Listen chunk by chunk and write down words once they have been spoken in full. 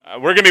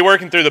We're going to be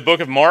working through the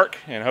book of Mark,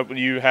 and hope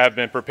you have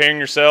been preparing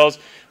yourselves.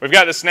 We've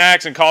got the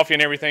snacks and coffee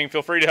and everything.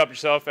 Feel free to help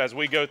yourself as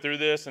we go through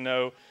this, and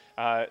know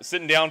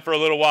sitting down for a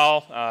little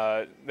while,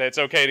 that it's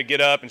okay to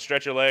get up and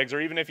stretch your legs, or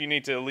even if you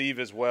need to leave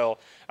as well.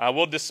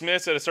 We'll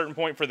dismiss at a certain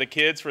point for the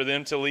kids for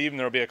them to leave, and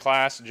there will be a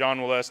class.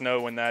 John will let us know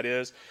when that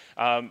is.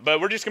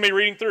 But we're just going to be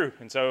reading through,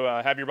 and so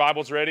have your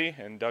Bibles ready,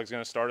 and Doug's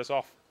going to start us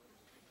off.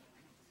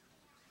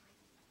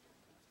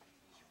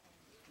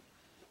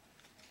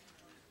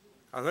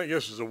 I think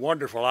this is a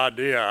wonderful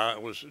idea. I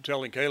was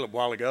telling Caleb a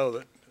while ago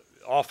that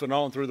off and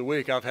on through the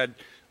week I've had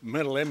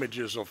mental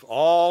images of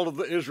all of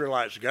the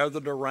Israelites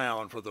gathered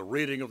around for the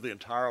reading of the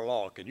entire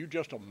law. Can you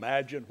just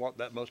imagine what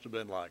that must have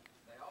been like?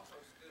 They also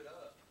stood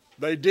up.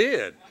 They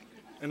did,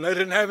 and they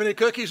didn't have any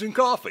cookies and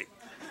coffee.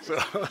 So,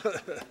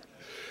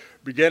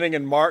 beginning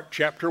in Mark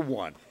chapter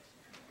 1.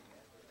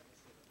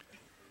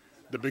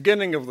 The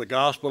beginning of the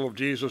gospel of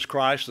Jesus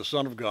Christ, the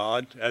Son of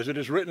God, as it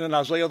is written in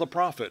Isaiah the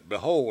prophet,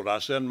 "Behold, I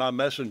send my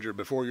messenger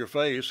before your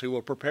face, who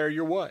will prepare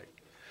your way.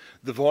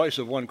 The voice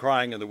of one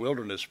crying in the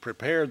wilderness,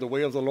 prepare the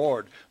way of the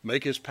Lord,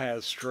 make his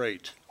paths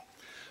straight."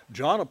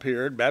 John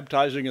appeared,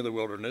 baptizing in the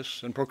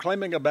wilderness, and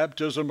proclaiming a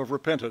baptism of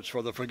repentance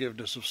for the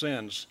forgiveness of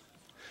sins.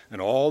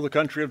 And all the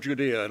country of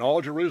Judea and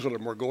all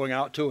Jerusalem were going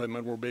out to him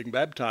and were being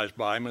baptized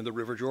by him in the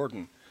river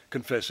Jordan,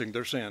 confessing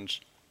their sins.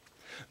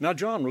 Now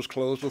John was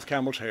clothed with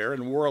camel's hair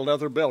and wore a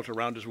leather belt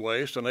around his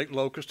waist and ate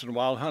locusts and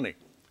wild honey.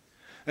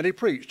 And he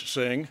preached,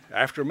 saying,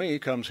 "After me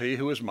comes he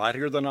who is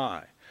mightier than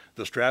I,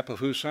 the strap of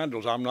whose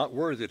sandals I'm not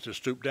worthy to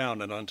stoop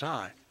down and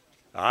untie.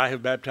 I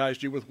have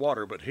baptized you with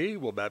water, but he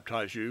will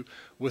baptize you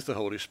with the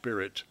Holy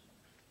Spirit."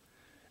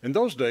 In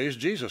those days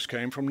Jesus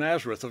came from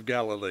Nazareth of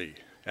Galilee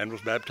and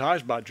was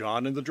baptized by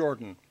John in the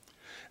Jordan.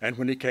 And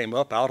when he came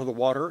up out of the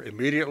water,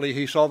 immediately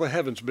he saw the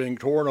heavens being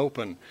torn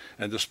open,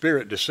 and the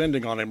Spirit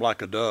descending on him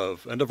like a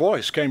dove. And a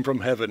voice came from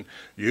heaven,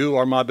 "You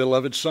are my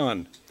beloved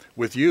Son.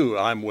 With you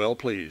I am well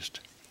pleased."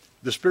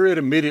 The Spirit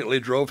immediately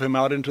drove him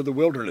out into the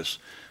wilderness,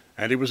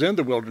 and he was in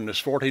the wilderness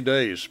 40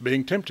 days,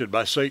 being tempted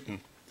by Satan.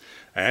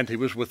 And he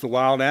was with the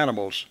wild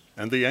animals,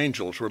 and the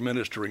angels were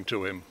ministering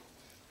to him.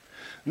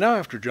 Now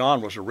after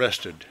John was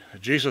arrested,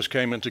 Jesus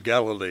came into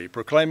Galilee,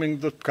 proclaiming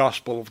the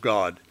gospel of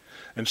God,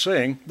 and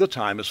saying, "The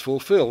time is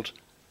fulfilled,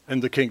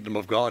 and the kingdom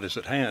of God is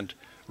at hand.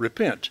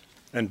 Repent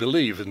and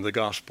believe in the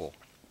gospel."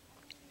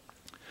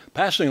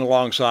 Passing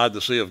alongside the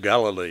Sea of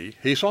Galilee,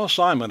 he saw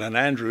Simon and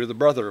Andrew, the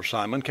brother of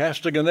Simon,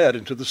 casting a net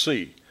into the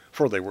sea,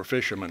 for they were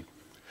fishermen.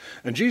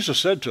 And Jesus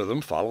said to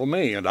them, "Follow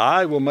me, and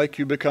I will make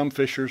you become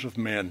fishers of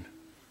men."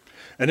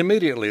 And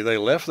immediately they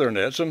left their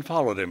nets and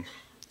followed him.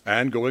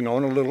 And going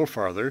on a little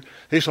farther,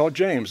 he saw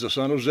James the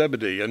son of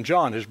Zebedee and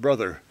John his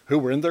brother, who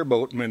were in their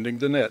boat mending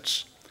the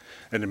nets.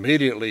 And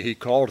immediately he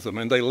called them,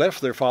 and they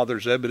left their father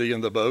Zebedee in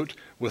the boat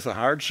with the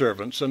hired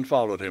servants and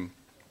followed him.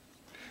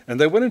 And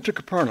they went into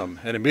Capernaum,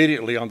 and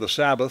immediately on the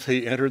Sabbath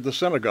he entered the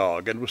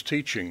synagogue and was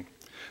teaching.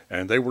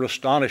 And they were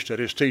astonished at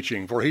his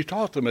teaching, for he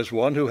taught them as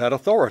one who had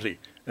authority,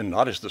 and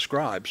not as the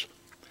scribes.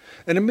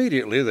 And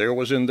immediately there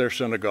was in their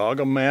synagogue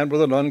a man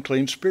with an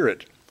unclean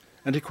spirit.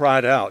 And he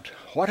cried out,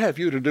 "What have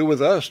you to do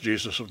with us,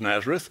 Jesus of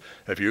Nazareth?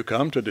 Have you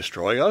come to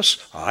destroy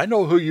us? I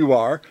know who you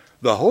are,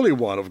 the Holy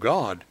One of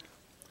God."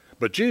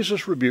 But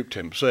Jesus rebuked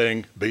him,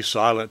 saying, "Be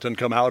silent and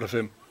come out of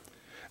him."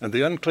 And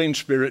the unclean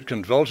spirit,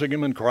 convulsing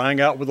him and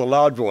crying out with a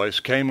loud voice,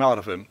 came out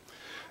of him.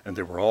 And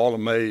they were all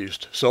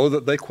amazed, so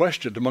that they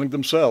questioned among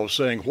themselves,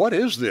 saying, "What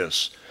is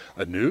this?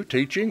 A new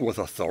teaching with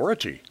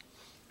authority?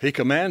 He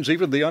commands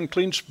even the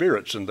unclean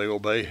spirits, and they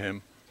obey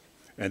him."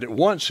 And at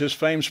once his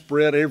fame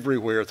spread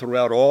everywhere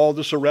throughout all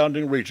the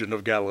surrounding region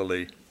of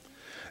Galilee.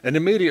 And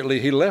immediately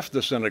he left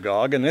the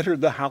synagogue and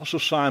entered the house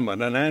of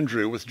Simon and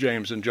Andrew with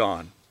James and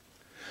John.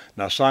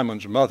 Now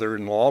Simon's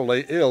mother-in-law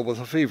lay ill with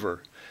a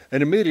fever,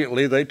 and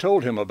immediately they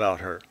told him about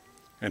her.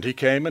 And he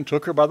came and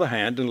took her by the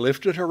hand and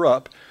lifted her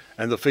up,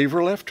 and the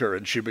fever left her,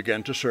 and she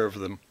began to serve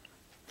them.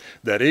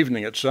 That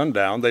evening at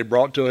sundown they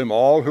brought to him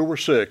all who were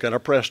sick and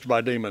oppressed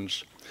by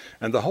demons,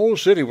 and the whole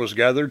city was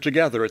gathered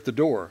together at the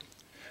door.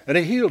 And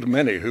he healed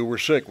many who were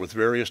sick with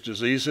various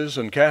diseases,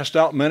 and cast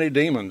out many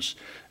demons,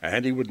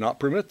 and he would not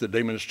permit the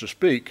demons to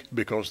speak,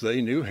 because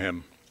they knew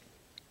him.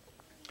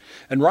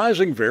 And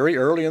rising very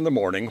early in the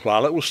morning,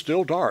 while it was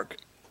still dark,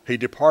 he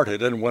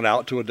departed and went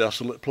out to a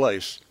desolate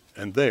place,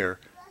 and there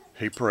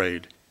he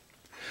prayed.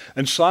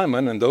 And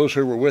Simon and those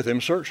who were with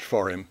him searched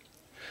for him.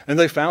 And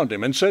they found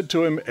him, and said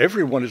to him,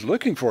 "Everyone is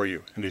looking for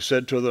you." And he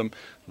said to them,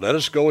 "Let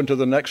us go into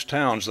the next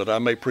towns, that I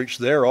may preach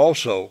there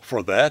also,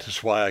 for that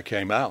is why I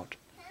came out."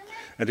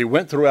 And he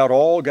went throughout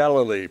all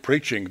Galilee,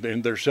 preaching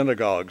in their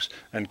synagogues,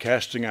 and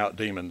casting out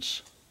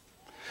demons.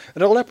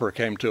 And a leper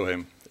came to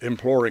him,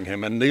 imploring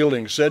him, and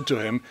kneeling said to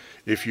him,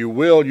 "If you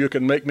will, you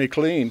can make me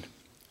clean."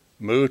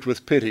 Moved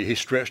with pity, he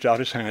stretched out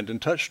his hand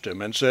and touched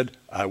him, and said,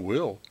 "I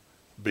will,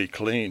 be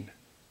clean."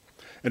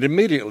 And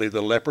immediately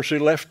the leprosy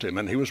left him,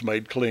 and he was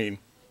made clean.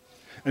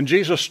 And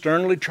Jesus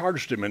sternly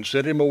charged him, and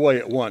sent him away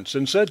at once,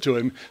 and said to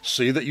him,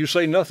 "See that you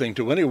say nothing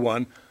to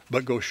anyone,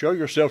 but go show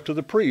yourself to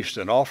the priest,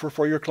 and offer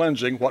for your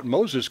cleansing what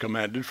Moses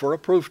commanded for a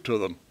proof to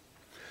them."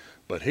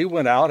 But he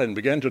went out and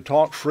began to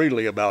talk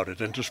freely about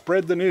it and to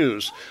spread the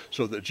news,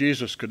 so that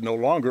Jesus could no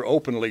longer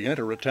openly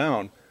enter a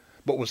town,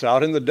 but was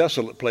out in the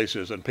desolate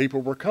places, and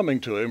people were coming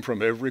to him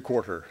from every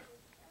quarter.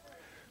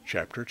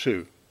 Chapter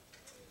 2.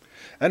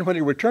 And when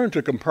he returned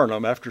to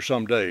Capernaum after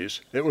some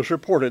days, it was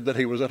reported that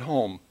he was at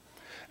home.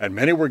 And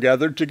many were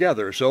gathered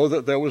together, so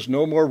that there was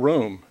no more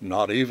room,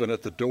 not even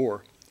at the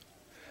door.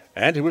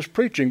 And he was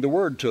preaching the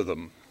word to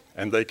them.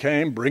 And they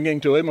came,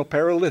 bringing to him a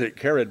paralytic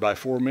carried by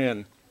 4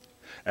 men.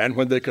 And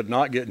when they could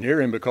not get near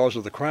him because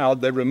of the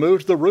crowd, they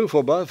removed the roof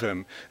above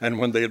him. And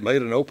when they had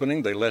made an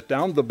opening, they let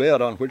down the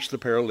bed on which the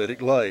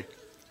paralytic lay.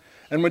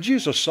 And when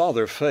Jesus saw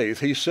their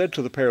faith, he said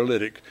to the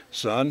paralytic,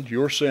 "Son,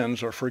 your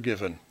sins are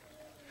forgiven."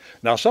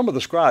 Now some of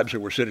the scribes who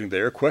were sitting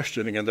there,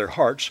 questioning in their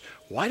hearts,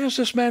 "Why does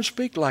this man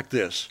speak like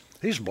this?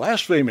 He's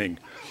blaspheming.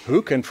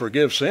 Who can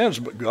forgive sins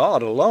but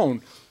God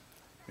alone?"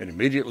 And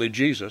immediately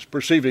Jesus,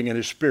 perceiving in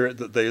his spirit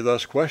that they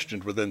thus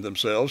questioned within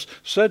themselves,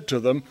 said to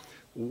them,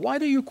 "Why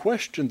do you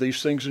question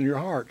these things in your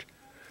heart?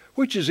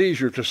 Which is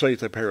easier to say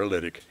to the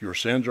paralytic, 'Your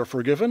sins are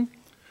forgiven,'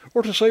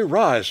 or to say,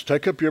 'Rise,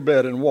 take up your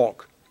bed and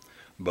walk'?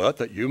 But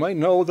that you may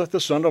know that the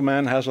Son of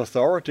Man has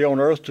authority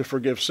on earth to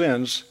forgive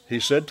sins," he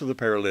said to the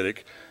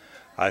paralytic,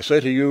 "I say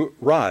to you,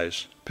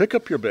 rise, pick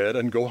up your bed,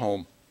 and go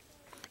home."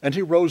 And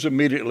he rose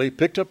immediately,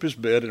 picked up his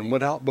bed, and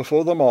went out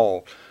before them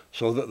all,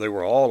 so that they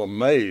were all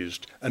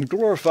amazed, and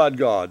glorified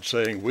God,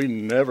 saying, "We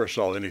never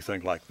saw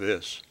anything like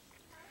this."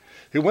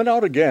 He went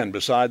out again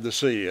beside the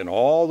sea, and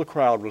all the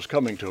crowd was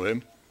coming to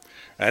him,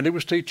 and he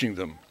was teaching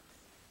them.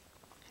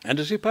 And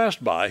as he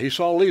passed by, he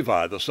saw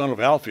Levi, the son of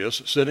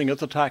Alphaeus, sitting at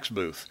the tax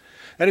booth.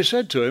 And he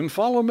said to him,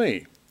 "Follow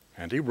me."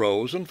 And he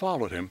rose and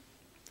followed him.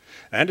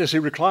 And as he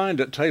reclined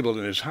at table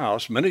in his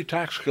house, many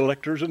tax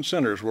collectors and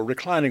sinners were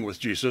reclining with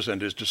Jesus and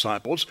his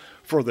disciples,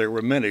 for there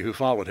were many who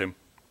followed him.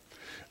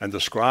 And the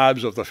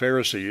scribes of the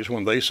Pharisees,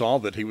 when they saw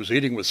that he was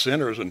eating with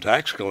sinners and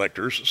tax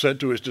collectors, said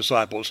to his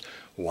disciples,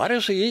 "Why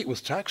does he eat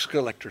with tax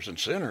collectors and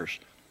sinners?"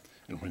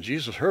 And when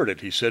Jesus heard it,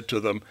 he said to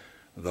them,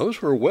 "Those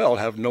who are well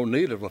have no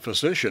need of a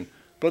physician,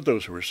 but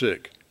those who are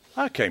sick.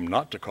 I came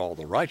not to call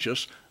the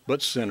righteous,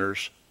 but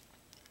sinners."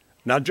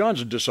 Now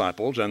John's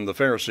disciples and the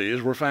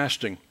Pharisees were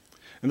fasting.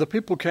 And the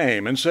people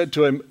came and said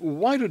to him,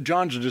 "Why do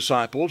John's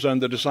disciples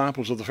and the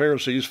disciples of the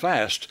Pharisees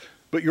fast,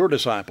 but your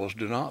disciples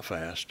do not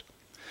fast?"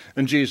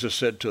 And Jesus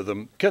said to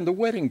them, "Can the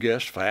wedding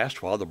guests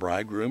fast while the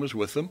bridegroom is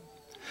with them?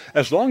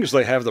 As long as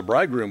they have the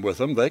bridegroom with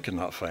them, they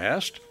cannot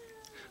fast.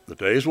 The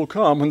days will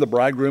come when the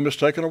bridegroom is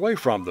taken away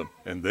from them,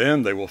 and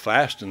then they will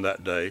fast in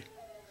that day.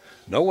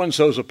 No one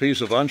sews a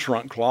piece of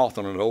unshrunk cloth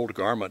on an old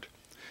garment.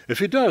 If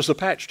he does, the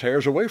patch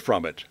tears away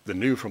from it, the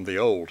new from the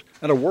old,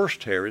 and a worse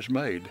tear is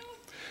made.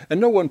 And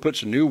no one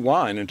puts new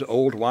wine into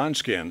old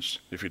wineskins.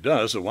 If he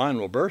does, the wine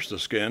will burst the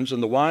skins,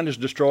 and the wine is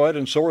destroyed,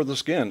 and so are the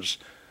skins.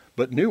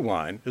 But new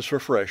wine is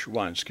for fresh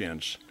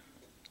wineskins."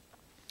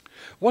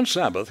 One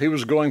Sabbath he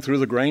was going through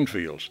the grain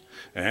fields,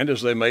 and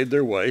as they made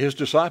their way, his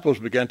disciples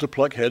began to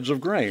pluck heads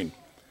of grain.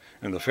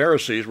 And the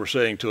Pharisees were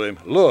saying to him,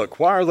 "Look,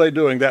 why are they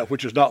doing that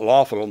which is not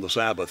lawful on the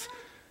Sabbath?"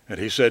 And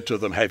he said to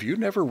them, "Have you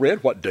never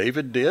read what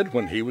David did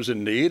when he was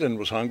in need and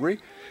was hungry,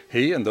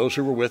 he and those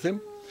who were with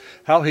him?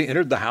 How he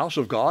entered the house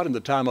of God in the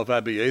time of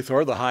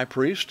Abiathar the high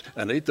priest,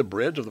 and ate the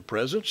bread of the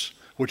presence,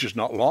 which is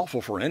not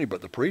lawful for any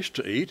but the priest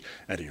to eat,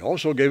 and he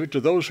also gave it to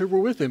those who were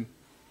with him."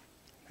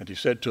 And he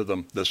said to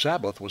them, "The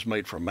Sabbath was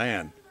made for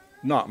man,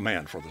 not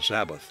man for the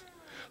Sabbath.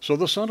 So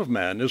the Son of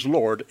Man is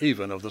Lord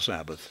even of the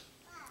Sabbath."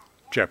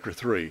 Chapter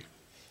 3.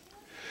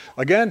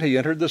 Again he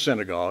entered the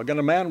synagogue, and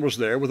a man was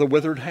there with a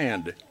withered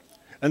hand.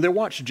 And they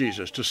watched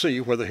Jesus to see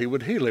whether he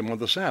would heal him on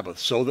the Sabbath,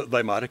 so that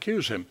they might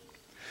accuse him.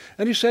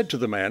 And he said to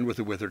the man with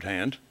the withered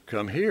hand,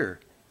 "Come here."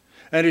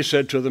 And he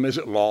said to them, "Is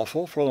it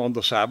lawful for on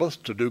the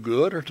Sabbath to do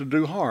good or to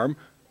do harm,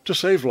 to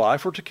save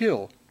life or to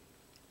kill?"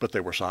 But they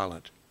were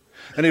silent.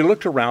 And he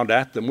looked around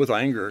at them with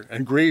anger,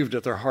 and grieved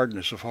at their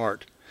hardness of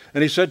heart.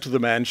 And he said to the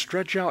man,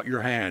 "Stretch out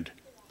your hand."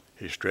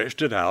 He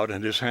stretched it out,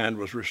 and his hand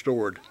was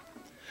restored.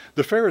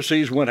 The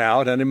Pharisees went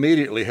out and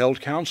immediately held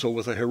counsel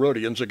with the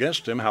Herodians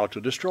against him, how to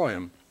destroy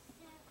him.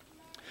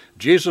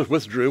 Jesus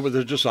withdrew with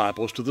his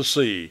disciples to the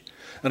sea,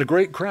 and a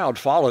great crowd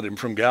followed him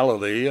from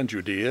Galilee and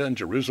Judea and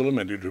Jerusalem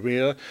and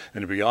Idumea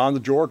and beyond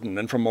the Jordan,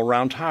 and from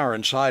around Tyre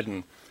and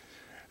Sidon.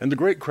 And the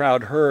great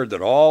crowd heard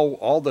that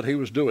all that he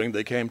was doing,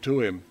 they came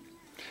to him.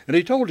 And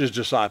he told his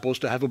disciples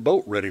to have a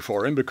boat ready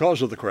for him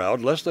because of the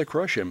crowd, lest they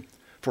crush him,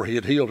 for he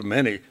had healed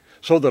many,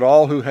 so that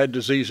all who had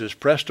diseases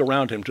pressed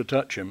around him to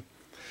touch him.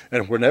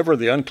 And whenever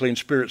the unclean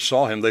spirits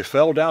saw him, they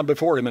fell down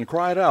before him and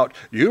cried out,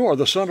 "You are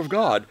the Son of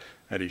God."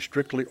 And he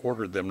strictly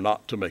ordered them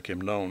not to make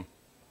him known.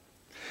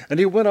 And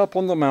he went up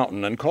on the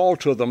mountain and called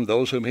to them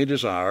those whom he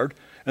desired,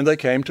 and they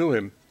came to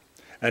him.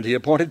 And he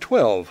appointed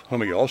 12,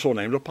 whom he also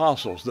named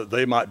apostles, that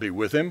they might be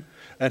with him,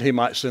 and he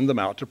might send them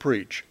out to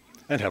preach,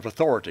 and have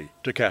authority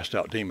to cast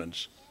out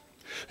demons.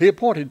 He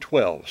appointed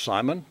 12,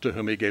 Simon, to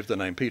whom he gave the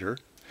name Peter,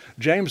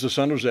 James the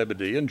son of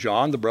Zebedee, and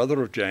John the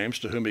brother of James,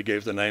 to whom he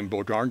gave the name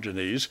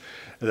Boanerges,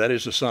 that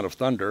is, the son of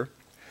thunder,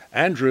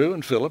 Andrew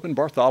and Philip and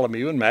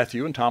Bartholomew and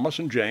Matthew and Thomas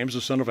and James,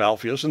 the son of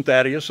Alphaeus, and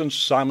Thaddeus and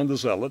Simon the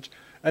Zealot,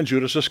 and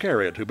Judas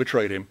Iscariot, who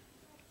betrayed him.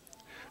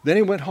 Then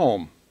he went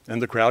home,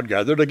 and the crowd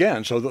gathered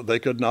again, so that they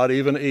could not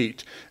even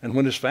eat. And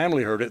when his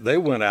family heard it, they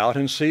went out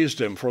and seized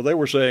him, for they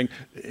were saying,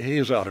 "He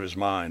is out of his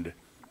mind."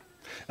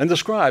 And the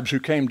scribes who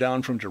came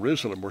down from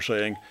Jerusalem were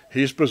saying,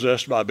 "He is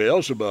possessed by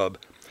Beelzebub.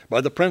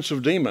 By the prince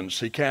of demons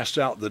he casts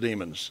out the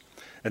demons."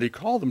 And he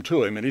called them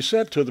to him, and he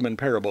said to them in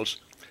parables,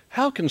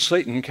 "How can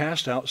Satan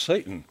cast out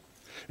Satan?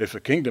 If a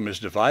kingdom is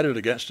divided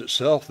against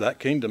itself, that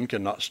kingdom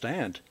cannot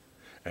stand.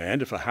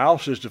 And if a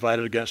house is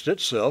divided against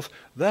itself,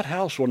 that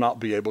house will not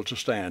be able to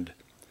stand.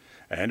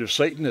 And if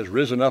Satan has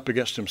risen up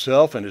against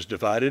himself and is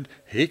divided,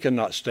 he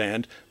cannot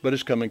stand, but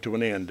is coming to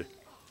an end.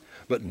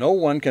 But no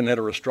one can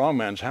enter a strong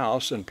man's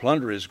house and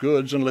plunder his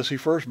goods unless he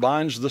first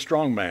binds the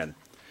strong man.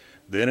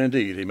 Then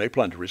indeed he may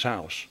plunder his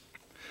house.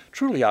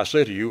 Truly I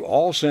say to you,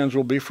 all sins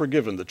will be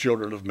forgiven the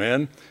children of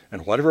men,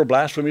 and whatever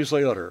blasphemies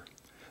they utter.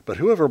 But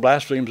whoever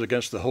blasphemes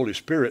against the Holy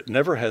Spirit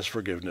never has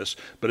forgiveness,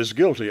 but is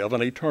guilty of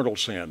an eternal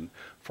sin.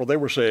 For they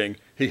were saying,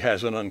 he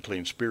has an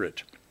unclean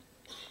spirit.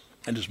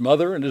 And his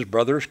mother and his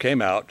brothers came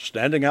out,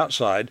 standing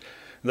outside.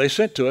 They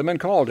sent to him and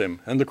called him,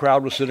 and the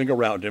crowd was sitting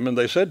around him. And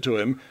they said to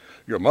him,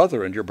 "Your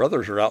mother and your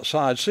brothers are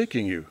outside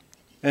seeking you."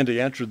 And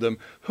he answered them,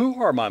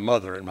 "Who are my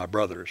mother and my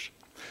brothers?"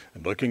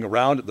 And looking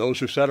around at those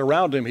who sat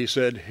around him, he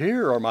said,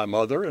 "Here are my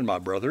mother and my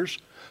brothers.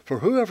 For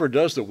whoever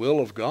does the will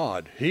of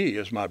God, he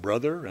is my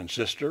brother and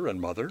sister and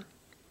mother."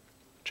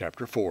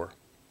 Chapter 4.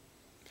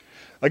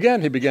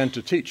 Again he began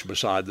to teach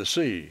beside the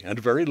sea, and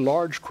a very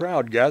large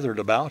crowd gathered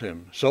about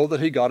him, so that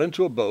he got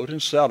into a boat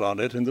and sat on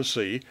it in the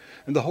sea,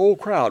 and the whole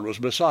crowd was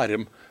beside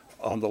him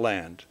on the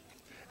land.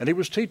 And he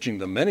was teaching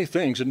them many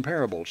things in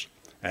parables.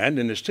 And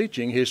in his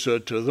teaching he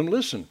said to them,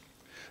 "Listen.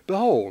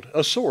 Behold,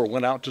 a sower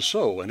went out to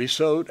sow, and he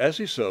sowed. As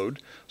he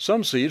sowed,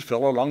 some seed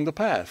fell along the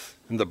path,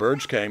 and the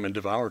birds came and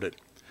devoured it.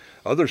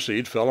 Other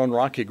seed fell on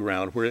rocky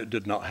ground, where it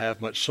did not have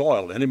much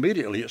soil, and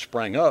immediately it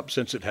sprang up,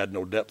 since it had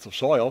no depth of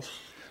soil.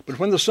 But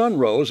when the sun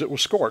rose, it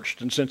was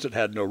scorched, and since it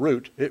had no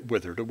root, it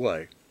withered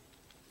away.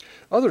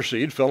 Other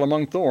seed fell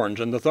among thorns,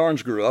 and the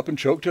thorns grew up and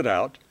choked it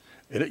out,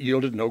 and it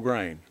yielded no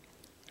grain.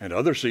 And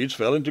other seeds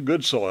fell into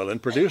good soil,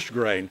 and produced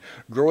grain,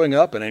 growing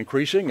up and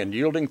increasing, and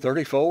yielding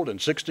 30-fold,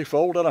 and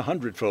 60-fold, and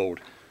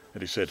 100-fold.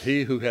 And he said,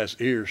 He who has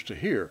ears to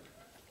hear,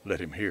 let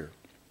him hear."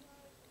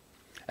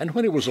 And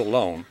when he was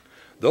alone,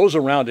 those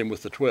around him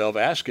with the 12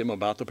 asked him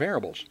about the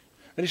parables.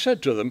 And he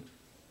said to them,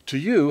 "To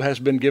you has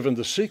been given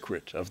the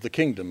secret of the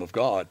kingdom of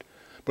God.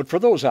 But for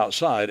those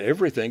outside,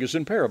 everything is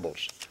in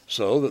parables,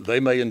 so that they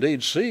may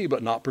indeed see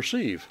but not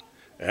perceive,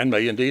 and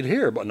may indeed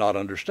hear but not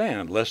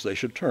understand, lest they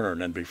should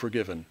turn and be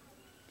forgiven."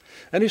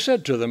 And he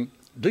said to them,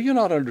 "Do you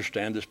not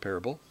understand this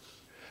parable?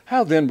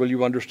 How then will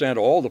you understand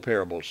all the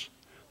parables?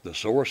 The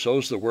sower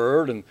sows the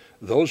word, and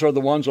those are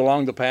the ones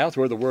along the path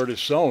where the word is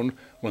sown.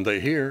 When they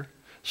hear,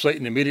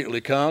 Satan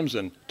immediately comes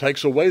and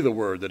takes away the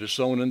word that is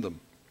sown in them.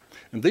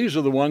 And these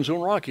are the ones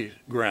on rocky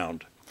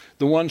ground,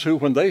 the ones who,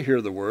 when they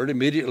hear the word,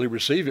 immediately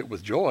receive it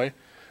with joy.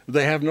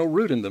 They have no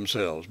root in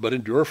themselves, but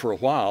endure for a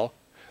while.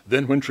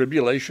 Then when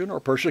tribulation or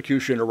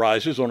persecution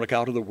arises on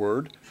account of the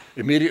word,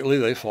 immediately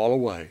they fall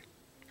away.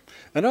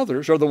 And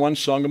others are the ones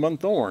sown among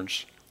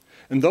thorns.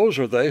 And those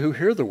are they who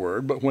hear the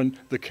word, but when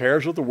the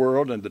cares of the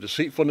world and the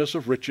deceitfulness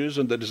of riches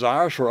and the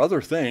desires for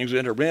other things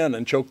enter in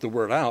and choke the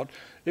word out,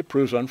 it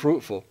proves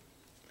unfruitful.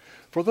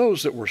 For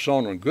those that were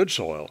sown on good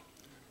soil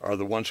are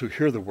the ones who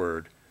hear the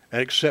word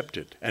and accept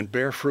it and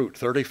bear fruit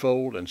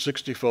 30-fold and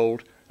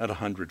 60-fold and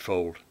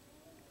 100-fold.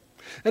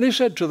 And he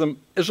said to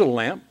them, "Is a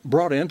lamp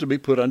brought in to be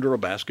put under a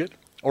basket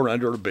or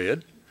under a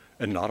bed,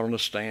 and not on a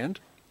stand?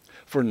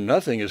 For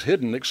nothing is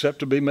hidden except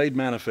to be made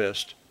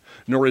manifest,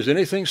 nor is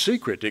anything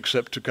secret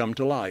except to come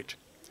to light.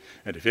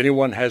 And if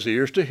anyone has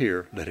ears to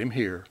hear, let him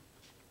hear."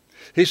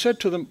 He said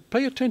to them,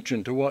 "Pay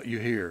attention to what you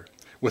hear.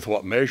 With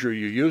what measure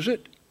you use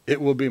it, it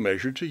will be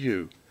measured to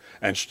you,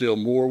 and still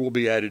more will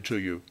be added to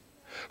you.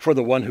 For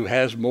the one who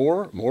has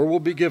more, more will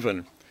be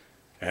given,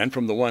 and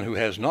from the one who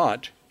has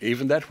not,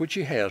 even that which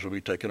he has will be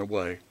taken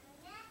away."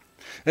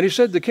 And he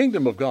said, "The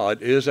kingdom of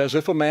God is as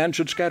if a man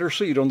should scatter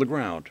seed on the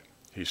ground.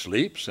 He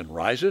sleeps and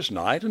rises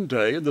night and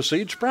day, and the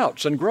seed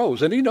sprouts and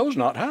grows, and he knows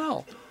not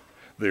how.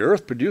 The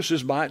earth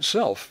produces by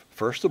itself,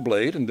 first the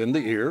blade and then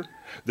the ear,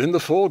 then the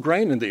full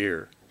grain in the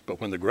ear.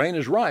 But when the grain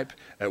is ripe,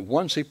 at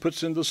once he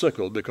puts in the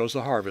sickle, because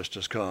the harvest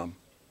has come."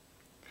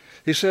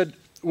 He said,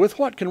 "With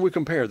what can we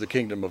compare the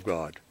kingdom of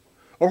God?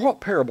 Or what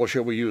parable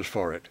shall we use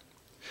for it?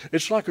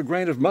 It's like a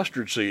grain of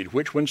mustard seed,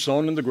 which when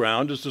sown in the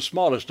ground is the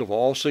smallest of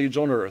all seeds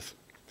on earth.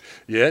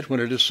 Yet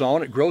when it is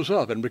sown, it grows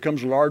up and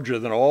becomes larger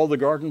than all the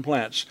garden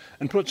plants,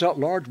 and puts out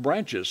large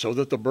branches, so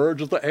that the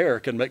birds of the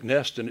air can make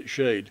nests in its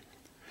shade."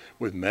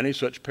 With many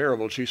such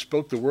parables he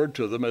spoke the word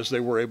to them as they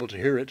were able to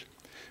hear it.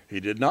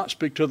 He did not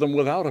speak to them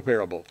without a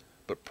parable,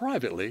 but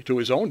privately to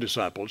his own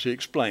disciples he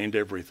explained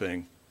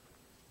everything.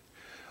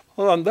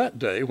 On that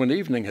day, when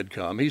evening had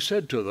come, he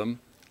said to them,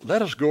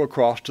 "Let us go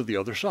across to the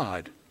other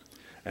side."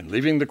 And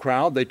leaving the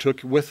crowd, they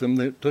took him with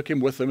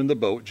them in the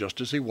boat, just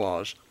as he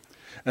was,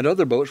 and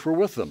other boats were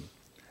with them.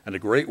 And a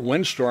great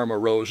windstorm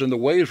arose, and the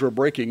waves were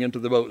breaking into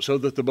the boat, so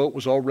that the boat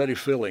was already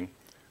filling.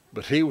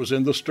 But he was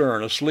in the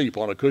stern, asleep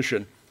on a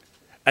cushion.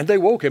 And they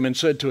woke him and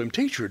said to him,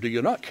 Teacher, do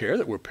you not care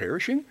that we're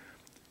perishing?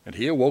 And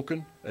he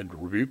awoken and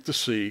rebuked the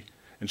sea,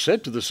 and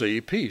said to the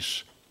sea,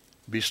 Peace,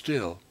 be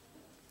still.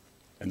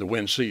 And the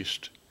wind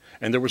ceased,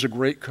 and there was a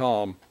great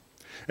calm.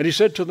 And he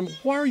said to them,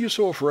 Why are you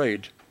so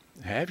afraid?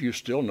 Have you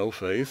still no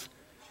faith?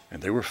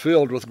 And they were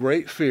filled with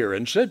great fear,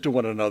 and said to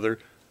one another,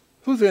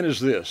 Who then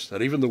is this,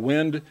 that even the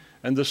wind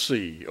and the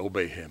sea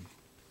obey him?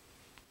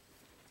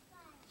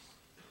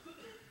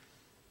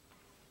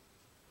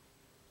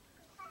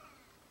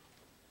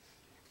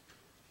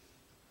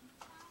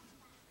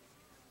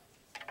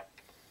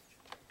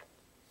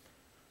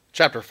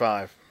 Chapter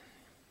 5.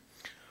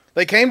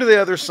 They came to the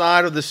other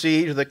side of the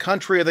sea, to the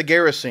country of the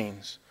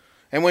Gerasenes.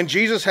 And when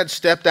Jesus had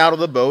stepped out of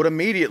the boat,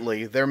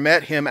 immediately there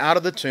met him out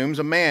of the tombs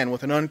a man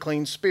with an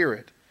unclean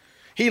spirit.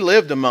 He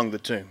lived among the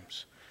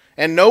tombs,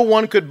 and no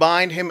one could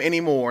bind him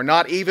any more,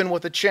 not even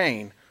with a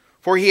chain,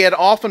 for he had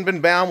often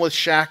been bound with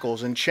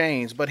shackles and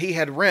chains, but he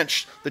had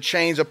wrenched the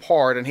chains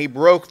apart, and he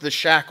broke the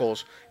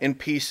shackles in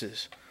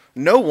pieces.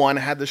 No one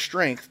had the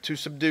strength to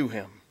subdue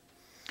him.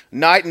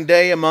 Night and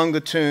day among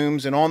the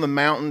tombs and on the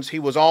mountains he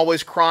was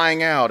always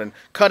crying out and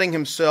cutting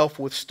himself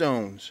with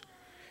stones.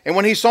 And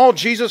when he saw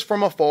Jesus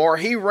from afar,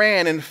 he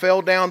ran and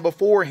fell down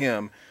before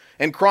him,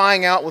 and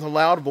crying out with a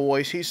loud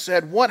voice, he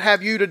said, What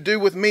have you to do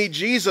with me,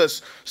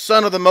 Jesus,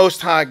 Son of the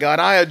Most High God?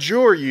 I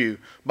adjure you,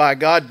 by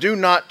God, do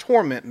not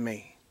torment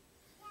me.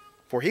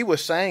 For he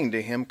was saying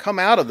to him, Come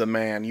out of the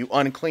man, you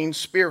unclean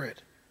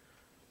spirit.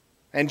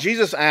 And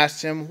Jesus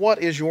asked him,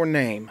 What is your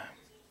name?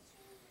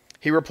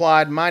 He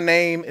replied, My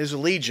name is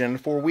Legion,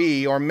 for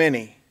we are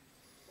many.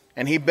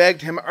 And he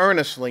begged him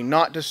earnestly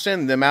not to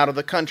send them out of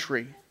the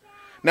country.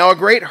 Now a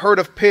great herd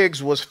of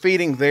pigs was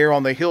feeding there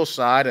on the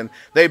hillside, and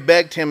they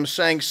begged him,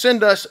 saying,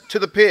 Send us to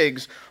the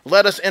pigs,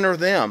 let us enter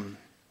them.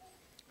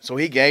 So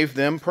he gave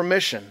them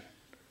permission.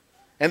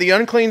 And the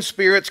unclean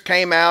spirits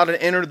came out and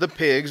entered the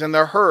pigs, and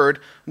the herd,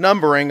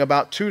 numbering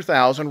about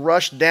 2,000,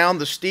 rushed down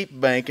the steep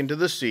bank into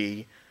the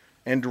sea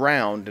and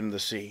drowned in the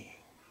sea.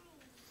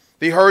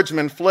 The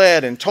herdsmen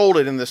fled and told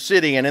it in the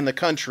city and in the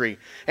country,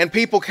 and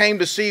people came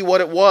to see what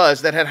it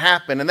was that had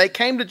happened. And they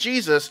came to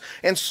Jesus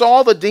and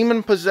saw the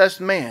demon-possessed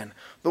man,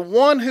 the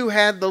one who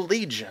had the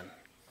legion,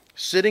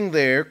 sitting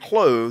there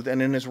clothed and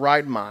in his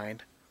right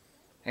mind,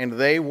 and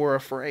they were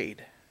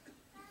afraid.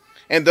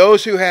 And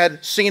those who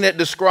had seen it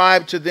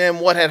described to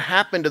them what had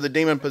happened to the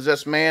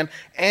demon-possessed man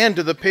and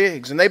to the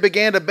pigs. And they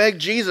began to beg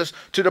Jesus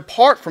to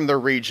depart from their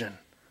region.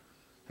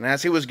 And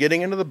as he was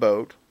getting into the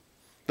boat,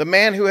 the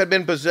man who had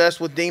been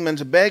possessed with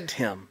demons begged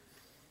him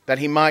that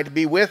he might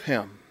be with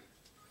him.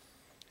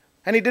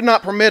 And he did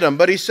not permit him,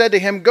 but he said to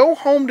him, Go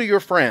home to your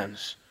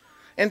friends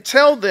and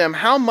tell them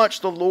how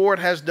much the Lord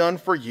has done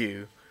for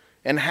you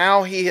and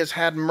how he has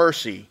had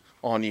mercy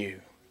on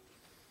you.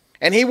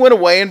 And he went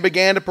away and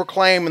began to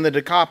proclaim in the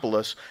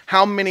Decapolis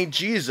how much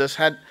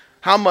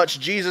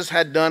Jesus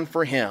had done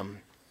for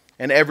him,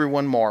 and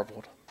everyone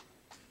marveled.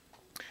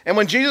 And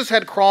when Jesus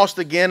had crossed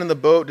again in the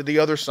boat to the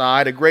other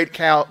side, a great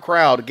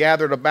crowd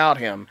gathered about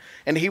him,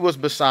 and he was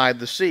beside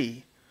the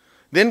sea.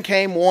 Then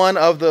came one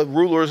of the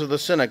rulers of the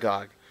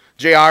synagogue,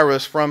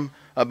 Jairus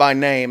by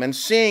name, and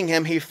seeing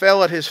him, he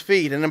fell at his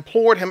feet and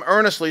implored him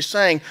earnestly,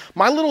 saying,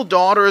 My little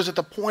daughter is at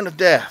the point of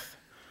death.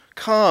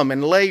 Come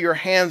and lay your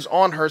hands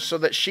on her so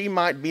that she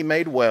might be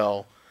made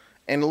well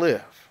and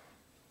live.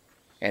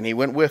 And he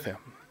went with him.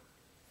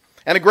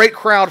 And a great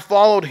crowd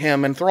followed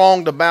him and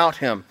thronged about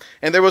him.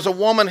 And there was a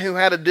woman who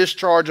had a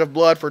discharge of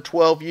blood for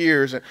 12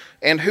 years,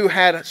 and who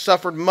had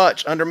suffered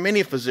much under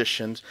many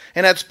physicians,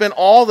 and had spent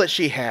all that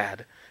she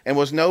had, and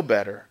was no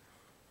better,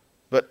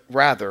 but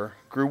rather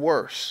grew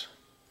worse.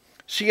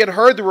 She had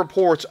heard the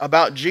reports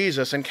about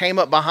Jesus, and came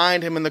up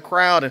behind him in the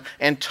crowd,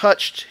 and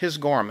touched his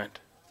garment.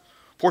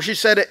 For she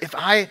said, If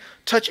I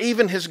touch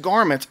even his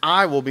garments,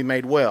 I will be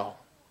made well.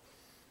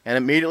 And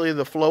immediately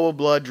the flow of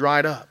blood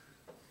dried up,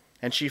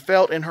 and she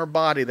felt in her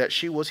body that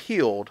she was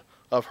healed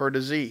of her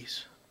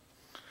disease.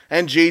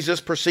 And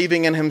Jesus,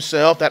 perceiving in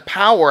himself that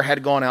power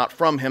had gone out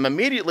from him,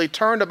 immediately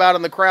turned about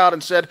in the crowd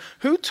and said,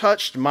 Who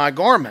touched my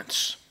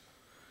garments?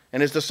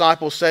 And his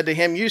disciples said to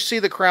him, You see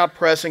the crowd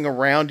pressing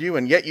around you,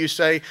 and yet you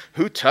say,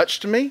 Who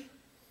touched me?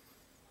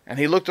 And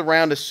he looked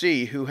around to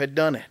see who had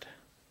done it.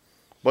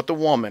 But the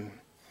woman,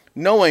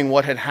 knowing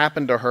what had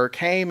happened to her,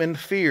 came in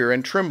fear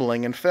and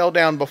trembling, and fell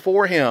down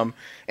before him,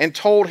 and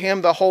told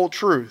him the whole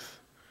truth.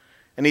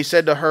 And he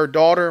said to her,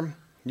 Daughter,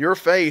 your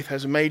faith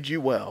has made you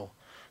well.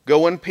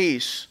 Go in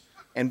peace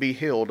and be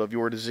healed of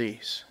your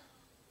disease.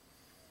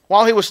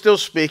 While he was still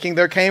speaking,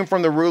 there came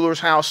from the ruler's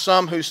house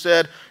some who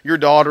said, Your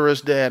daughter is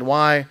dead.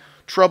 Why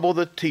trouble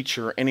the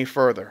teacher any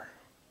further?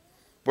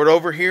 But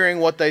overhearing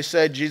what they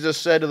said, Jesus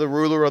said to the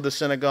ruler of the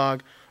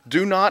synagogue,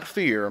 Do not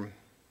fear,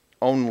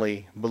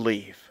 only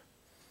believe.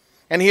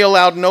 And he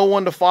allowed no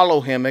one to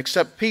follow him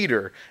except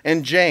Peter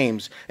and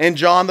James and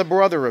John, the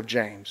brother of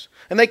James.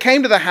 And they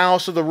came to the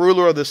house of the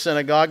ruler of the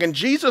synagogue, and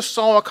Jesus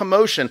saw a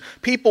commotion,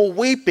 people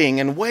weeping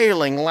and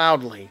wailing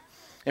loudly.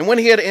 And when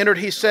he had entered,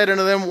 he said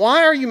unto them,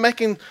 Why are you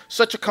making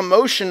such a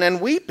commotion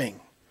and weeping?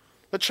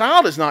 The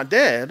child is not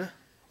dead,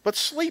 but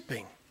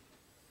sleeping.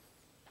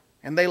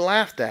 And they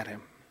laughed at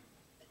him.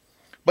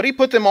 But he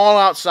put them all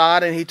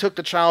outside, and he took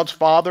the child's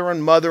father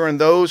and mother and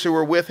those who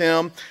were with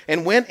him,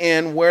 and went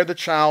in where the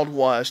child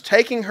was.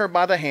 Taking her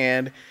by the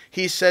hand,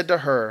 he said to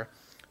her,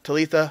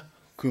 Talitha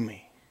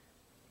cumi,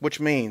 which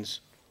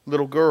means,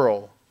 Little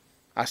girl,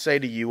 I say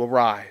to you,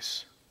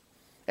 arise.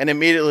 And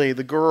immediately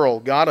the girl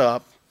got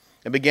up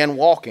and began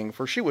walking,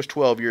 for she was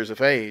 12 years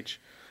of age.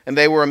 And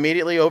they were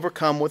immediately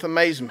overcome with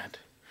amazement.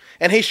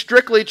 And he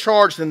strictly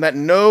charged them that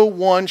no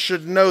one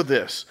should know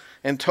this,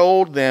 and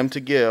told them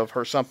to give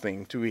her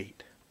something to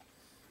eat.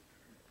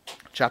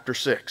 Chapter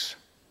 6.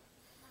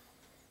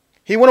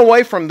 He went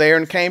away from there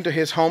and came to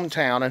his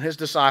hometown, and his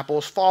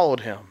disciples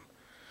followed him.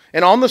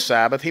 And on the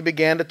Sabbath he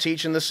began to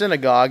teach in the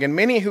synagogue, and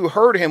many who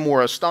heard him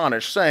were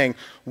astonished, saying,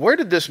 Where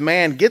did this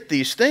man get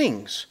these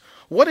things?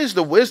 What is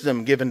the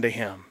wisdom given to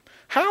him?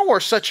 How are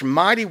such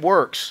mighty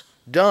works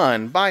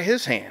done by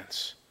his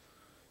hands?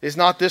 Is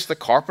not this the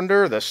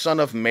carpenter, the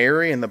son of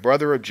Mary, and the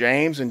brother of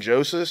James and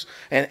Joseph,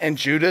 and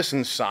Judas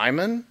and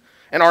Simon?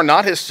 And are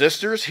not his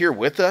sisters here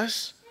with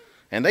us?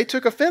 And they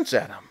took offense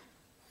at him.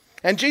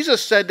 And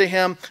Jesus said to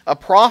him, A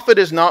prophet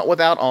is not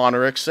without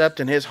honor except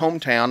in his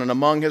hometown and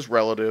among his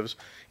relatives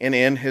and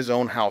in his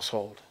own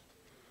household.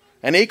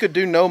 And he could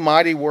do no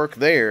mighty work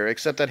there,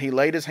 except that he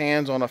laid his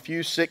hands on a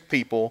few sick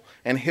people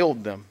and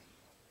healed them.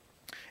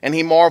 And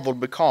he marveled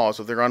because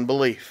of their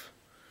unbelief.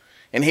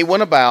 And he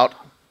went about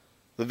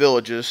the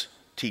villages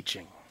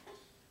teaching.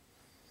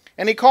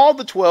 And he called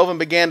the 12 and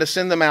began to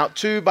send them out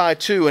 2 by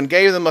 2, and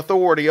gave them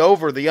authority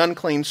over the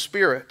unclean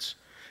spirits.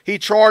 He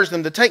charged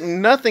them to take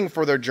nothing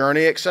for their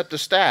journey except a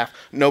staff,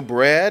 no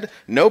bread,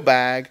 no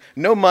bag,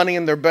 no money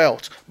in their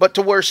belts, but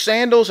to wear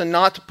sandals and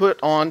not to put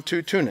on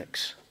 2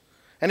 tunics.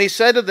 And he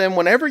said to them,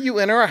 Whenever you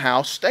enter a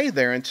house, stay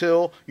there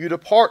until you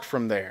depart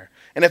from there.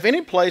 And if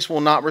any place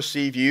will not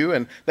receive you,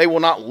 and they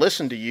will not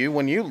listen to you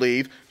when you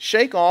leave,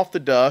 shake off the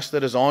dust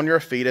that is on your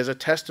feet as a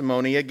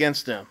testimony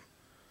against them.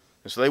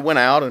 And so they went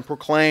out and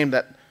proclaimed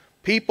that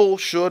people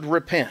should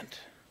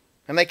repent.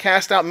 And they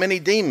cast out many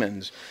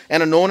demons,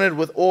 and anointed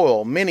with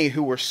oil many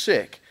who were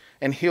sick,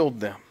 and healed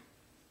them.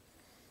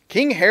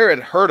 King Herod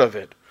heard of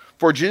it,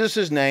 for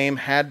Jesus' name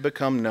had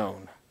become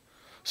known.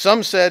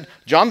 Some said,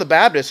 John the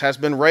Baptist has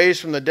been raised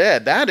from the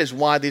dead. That is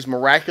why these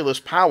miraculous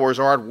powers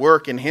are at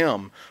work in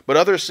him. But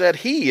others said,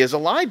 he is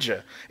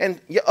Elijah. And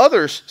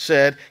others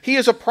said, he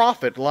is a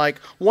prophet, like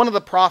one of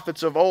the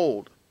prophets of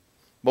old.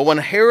 But when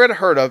Herod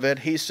heard of it,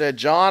 he said,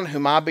 John,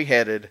 whom I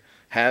beheaded,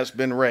 has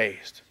been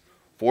raised.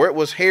 For it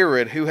was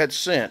Herod who had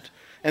sent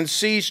and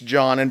seized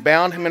John and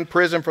bound him in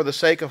prison for the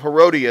sake of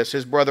Herodias,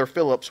 his brother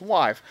Philip's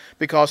wife,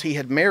 because he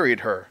had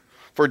married her.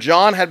 For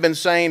John had been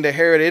saying to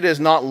Herod, It is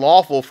not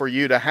lawful for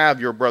you to have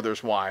your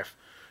brother's wife.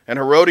 And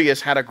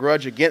Herodias had a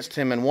grudge against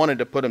him and wanted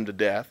to put him to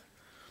death.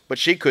 But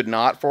she could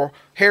not, for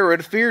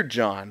Herod feared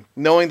John,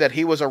 knowing that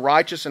he was a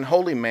righteous and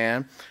holy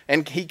man,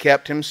 and he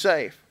kept him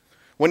safe.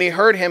 When he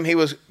heard him, he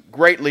was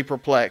greatly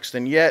perplexed,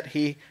 and yet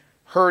he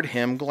heard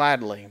him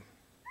gladly.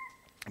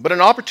 But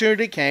an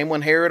opportunity came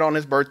when Herod on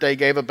his birthday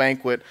gave a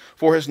banquet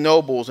for his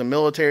nobles and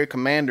military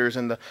commanders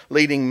and the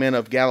leading men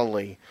of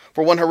Galilee.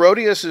 For when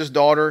Herodias'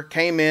 daughter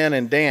came in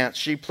and danced,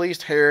 she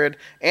pleased Herod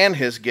and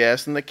his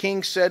guests. And the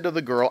king said to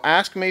the girl,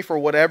 Ask me for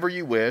whatever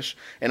you wish,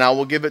 and I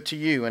will give it to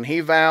you. And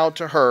he vowed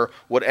to her,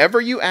 Whatever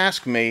you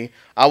ask me,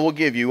 I will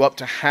give you, up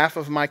to half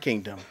of my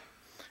kingdom.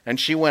 And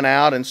she went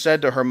out and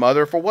said to her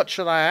mother, For what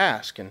should I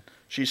ask? And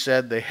she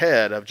said, The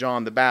head of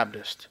John the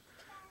Baptist.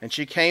 And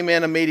she came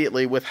in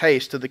immediately with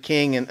haste to the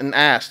king and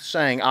asked,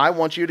 saying, I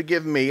want you to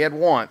give me at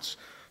once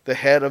the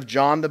head of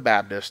John the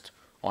Baptist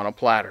on a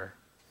platter.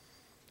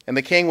 And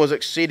the king was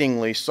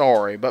exceedingly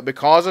sorry, but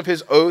because of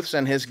his oaths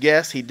and his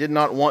guests, he did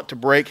not want to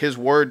break his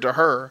word to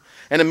her.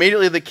 And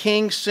immediately the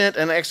king sent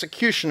an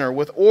executioner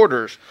with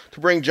orders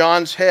to bring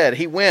John's head.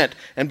 He went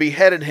and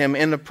beheaded him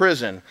in the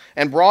prison,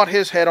 and brought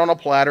his head on a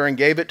platter and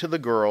gave it to the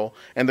girl,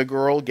 and the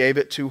girl gave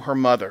it to her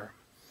mother.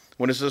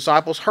 When his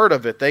disciples heard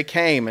of it, they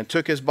came and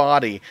took his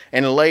body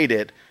and laid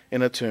it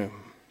in a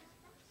tomb.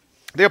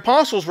 The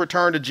apostles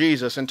returned to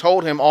Jesus and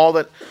told him all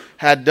they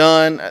had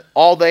done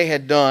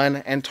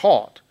and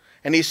taught.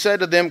 And he said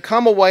to them,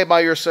 Come away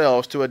by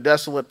yourselves to a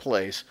desolate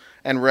place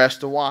and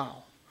rest a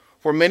while.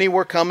 For many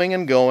were coming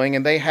and going,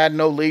 and they had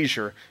no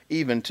leisure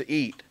even to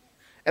eat.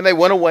 And they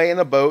went away in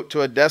a boat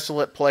to a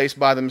desolate place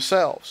by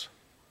themselves.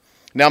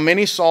 Now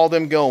many saw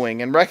them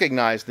going and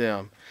recognized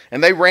them.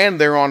 And they ran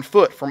there on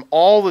foot from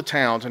all the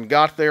towns and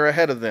got there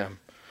ahead of them.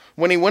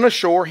 When he went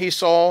ashore, he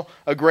saw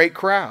a great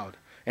crowd,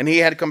 and he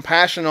had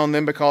compassion on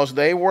them because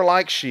they were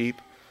like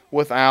sheep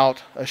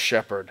without a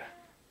shepherd.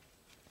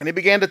 And he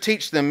began to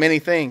teach them many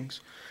things.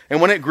 And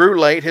when it grew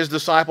late, his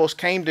disciples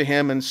came to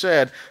him and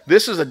said,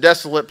 "This is a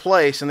desolate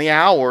place, and the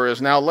hour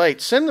is now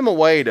late. Send them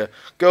away to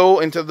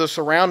go into the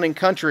surrounding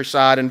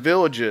countryside and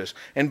villages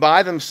and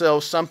buy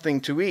themselves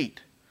something to eat."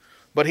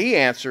 But he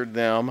answered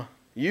them,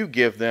 "You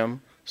give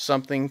them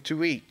something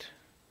to eat."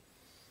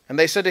 And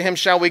they said to him,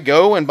 "Shall we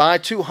go and buy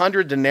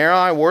 200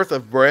 denarii worth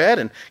of bread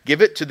and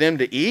give it to them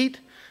to eat?"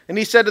 And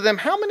he said to them,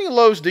 "How many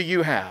loaves do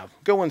you have?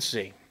 Go and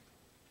see."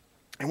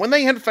 And when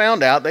they had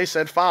found out, they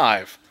said,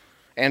 5,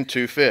 and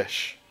 2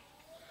 fish.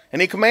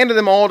 And he commanded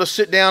them all to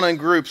sit down in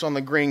groups on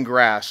the green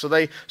grass. So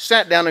they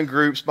sat down in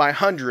groups by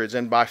hundreds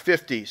and by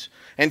 50s.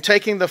 And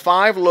taking the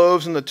 5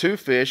 loaves and the 2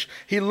 fish,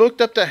 he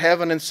looked up to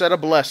heaven and said a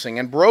blessing,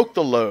 and broke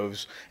the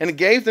loaves, and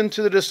gave them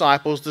to the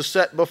disciples to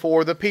set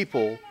before the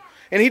people.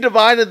 And he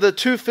divided the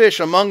 2 fish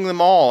among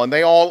them all, and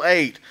they all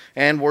ate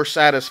and were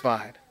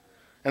satisfied.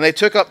 And they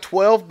took up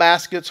 12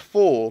 baskets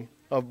full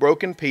of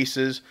broken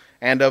pieces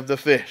and of the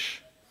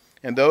fish.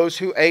 And those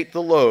who ate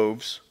the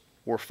loaves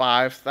were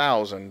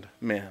 5,000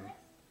 men.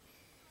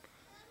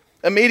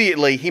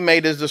 Immediately he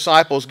made his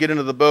disciples get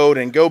into the boat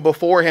and go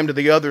before him to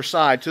the other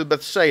side, to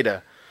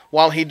Bethsaida,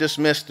 while he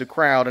dismissed the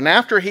crowd. And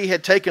after he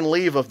had taken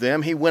leave of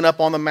them, he went up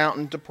on the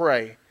mountain to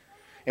pray.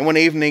 And when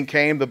evening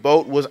came, the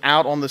boat was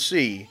out on the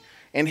sea,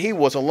 and he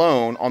was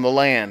alone on the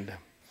land.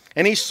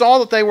 And he saw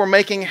that they were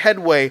making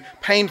headway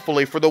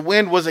painfully, for the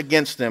wind was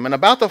against them. And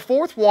about the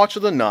 4th watch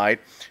of the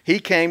night, he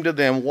came to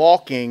them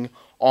walking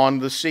on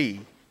the sea.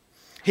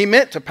 He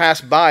meant to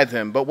pass by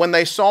them, but when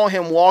they saw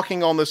him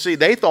walking on the sea,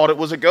 they thought it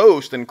was a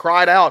ghost and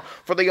cried out,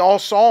 for they all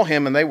saw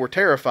him and they were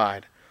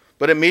terrified.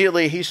 But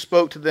immediately he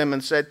spoke to them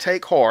and said,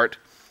 "Take heart,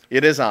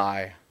 it is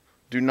I.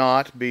 Do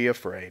not be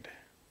afraid."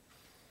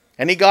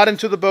 And he got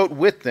into the boat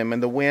with them,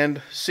 and the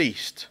wind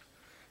ceased.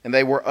 And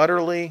they were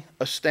utterly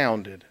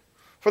astounded,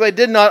 for they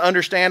did not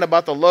understand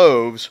about the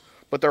loaves,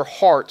 but their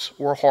hearts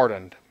were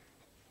hardened.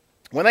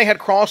 When they had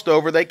crossed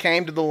over, they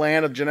came to the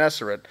land of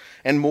Gennesaret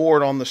and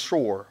moored on the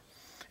shore.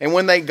 And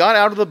when they got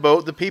out of the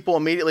boat, the people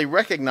immediately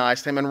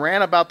recognized him and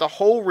ran about the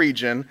whole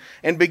region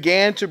and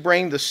began to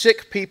bring the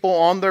sick people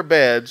on their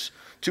beds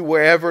to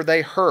wherever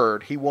they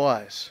heard he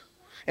was.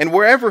 And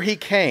wherever he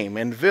came,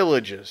 in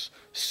villages,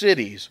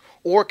 cities,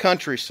 or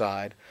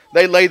countryside,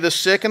 they laid the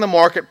sick in the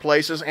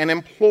marketplaces and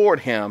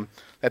implored him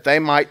that they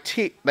might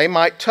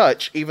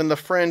touch even the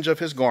fringe of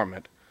his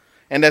garment.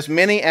 And as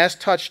many as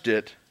touched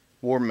it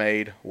were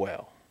made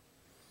well.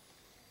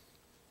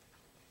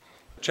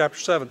 Chapter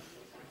 7.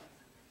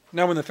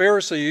 Now when the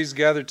Pharisees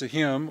gathered to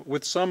him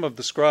with some of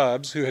the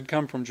scribes who had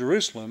come from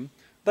Jerusalem,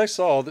 they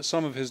saw that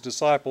some of his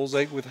disciples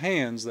ate with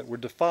hands that were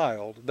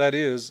defiled, that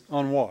is,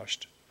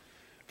 unwashed.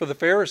 For the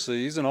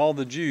Pharisees and all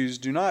the Jews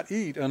do not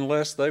eat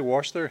unless they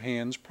wash their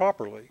hands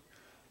properly,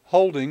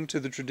 holding to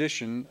the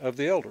tradition of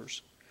the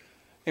elders.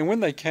 And when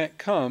they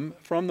come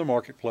from the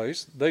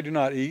marketplace, they do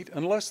not eat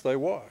unless they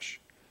wash.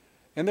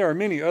 And there are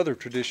many other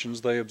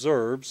traditions they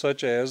observe,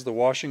 such as the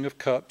washing of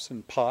cups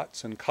and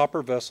pots and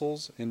copper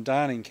vessels and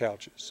dining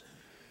couches.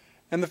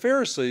 And the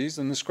Pharisees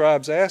and the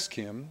scribes asked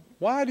him,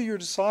 "Why do your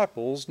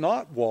disciples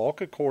not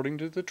walk according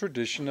to the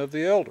tradition of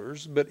the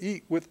elders, but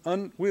eat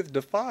with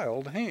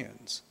defiled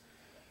hands?"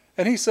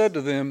 And he said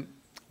to them,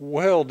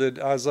 "Well did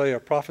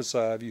Isaiah prophesy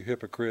of you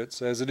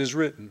hypocrites, as it is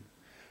written,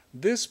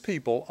 'This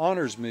people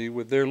honors me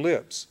with their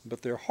lips,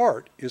 but their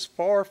heart is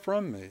far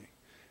from me.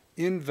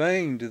 In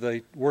vain do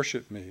they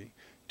worship me,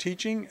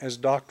 teaching as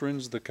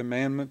doctrines the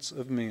commandments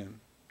of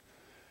men.'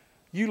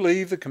 You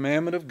leave the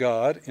commandment of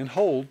God and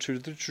hold to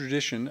the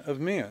tradition of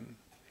men."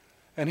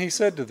 And he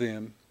said to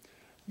them,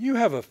 "You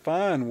have a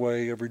fine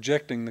way of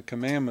rejecting the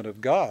commandment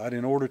of God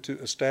in order to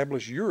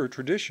establish your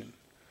tradition.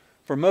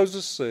 For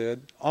Moses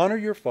said, 'Honor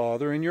your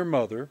father and your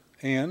mother,'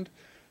 and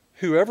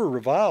 'Whoever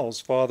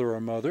reviles father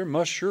or mother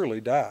must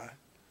surely die.'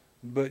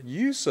 But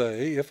you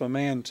say, if a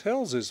man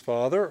tells his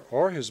father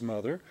or his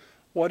mother,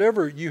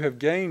 'Whatever you have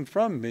gained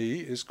from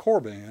me is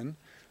korban,'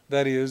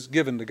 that is,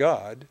 given to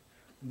God,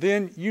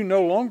 then you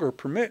no longer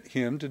permit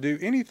him to do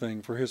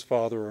anything for his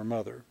father or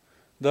mother,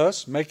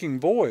 thus making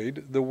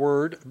void the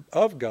word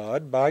of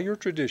God by your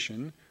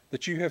tradition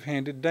that you have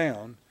handed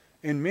down,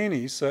 and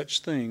many such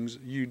things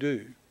you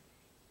do."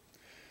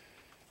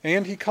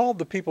 And he called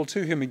the people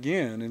to him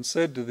again and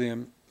said to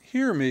them,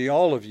 "Hear me,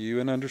 all of you,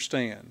 and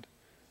understand.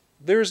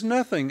 There is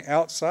nothing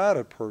outside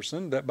a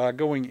person that by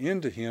going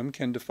into him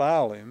can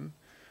defile him,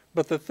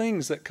 but the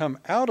things that come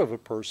out of a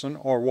person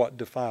are what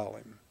defile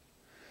him."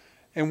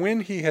 And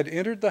when he had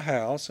entered the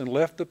house and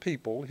left the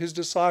people, his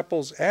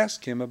disciples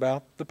asked him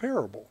about the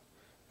parable.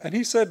 And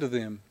he said to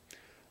them,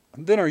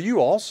 "Then are you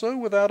also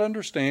without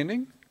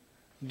understanding?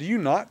 Do you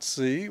not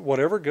see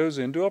whatever goes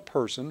into a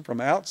person from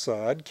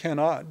outside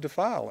cannot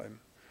defile him,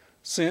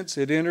 since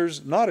it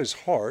enters not his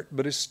heart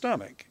but his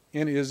stomach,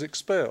 and is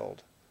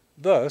expelled?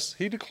 Thus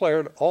he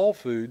declared all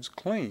foods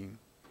clean."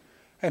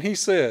 And he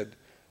said,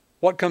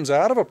 "What comes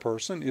out of a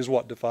person is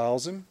what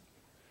defiles him.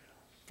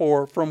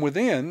 For from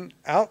within,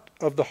 out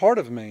of the heart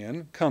of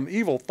man, come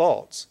evil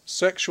thoughts,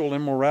 sexual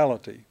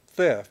immorality,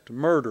 theft,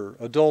 murder,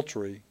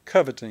 adultery,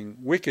 coveting,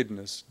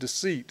 wickedness,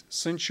 deceit,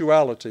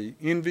 sensuality,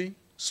 envy,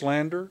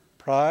 slander,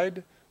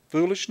 pride,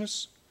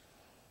 foolishness.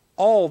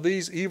 All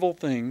these evil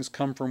things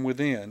come from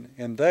within,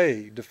 and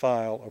they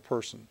defile a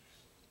person.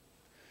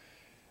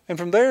 And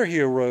from there he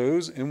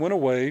arose and went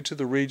away to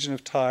the region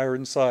of Tyre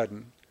and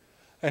Sidon.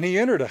 And he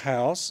entered a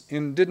house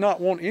and did not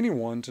want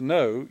anyone to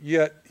know,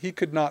 yet he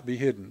could not be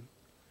hidden.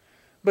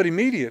 But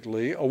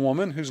immediately a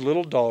woman whose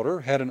little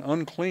daughter had an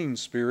unclean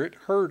spirit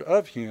heard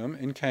of him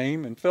and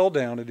came and fell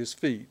down at his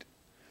feet.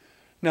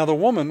 Now the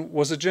woman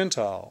was a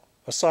Gentile,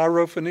 a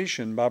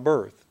Syrophoenician by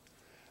birth,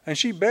 and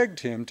she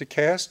begged him to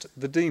cast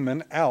the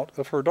demon out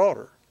of her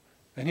daughter.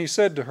 And he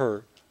said to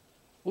her,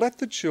 Let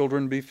the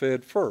children be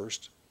fed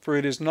first, for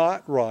it is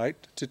not right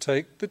to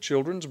take the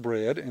children's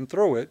bread and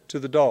throw it to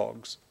the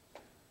dogs.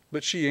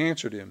 But she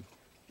answered him,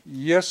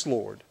 Yes,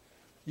 Lord,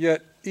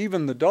 yet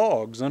even the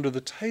dogs under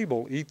the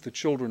table eat the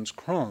children's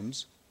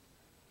crumbs.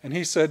 And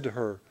he said to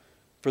her,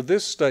 For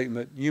this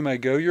statement you may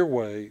go your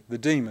way, the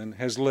demon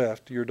has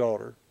left your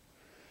daughter.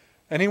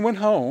 And he went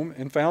home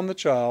and found the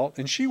child,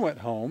 and she went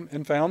home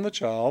and found the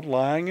child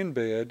lying in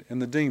bed,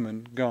 and the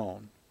demon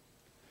gone.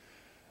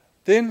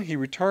 Then he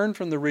returned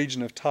from the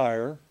region of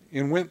Tyre,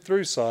 and went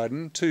through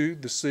Sidon to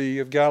the Sea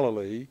of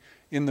Galilee,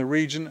 in the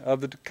region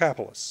of the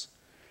Decapolis.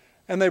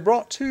 And they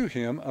brought to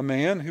him a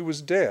man who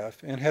was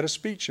deaf and had a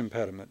speech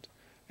impediment,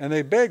 and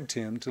they begged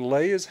him to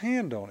lay his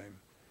hand on him.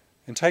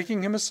 And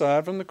taking him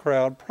aside from the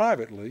crowd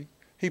privately,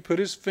 he put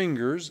his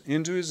fingers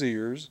into his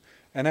ears,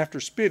 and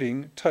after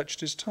spitting touched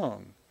his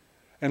tongue,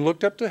 and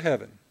looked up to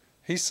heaven.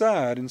 He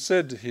sighed and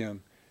said to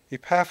him,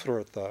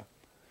 Epaphratha,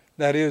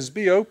 that is,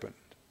 be opened.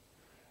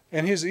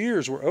 And his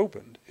ears were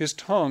opened, his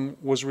tongue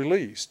was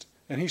released,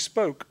 and he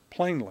spoke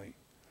plainly.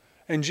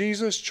 And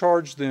Jesus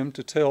charged them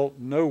to tell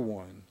no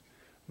one.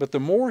 But the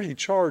more he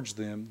charged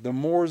them, the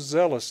more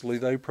zealously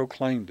they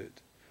proclaimed it.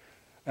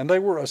 And they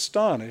were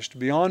astonished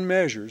beyond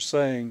measure,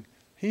 saying,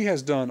 He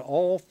has done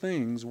all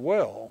things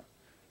well.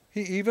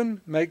 He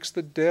even makes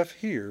the deaf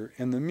hear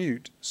and the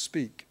mute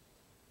speak.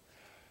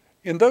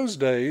 In those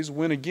days,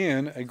 when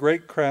again a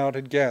great crowd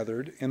had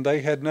gathered, and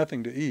they had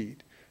nothing to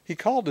eat, he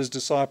called his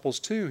disciples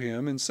to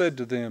him and said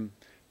to them,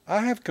 I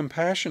have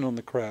compassion on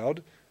the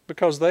crowd,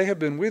 because they have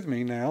been with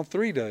me now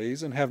 3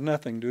 days and have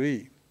nothing to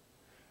eat.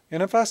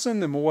 And if I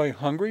send them away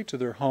hungry to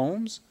their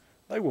homes,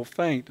 they will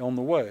faint on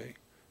the way,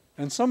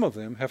 and some of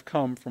them have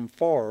come from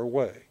far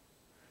away.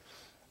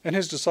 And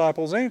his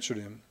disciples answered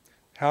him,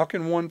 How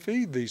can one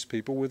feed these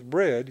people with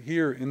bread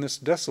here in this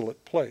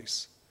desolate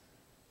place?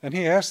 And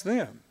he asked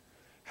them,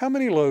 How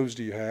many loaves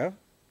do you have?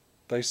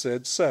 They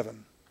said,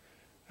 7.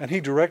 And he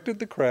directed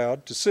the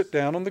crowd to sit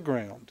down on the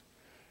ground.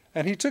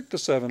 And he took the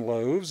 7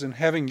 loaves, and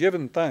having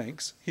given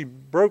thanks, he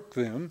broke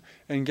them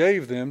and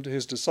gave them to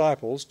his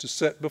disciples to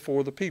set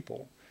before the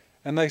people.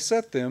 And they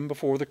set them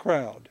before the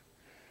crowd.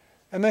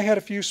 And they had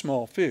a few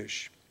small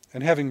fish.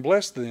 And having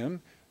blessed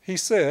them, he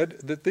said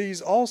that these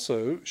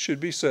also should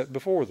be set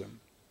before them.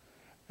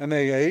 And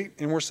they ate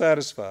and were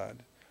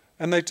satisfied.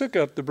 And they took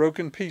up the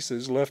broken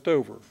pieces left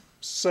over,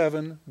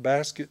 7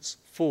 baskets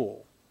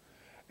full.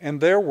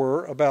 And there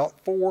were about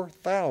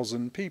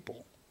 4,000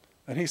 people.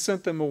 And he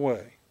sent them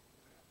away.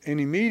 And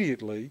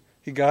immediately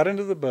he got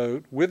into the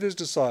boat with his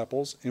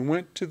disciples and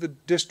went to the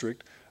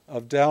district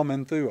of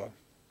Dalmanutha.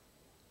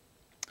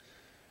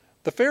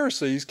 The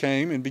Pharisees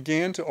came and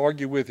began to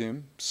argue with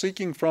him,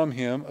 seeking from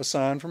him a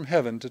sign from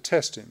heaven to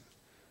test him.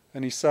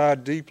 And he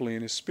sighed deeply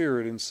in his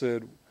spirit and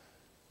said,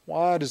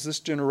 Why does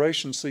this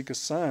generation seek a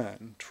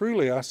sign?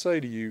 Truly I say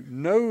to you,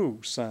 no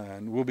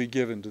sign will be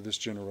given to this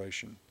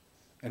generation.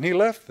 And he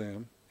left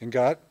them and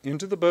got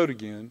into the boat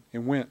again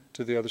and went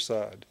to the other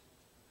side.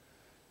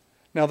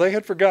 Now they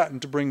had forgotten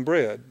to bring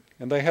bread,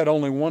 and they had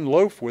only 1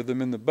 loaf with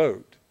them in the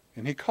boat.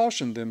 And he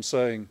cautioned them,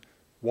 saying,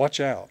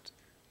 Watch out.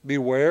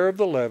 Beware of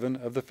the leaven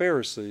of the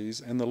Pharisees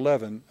and the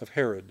leaven of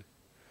Herod.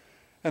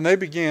 And they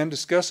began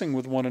discussing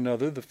with one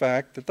another the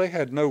fact that they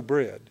had no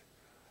bread.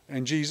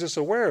 And Jesus,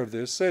 aware of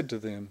this, said to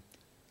them,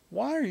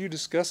 Why are you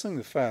discussing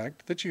the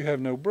fact that you have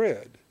no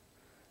bread?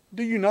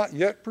 Do you not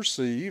yet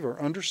perceive or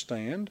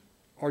understand?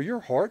 Are your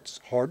hearts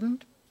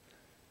hardened?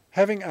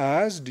 Having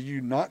eyes, do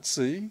you not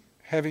see?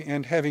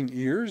 Having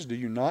ears, do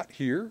you not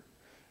hear?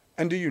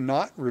 And do you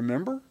not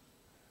remember?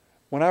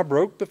 When I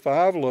broke the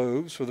 5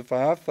 loaves for the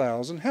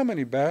 5,000, how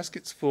many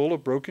baskets full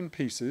of broken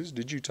pieces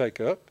did you take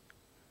up?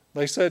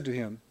 They said to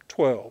him,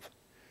 12.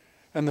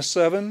 And the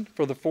 7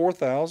 for the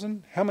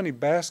 4,000, how many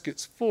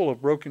baskets full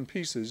of broken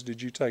pieces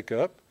did you take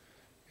up?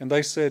 And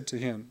they said to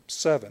him,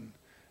 7.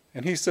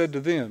 And he said to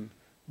them,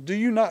 Do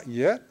you not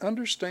yet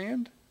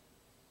understand?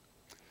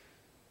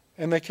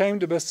 And they came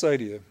to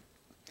Bethsaida.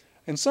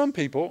 And some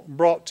people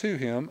brought to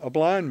him a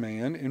blind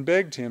man and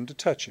begged him to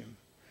touch him.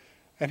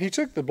 And he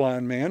took the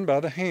blind man by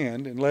the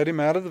hand and led him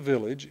out of the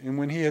village. And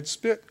when he had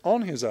spit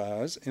on his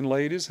eyes and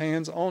laid his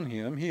hands on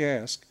him, he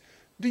asked,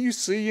 Do you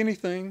see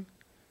anything?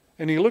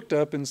 And he looked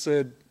up and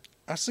said,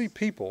 I see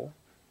people,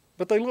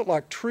 but they look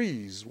like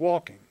trees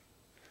walking.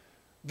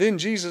 Then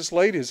Jesus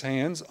laid his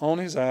hands on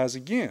his eyes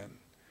again,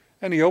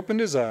 and he opened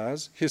his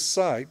eyes. His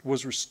sight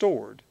was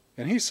restored,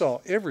 and he saw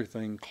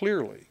everything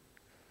clearly.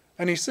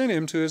 And he sent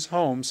him to his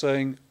home,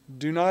 saying,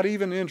 "Do not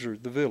even enter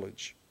the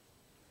village."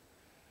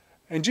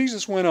 And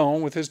Jesus went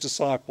on with his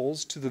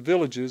disciples to the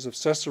villages of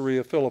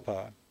Caesarea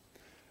Philippi.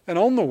 And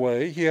on the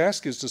way he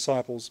asked his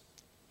disciples,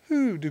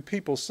 "Who do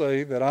people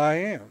say that I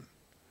am?"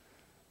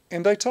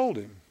 And they told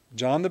him,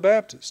 "John the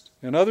Baptist,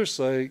 and others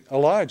say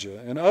Elijah,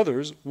 and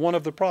others one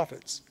of the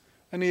prophets."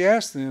 And he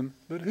asked them,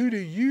 "But who do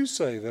you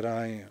say that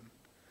I am?"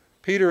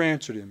 Peter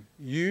answered him,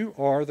 "You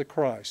are the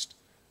Christ."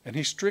 And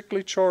he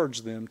strictly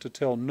charged them to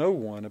tell no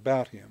one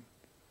about him.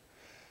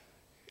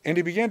 And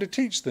he began to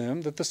teach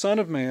them that the Son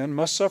of Man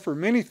must suffer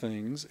many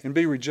things, and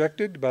be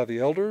rejected by the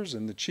elders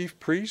and the chief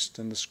priests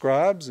and the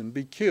scribes, and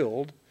be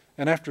killed,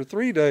 and after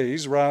 3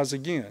 days rise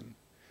again.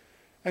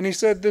 And he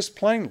said this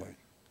plainly.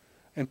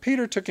 And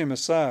Peter took him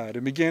aside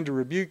and began to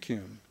rebuke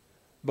him.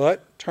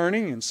 But,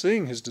 turning and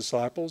seeing his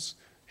disciples,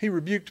 he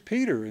rebuked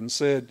Peter and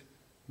said,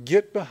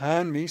 "Get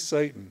behind me,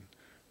 Satan,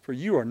 for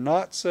you are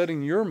not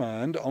setting your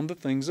mind on the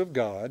things of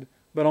God,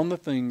 but on the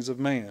things of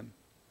man."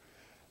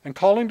 And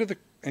calling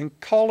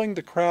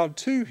the crowd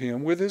to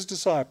him with his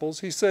disciples,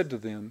 he said to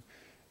them,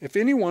 "If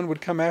anyone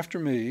would come after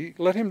me,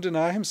 let him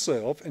deny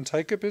himself and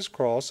take up his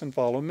cross and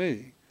follow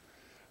me.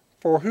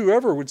 For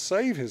whoever would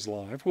save his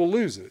life will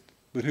lose it,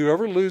 but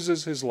whoever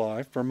loses his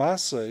life for my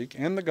sake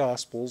and the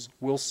gospel's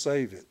will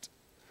save it.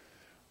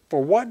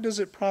 For what does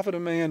it profit a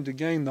man to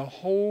gain the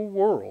whole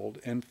world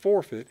and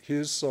forfeit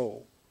his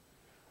soul?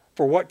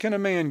 For what can a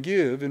man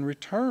give in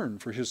return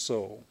for his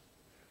soul?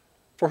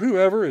 For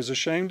whoever is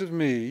ashamed of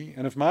me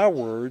and of my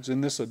words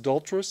in this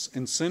adulterous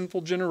and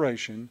sinful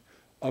generation,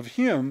 of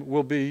him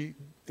will the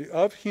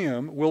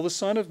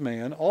Son of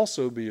Man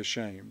also be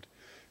ashamed,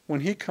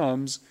 when he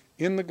comes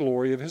in the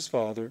glory of his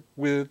Father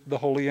with the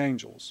holy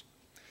angels."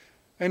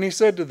 And he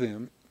said to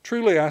them,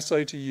 "Truly I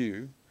say to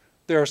you,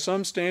 there are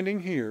some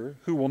standing here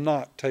who will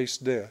not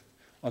taste death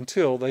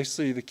until they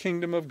see the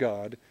kingdom of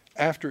God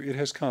after it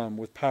has come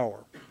with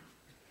power."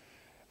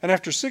 And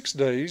after 6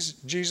 days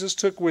Jesus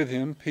took with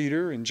him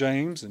Peter and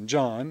James and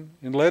John,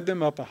 and led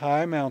them up a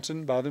high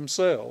mountain by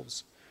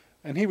themselves.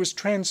 And he was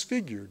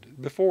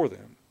transfigured before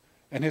them,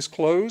 and his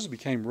clothes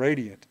became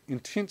radiant,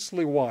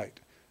 intensely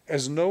white,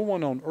 as no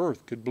one on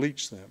earth could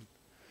bleach them.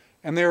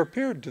 And there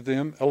appeared to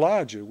them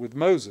Elijah with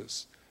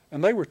Moses,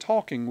 and they were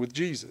talking with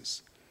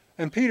Jesus.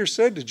 And Peter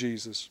said to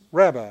Jesus,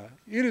 "Rabbi,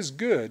 it is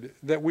good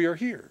that we are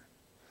here.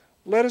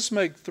 Let us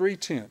make 3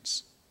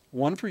 tents,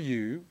 one for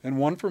you, and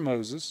one for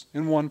Moses,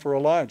 and one for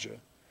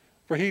Elijah."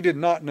 For he did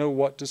not know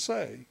what to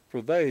say,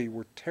 for they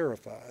were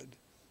terrified.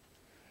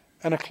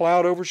 And a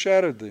cloud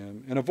overshadowed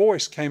them, and a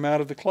voice came out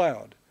of the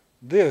cloud,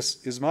 "This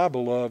is my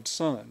beloved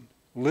Son.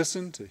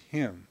 Listen to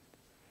him."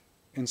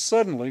 And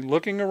suddenly,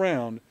 looking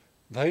around,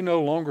 they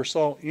no longer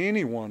saw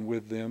anyone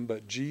with them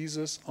but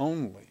Jesus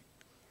only.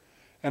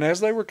 And as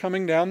they were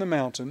coming down the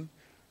mountain,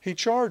 he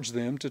charged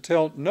them to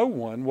tell no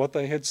one what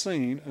they had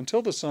seen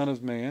until the Son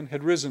of Man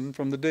had risen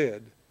from the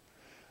dead.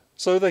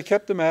 So they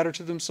kept the matter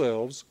to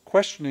themselves,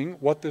 questioning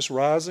what this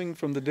rising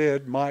from the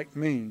dead might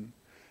mean.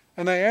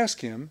 And they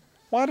asked him,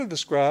 "Why did the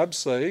scribes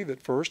say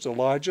that first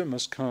Elijah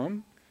must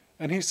come?"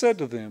 And he said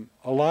to them,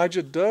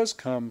 "Elijah does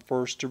come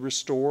first to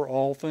restore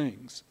all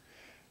things.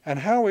 And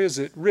how is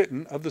it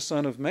written of the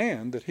Son of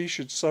Man that he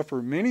should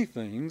suffer many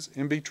things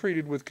and be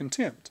treated with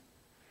contempt?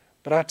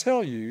 But I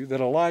tell you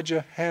that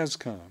Elijah has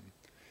come,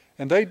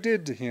 and they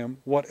did to him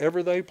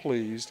whatever they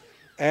pleased,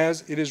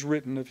 as it is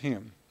written of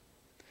him."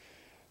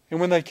 And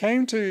when they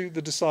came to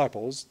the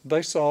disciples,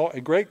 they saw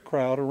a great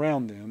crowd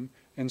around them,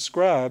 and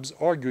scribes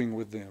arguing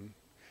with them.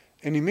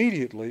 And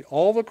immediately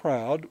all the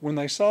crowd, when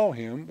they saw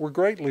him, were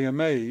greatly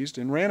amazed,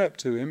 and ran up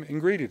to him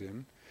and greeted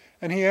him.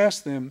 And he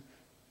asked them,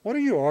 "What are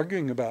you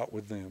arguing about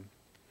with them?"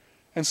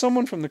 And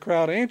someone from the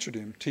crowd answered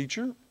him,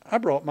 "Teacher, I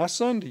brought my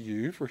son to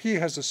you, for he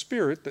has a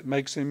spirit that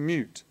makes him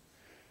mute.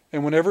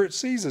 And whenever it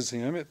seizes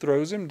him, it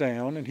throws him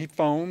down, and he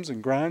foams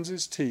and grinds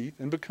his teeth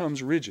and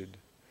becomes rigid.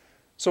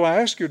 So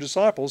I asked your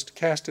disciples to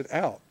cast it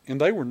out,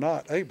 and they were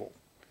not able."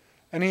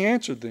 And he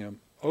answered them,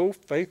 "O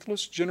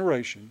faithless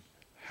generation,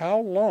 how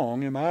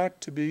long am I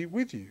to be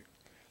with you?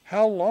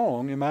 How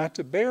long am I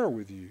to bear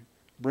with you?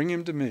 Bring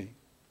him to me."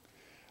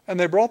 And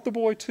they brought the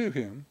boy to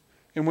him.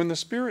 And when the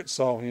spirit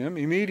saw him,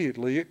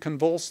 immediately it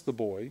convulsed the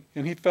boy,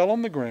 and he fell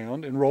on the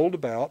ground and rolled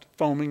about,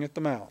 foaming at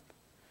the mouth.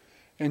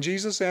 And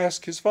Jesus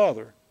asked his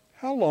father,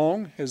 "How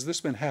long has this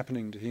been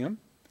happening to him?"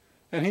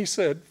 And he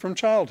said, "From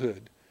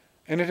childhood.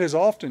 And it has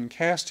often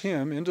cast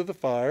him into the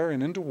fire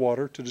and into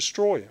water to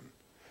destroy him.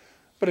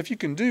 But if you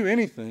can do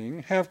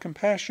anything, have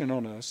compassion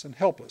on us and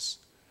help us."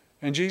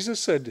 And Jesus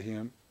said to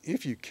him,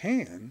 "If you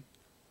can,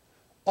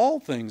 all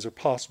things are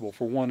possible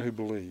for one who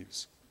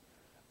believes."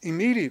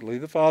 Immediately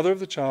the father of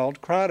the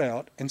child cried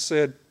out and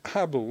said,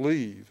 "I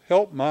believe,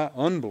 help my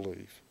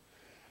unbelief."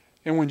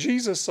 And when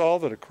Jesus saw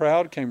that a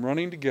crowd came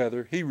running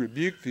together, he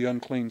rebuked the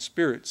unclean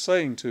spirit,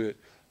 saying to it,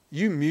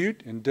 "You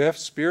mute and deaf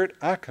spirit,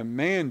 I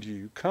command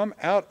you, come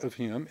out of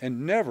him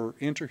and never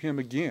enter him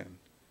again."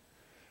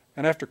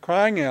 And after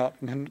crying out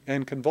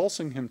and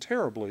convulsing him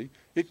terribly,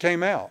 it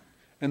came out,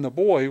 and the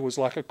boy was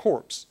like a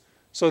corpse,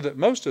 so that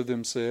most of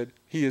them said,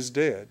 "He is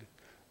dead."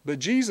 But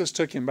Jesus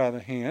took him by the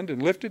hand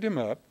and lifted him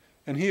up,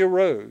 and he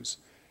arose.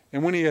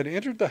 And when he had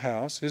entered the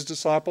house, his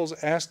disciples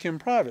asked him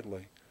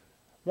privately,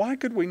 "Why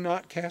could we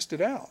not cast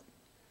it out?"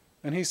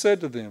 And he said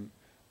to them,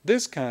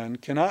 "This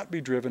kind cannot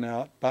be driven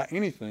out by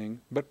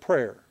anything but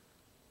prayer."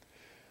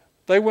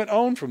 They went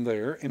on from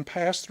there and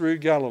passed through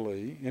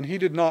Galilee, and he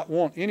did not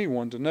want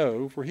anyone to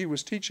know, for he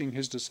was teaching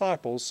his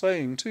disciples,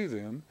 saying to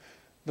them,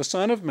 "The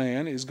Son of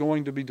Man is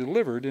going to be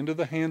delivered into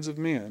the hands of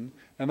men,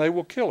 and they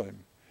will kill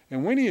him.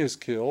 And when he is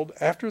killed,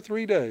 after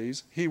 3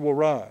 days he will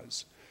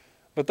rise."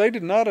 But they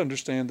did not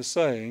understand the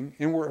saying,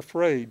 and were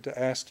afraid to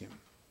ask him.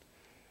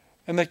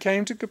 And they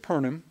came to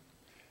Capernaum,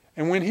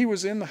 and when he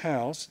was in the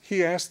house,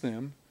 he asked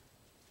them,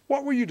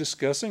 "What were you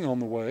discussing on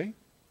the way?"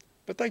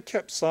 But they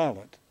kept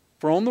silent,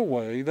 for on the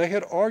way they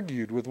had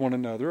argued with one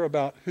another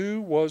about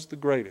who was the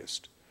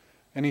greatest.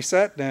 And he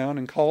sat down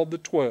and called the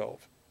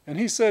 12, and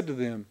he said to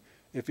them,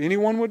 "If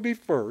anyone would be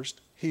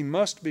first, he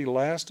must be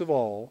last of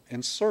all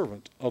and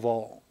servant of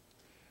all."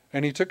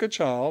 And he took a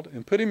child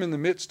and put him in the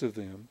midst of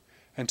them,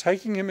 and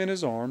taking him in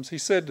his arms, he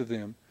said to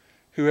them,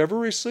 "Whoever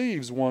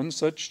receives one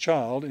such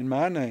child in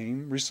my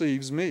name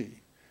receives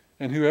me,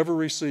 and whoever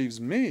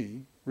receives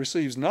me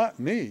receives not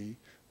me,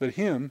 but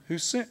him who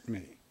sent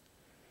me."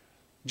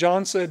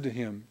 John said to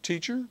him,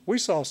 "Teacher, we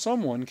saw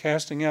someone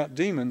casting out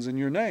demons in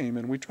your name,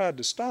 and we tried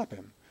to stop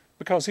him,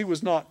 because he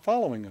was not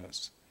following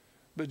us."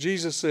 But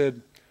Jesus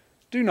said,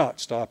 "Do not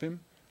stop him,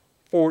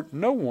 for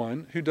no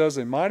one who does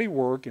a mighty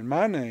work in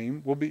my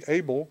name will be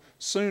able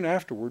soon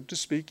afterward to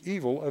speak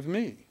evil of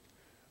me.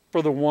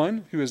 For the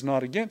one who is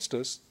not against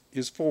us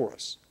is for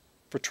us.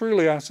 For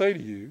truly I say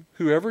to you,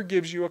 whoever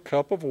gives you a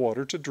cup of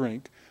water to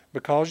drink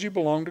because you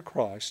belong to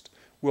Christ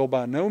will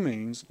by no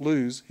means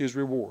lose his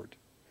reward.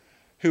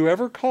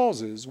 Whoever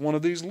causes one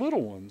of these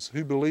little ones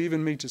who believe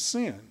in me to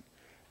sin,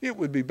 it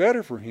would be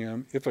better for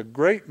him if a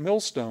great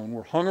millstone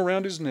were hung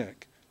around his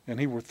neck and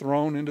he were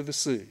thrown into the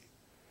sea.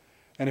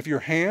 And if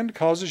your hand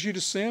causes you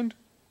to sin,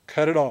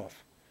 cut it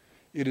off.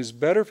 It is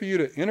better for you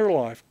to enter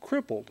life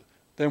crippled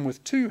than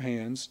with 2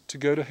 hands to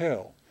go to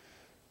hell,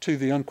 to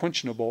the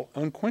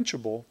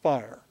unquenchable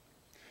fire.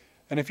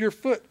 And if your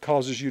foot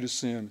causes you to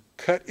sin,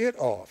 cut it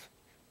off.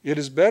 It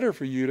is better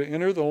for you to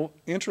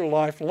enter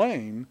life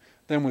lame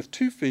than with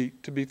 2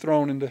 feet to be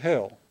thrown into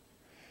hell.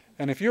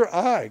 And if your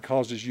eye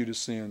causes you to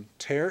sin,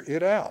 tear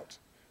it out.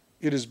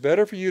 It is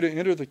better for you to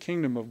enter the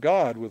kingdom of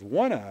God with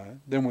 1 eye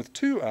than with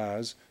 2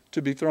 eyes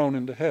to be thrown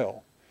into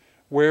hell,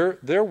 where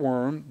their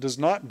worm does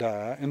not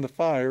die and the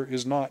fire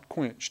is not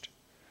quenched.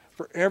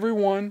 For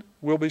everyone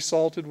will be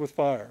salted with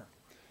fire.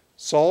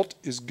 Salt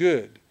is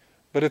good,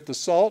 but if the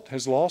salt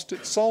has lost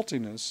its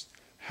saltiness,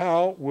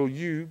 how will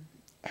you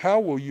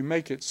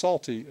make it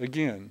salty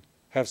again?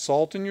 Have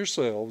salt in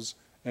yourselves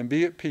and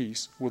be at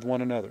peace with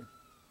one another.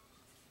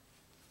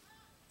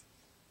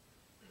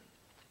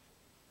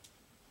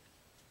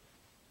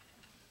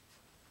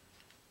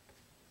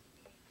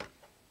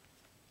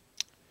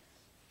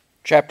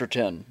 Chapter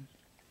 10.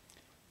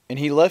 And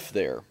he left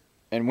there,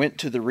 and went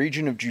to the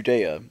region of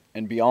Judea,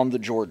 and beyond the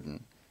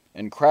Jordan,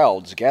 and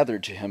crowds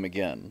gathered to him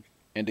again,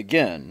 and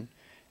again,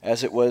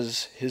 as it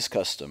was his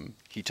custom,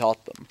 he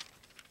taught them.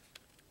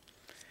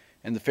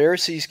 And the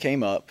Pharisees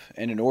came up,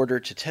 and in order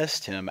to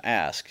test him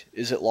asked,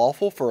 "Is it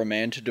lawful for a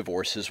man to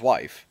divorce his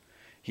wife?"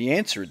 He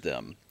answered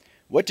them,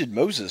 "What did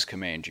Moses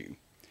command you?"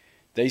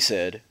 They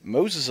said,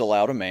 "Moses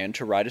allowed a man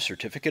to write a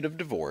certificate of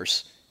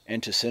divorce,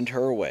 and to send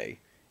her away."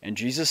 And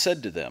Jesus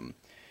said to them,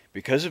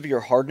 "Because of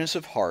your hardness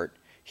of heart,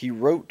 he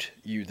wrote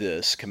you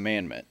this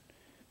commandment.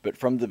 But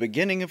from the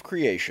beginning of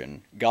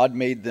creation, God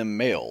made them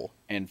male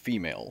and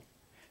female.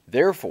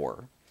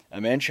 Therefore, a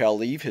man shall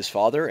leave his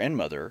father and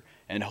mother,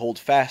 and hold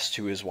fast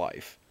to his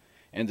wife,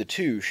 and the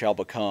 2 shall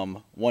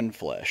become one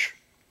flesh.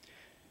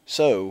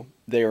 So,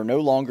 they are no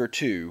longer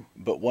 2,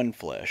 but one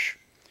flesh.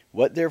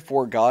 What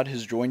therefore God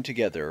has joined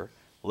together,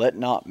 let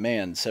not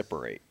man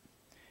separate."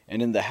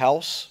 And in the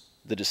house,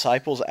 the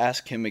disciples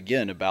asked him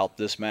again about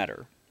this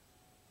matter.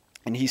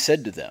 And he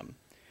said to them,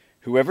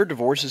 "Whoever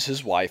divorces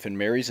his wife and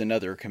marries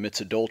another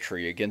commits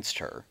adultery against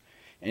her.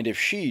 And if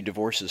she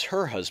divorces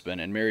her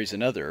husband and marries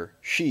another,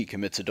 she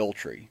commits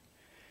adultery."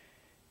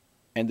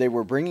 And they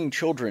were bringing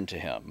children to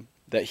him,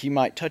 that he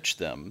might touch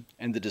them,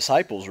 and the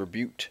disciples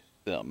rebuked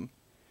them.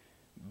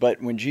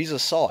 But when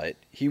Jesus saw it,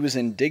 he was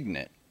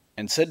indignant,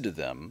 and said to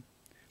them,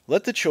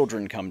 "Let the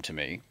children come to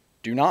me,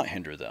 do not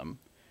hinder them,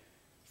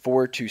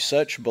 for to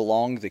such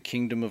belong the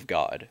kingdom of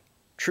God.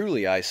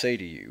 Truly I say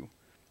to you,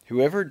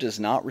 whoever does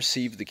not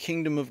receive the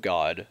kingdom of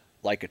God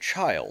like a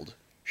child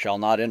shall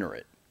not enter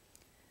it."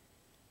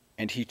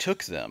 And he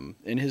took them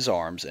in his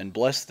arms and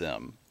blessed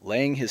them,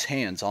 laying his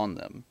hands on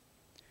them.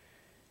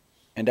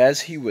 And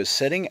as he was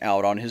setting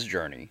out on his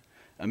journey,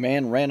 a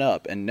man ran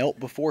up and knelt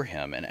before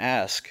him and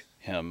asked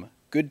him,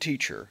 "Good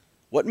teacher,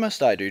 what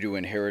must I do to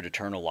inherit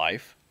eternal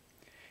life?"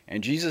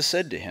 And Jesus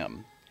said to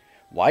him,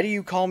 "Why do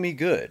you call me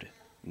good?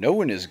 No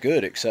one is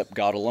good except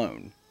God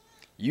alone.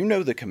 You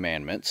know the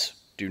commandments: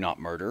 do not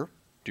murder,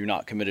 do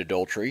not commit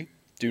adultery,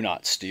 do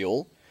not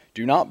steal,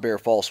 do not bear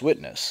false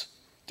witness,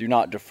 do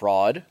not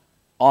defraud,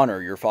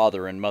 Honor your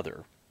father and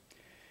mother."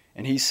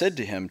 And he said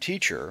to him,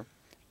 "Teacher,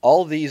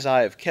 all these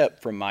I have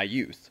kept from my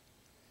youth."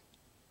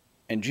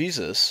 And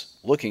Jesus,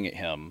 looking at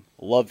him,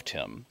 loved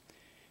him,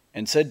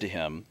 and said to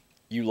him,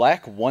 "You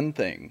lack one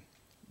thing.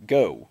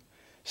 Go,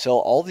 sell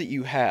all that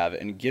you have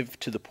and give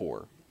to the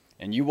poor,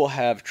 and you will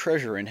have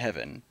treasure in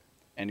heaven,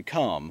 and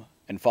come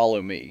and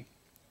follow me."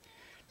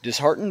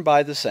 Disheartened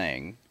by the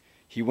saying,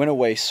 he went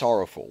away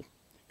sorrowful,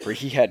 for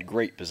he had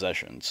great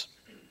possessions.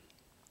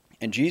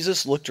 And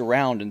Jesus looked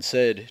around and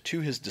said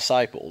to his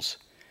disciples,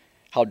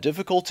 "How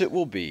difficult it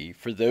will be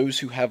for those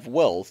who have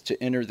wealth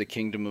to enter the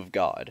kingdom of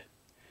God."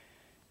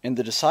 And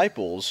the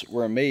disciples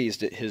were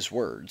amazed at his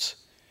words.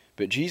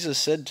 But Jesus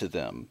said to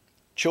them,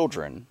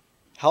 "Children,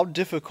 how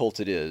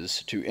difficult it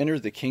is to enter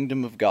the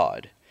kingdom of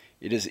God!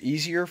 It is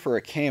easier for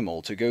a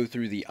camel to go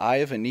through the eye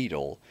of a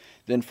needle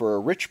than for a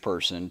rich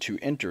person to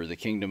enter the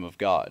kingdom of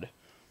God."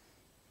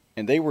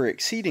 And they were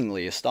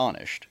exceedingly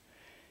astonished,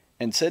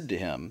 and said to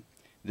him,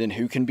 "Then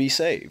who can be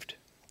saved?"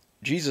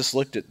 Jesus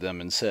looked at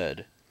them and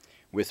said,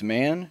 "With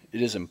man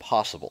it is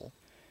impossible,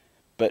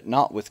 but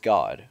not with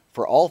God,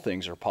 for all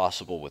things are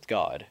possible with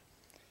God."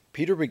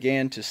 Peter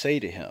began to say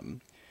to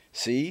him,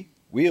 "See,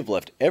 we have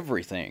left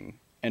everything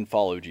and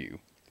followed you."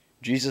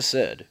 Jesus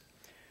said,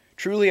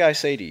 "Truly I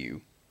say to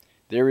you,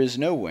 there is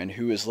no one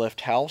who has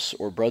left house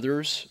or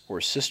brothers or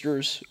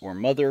sisters or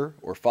mother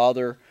or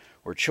father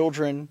or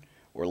children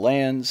or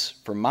lands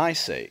for my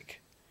sake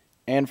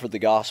and for the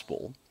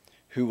gospel,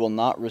 who will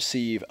not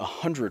receive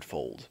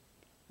 100-fold,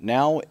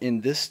 now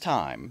in this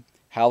time,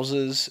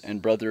 houses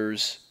and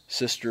brothers,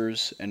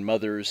 sisters and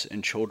mothers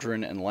and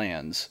children and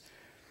lands,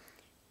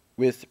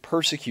 with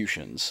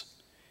persecutions,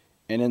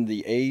 and in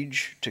the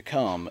age to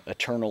come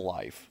eternal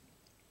life.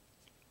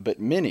 But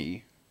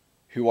many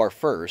who are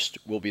first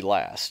will be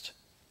last,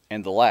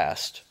 and the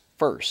last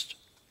first."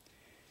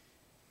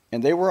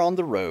 And they were on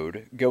the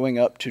road going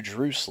up to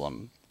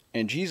Jerusalem,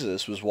 and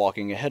Jesus was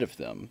walking ahead of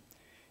them.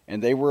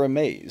 And they were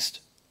amazed,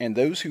 and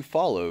those who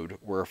followed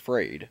were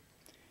afraid.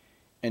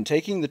 And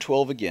taking the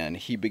 12 again,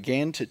 he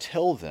began to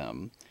tell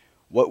them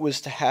what was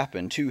to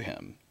happen to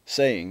him,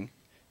 saying,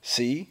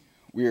 "See,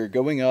 we are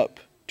going up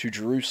to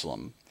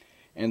Jerusalem,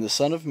 and the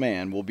Son of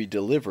Man will be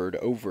delivered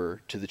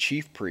over to the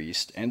chief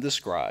priests and the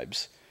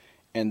scribes,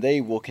 and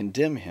they will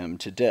condemn him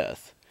to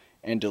death,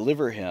 and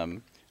deliver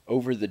him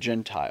over the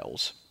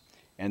Gentiles.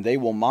 And they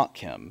will mock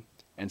him,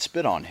 and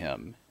spit on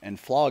him, and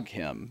flog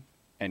him,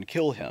 and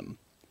kill him.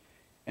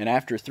 And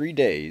after 3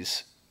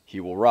 days he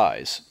will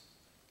rise."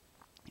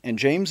 And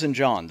James and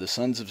John, the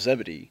sons of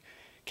Zebedee,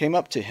 came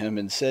up to him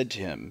and said to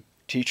him,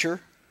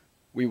 "Teacher,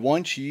 we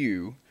want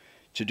you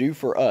to do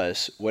for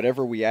us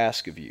whatever we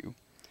ask of you."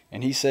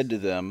 And he said to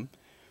them,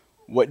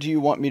 "What do you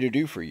want me to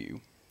do for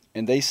you?"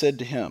 And they said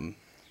to him,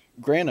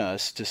 "Grant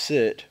us to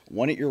sit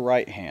one at your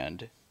right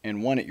hand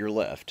and one at your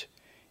left,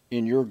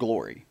 in your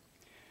glory."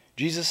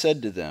 Jesus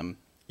said to them,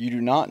 "You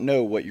do not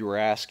know what you are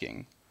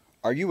asking.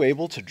 Are you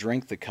able to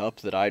drink the cup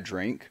that I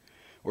drink,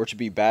 or to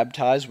be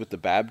baptized with the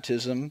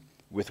baptism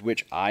with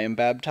which I am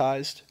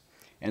baptized?"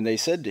 And they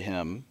said to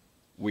him,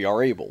 "We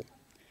are able."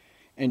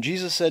 And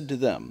Jesus said to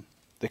them,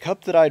 "The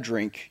cup that I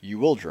drink you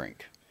will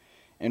drink,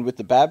 and with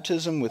the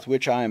baptism with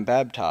which I am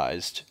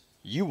baptized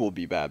you will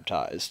be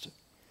baptized.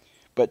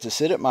 But to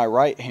sit at my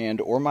right hand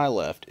or my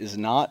left is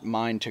not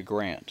mine to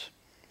grant,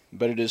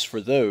 but it is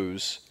for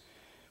those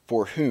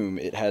for whom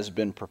it has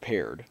been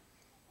prepared."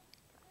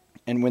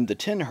 And when the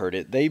 10 heard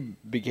it, they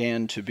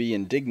began to be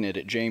indignant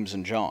at James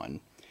and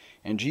John.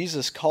 And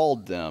Jesus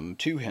called them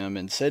to him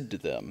and said to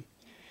them,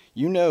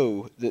 "You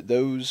know that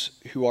those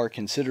who are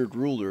considered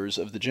rulers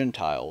of the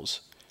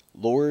Gentiles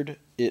lord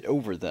it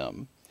over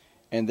them,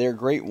 and their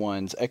great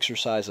ones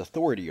exercise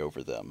authority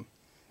over them.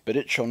 But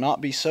it shall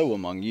not be so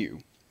among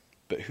you.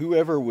 But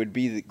whoever would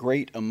be the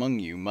great among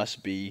you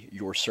must be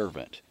your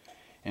servant,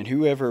 and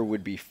whoever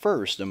would be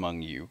first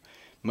among you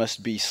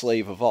must be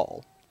slave of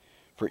all.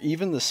 For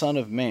even the Son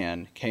of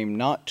Man came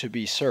not to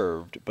be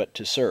served, but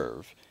to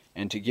serve,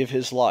 and to give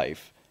his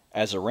life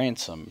as a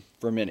ransom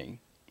for many."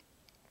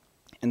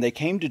 And they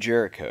came to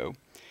Jericho,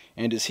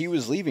 and as he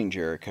was leaving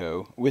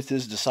Jericho with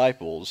his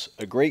disciples,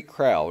 a great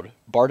crowd,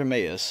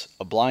 Bartimaeus,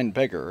 a blind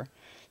beggar,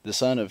 the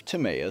son of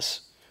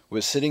Timaeus,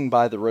 was sitting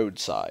by the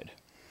roadside.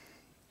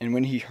 And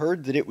when he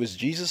heard that it was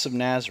Jesus of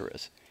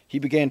Nazareth, he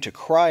began to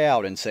cry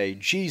out and say,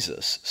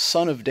 "Jesus,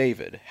 Son of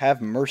David,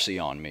 have mercy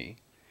on me."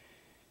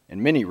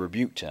 And many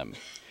rebuked him,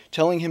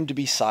 telling him to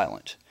be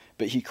silent.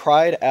 But he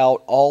cried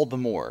out all the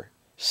more,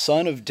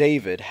 "Son of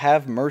David,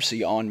 have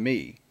mercy on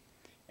me."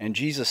 And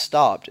Jesus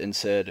stopped and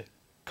said,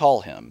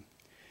 "Call him."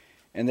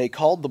 And they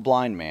called the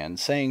blind man,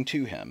 saying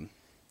to him,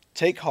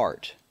 "Take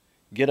heart,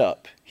 get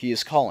up, he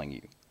is calling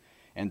you."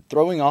 And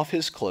throwing off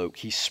his cloak,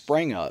 he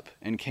sprang up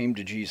and came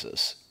to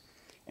Jesus.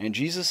 And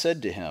Jesus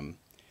said to him,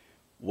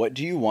 "What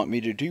do you want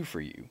me to do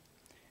for you?"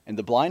 And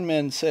the blind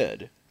man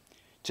said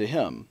to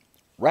him,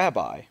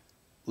 "Rabbi,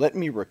 let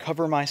me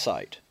recover my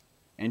sight."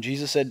 And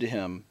Jesus said to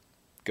him,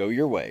 "Go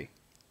your way,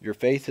 your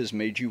faith has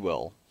made you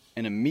well."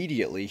 And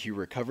immediately he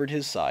recovered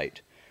his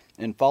sight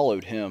and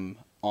followed him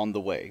on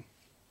the way.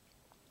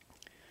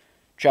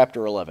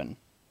 Chapter 11.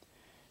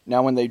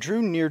 Now when they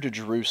drew near to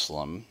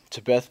Jerusalem,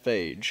 to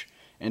Bethphage,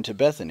 and to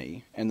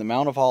Bethany, and the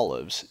Mount of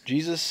Olives,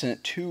 Jesus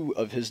sent 2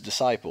 of his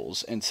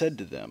disciples, and said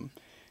to them,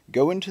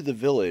 Go into the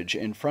village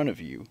in front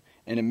of you,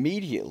 and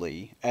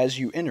immediately, as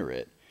you enter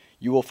it,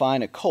 you will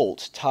find a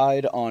colt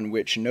tied on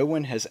which no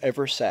one has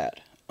ever sat.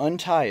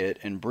 Untie it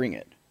and bring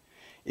it.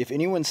 If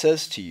anyone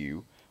says to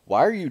you,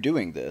 Why are you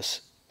doing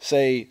this?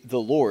 Say, The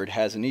Lord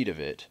has need of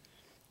it,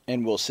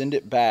 and will send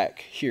it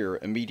back here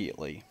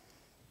immediately.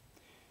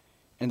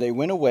 And they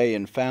went away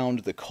and found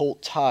the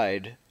colt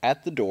tied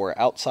at the door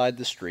outside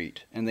the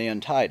street, and they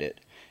untied it.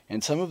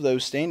 And some of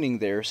those standing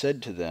there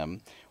said to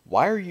them,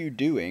 What are you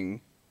doing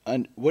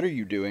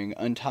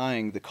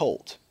untying the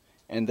colt?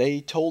 And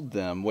they told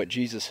them what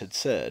Jesus had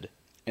said,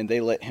 and they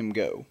let him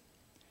go.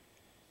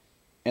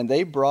 And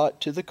they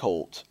brought the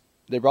colt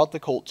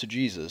to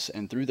Jesus,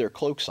 and threw their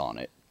cloaks on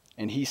it,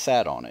 and he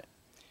sat on it.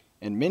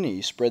 And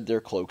many spread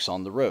their cloaks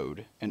on the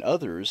road, and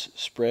others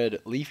spread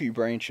leafy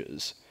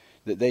branches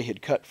that they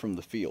had cut from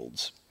the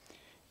fields.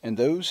 And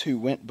those who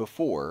went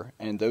before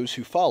and those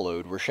who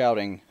followed were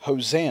shouting,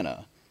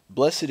 Hosanna!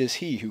 Blessed is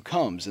he who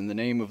comes in the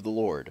name of the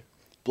Lord.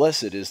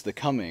 Blessed is the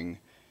coming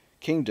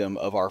kingdom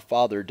of our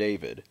father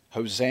David.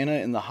 Hosanna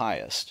in the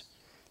highest.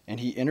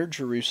 And he entered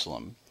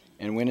Jerusalem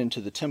and went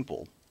into the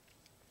temple.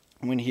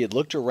 When he had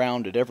looked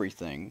around at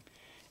everything,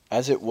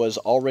 as it was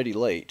already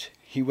late,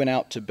 he went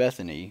out to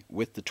Bethany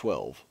with the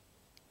 12.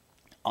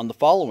 On the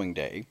following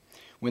day,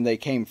 when they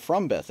came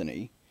from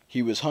Bethany,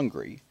 he was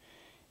hungry,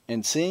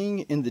 and seeing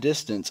in the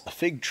distance a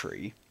fig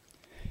tree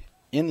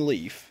in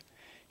leaf,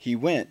 he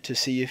went to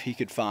see if he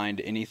could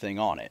find anything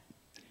on it.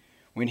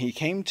 When he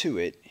came to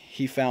it,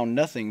 he found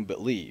nothing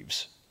but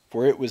leaves,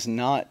 for it was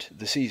not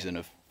the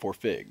season for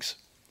figs.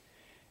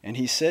 And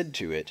he said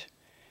to it,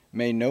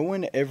 May no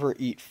one ever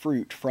eat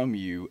fruit from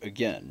you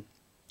again.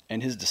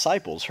 And his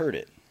disciples heard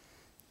it.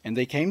 And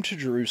they came to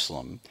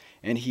Jerusalem,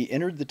 and he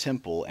entered the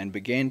temple and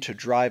began to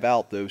drive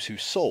out those who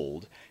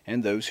sold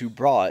and those who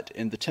bought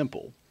in the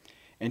temple.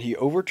 And he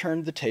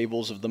overturned the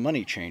tables of the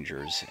money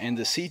changers and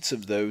the seats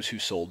of those who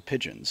sold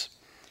pigeons.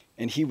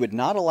 And he would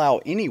not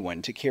allow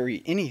anyone to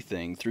carry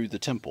anything through the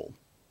temple.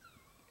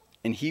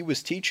 And he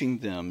was teaching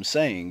them,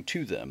 saying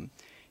to them,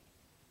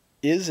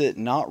 Is it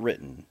not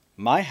written,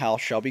 My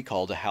house shall be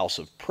called a house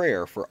of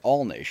prayer for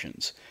all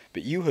nations,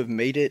 but you have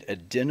made it a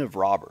den of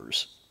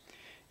robbers?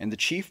 And the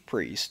chief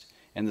priests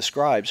and the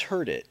scribes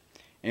heard it,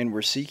 and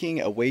were seeking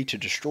a way to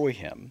destroy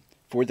him,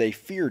 for they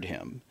feared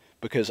him,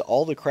 because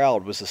all the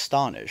crowd was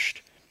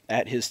astonished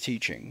at his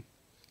teaching.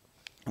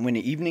 And when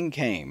the evening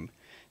came,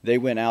 they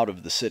went out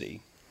of the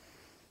city.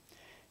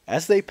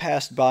 As they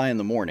passed by in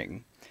the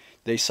morning,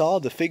 they saw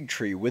the fig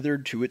tree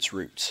withered to its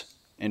roots.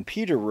 And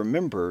Peter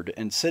remembered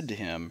and said to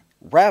him,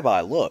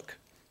 Rabbi, look,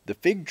 the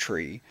fig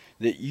tree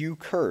that you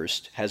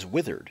cursed has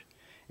withered.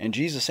 And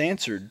Jesus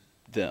answered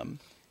them,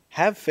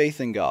 Have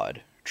faith in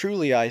God.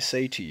 Truly I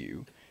say to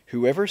you,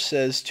 whoever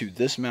says to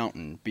this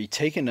mountain, Be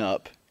taken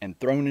up and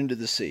thrown into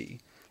the sea,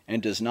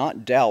 and does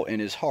not doubt in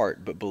his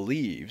heart, but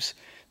believes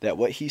that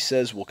what he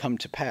says will come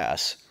to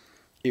pass,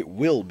 it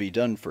will be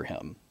done for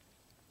him.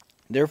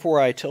 Therefore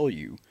I tell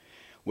you,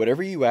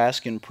 whatever you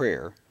ask in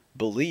prayer,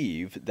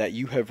 believe that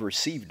you have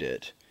received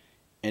it,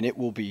 and it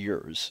will be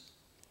yours.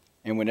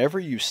 And whenever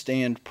you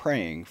stand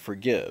praying,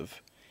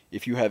 forgive,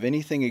 if you have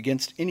anything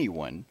against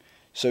anyone,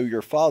 so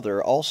your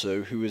Father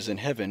also who is in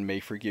heaven may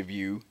forgive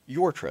you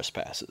your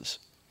trespasses.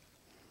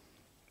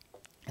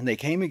 And they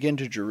came again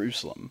to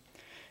Jerusalem,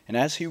 and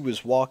as he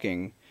was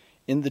walking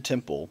in the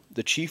temple,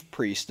 the chief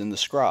priests and the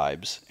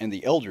scribes and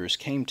the elders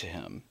came to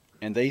him,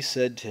 and they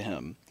said to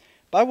him,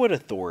 By what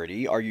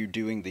authority are you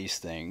doing these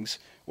things,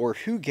 or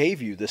who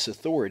gave you this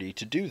authority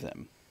to do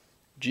them?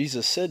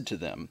 Jesus said to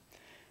them,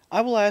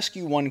 I will ask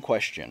you one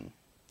question.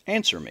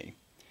 Answer me,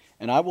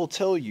 and I will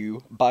tell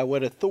you by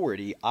what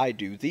authority I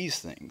do these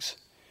things.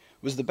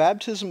 Was the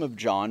baptism of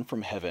John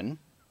from heaven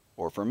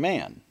or from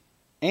man?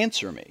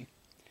 Answer me.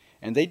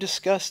 And they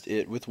discussed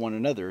it with one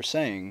another,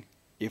 saying,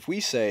 If we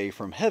say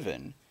from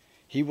heaven,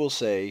 he will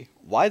say,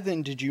 Why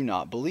then did you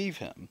not believe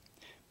him?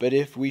 But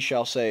if we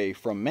shall say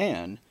from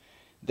man,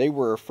 they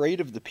were afraid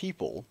of the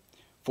people,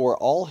 for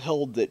all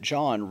held that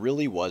John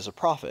really was a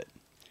prophet.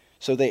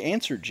 So they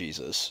answered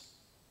Jesus,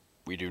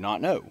 We do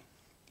not know.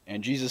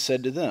 And Jesus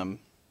said to them,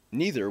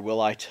 Neither will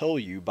I tell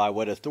you by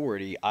what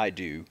authority I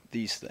do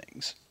these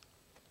things.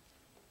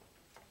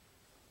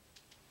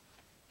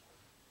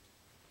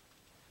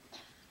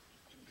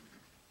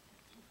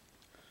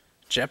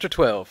 Chapter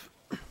 12.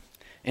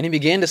 And he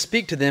began to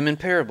speak to them in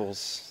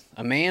parables.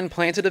 A man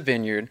planted a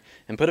vineyard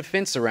and put a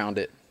fence around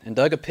it, and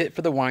dug a pit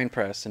for the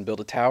winepress, and built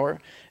a tower,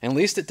 and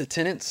leased it to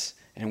tenants,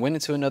 and went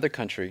into another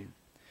country.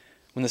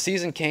 When the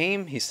season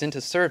came, he sent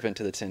a servant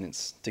to the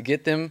tenants to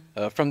get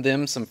from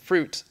them some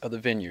fruit of the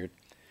vineyard.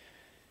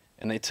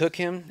 And they took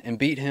him and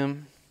beat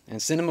him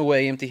and sent him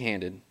away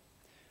empty-handed.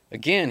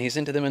 Again he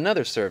sent to them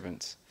another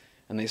servant,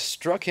 and they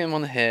struck him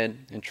on the head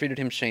and treated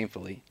him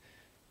shamefully.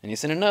 And he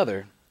sent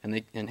another,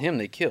 and him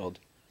they killed.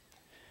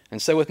 And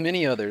so with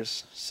many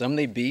others, some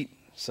they beat,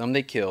 some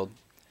they killed.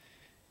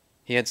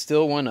 He had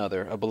still one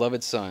other, a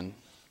beloved son.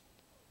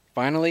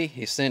 Finally,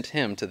 he sent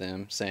him to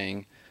them,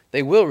 saying,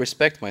 "They will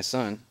respect my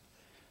son."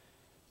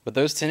 But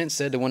those tenants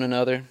said to one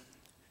another,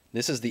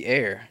 "This is the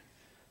heir.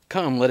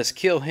 Come, let us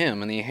kill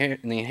him, and the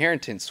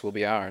inheritance will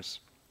be ours."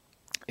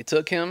 They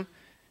took him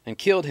and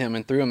killed him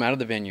and threw him out of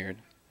the vineyard.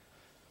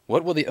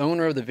 What will the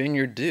owner of the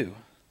vineyard do?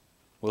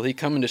 Will he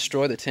come and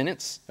destroy the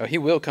tenants? He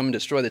will come and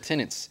destroy the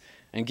tenants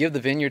and give the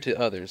vineyard to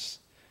others.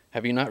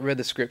 Have you not read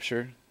the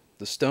scripture?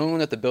 The stone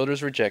that the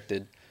builders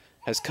rejected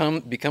has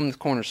become the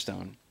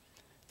cornerstone.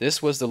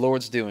 This was the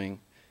Lord's doing,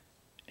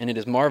 and it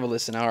is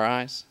marvelous in our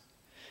eyes.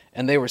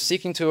 And they were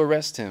seeking to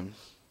arrest him,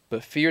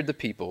 but feared the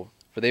people,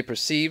 for they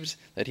perceived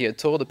that he had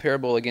told a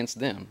parable against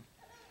them.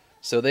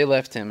 So they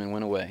left him and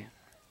went away.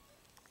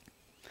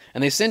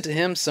 And they sent to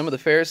him some of the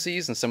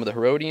Pharisees and some of the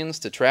Herodians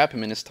to trap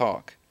him in his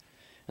talk.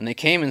 And they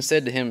came and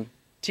said to him,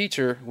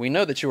 "Teacher, we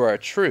know that you are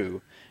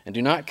true, and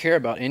do not care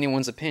about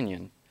anyone's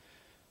opinion.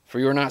 For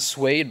you are not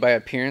swayed by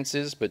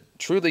appearances, but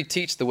truly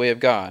teach the way of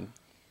God.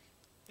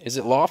 Is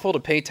it lawful to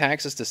pay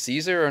taxes to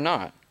Caesar or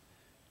not?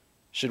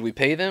 Should we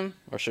pay them,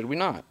 or should we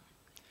not?"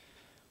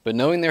 But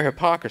knowing their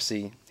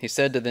hypocrisy, he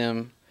said to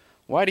them,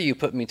 "Why do you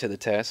put me to the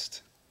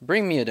test?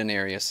 Bring me a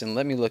denarius, and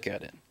let me look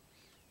at it."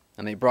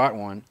 And they brought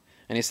one,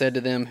 and he said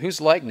to them,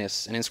 "Whose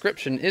likeness and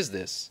inscription is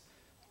this?"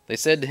 They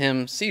said to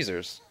him,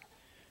 "Caesar's."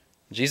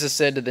 Jesus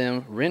said to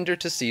them, "Render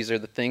to Caesar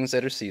the things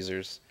that are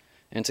Caesar's,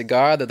 and to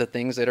God the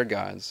things that are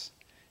God's."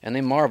 And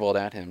they marveled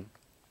at him.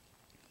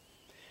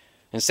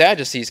 And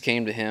Sadducees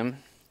came to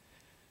him,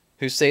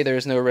 who say there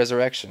is no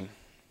resurrection.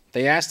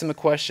 They asked him a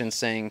question,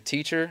 saying,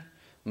 "Teacher,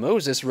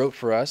 Moses wrote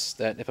for us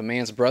that if a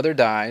man's brother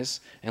dies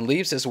and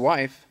leaves his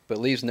wife, but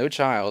leaves no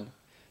child,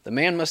 the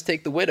man must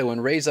take the widow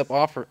and raise up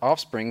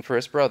offspring for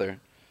his brother.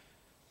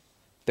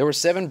 There were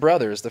 7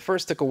 brothers. The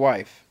first took a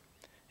wife,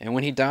 and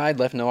when he died,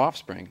 left no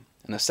offspring.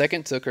 And the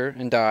second took her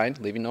and died,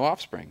 leaving no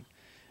offspring.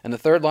 And the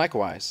third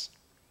likewise.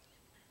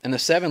 And the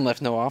 7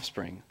 left no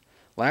offspring.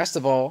 Last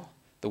of all,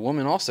 the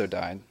woman also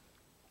died.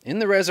 In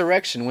the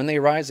resurrection, when they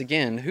rise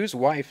again, whose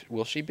wife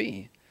will she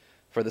be?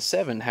 For the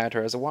 7 had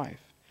her as a wife."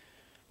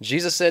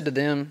 Jesus said to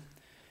them,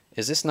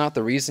 "Is this not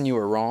the reason you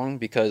are wrong,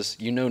 because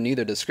you know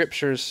neither the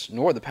Scriptures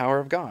nor the power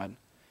of God?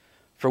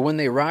 For when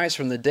they rise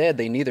from the dead,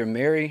 they neither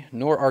marry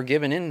nor are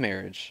given in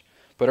marriage,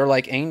 but are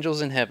like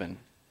angels in heaven.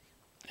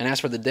 And as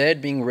for the dead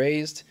being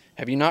raised,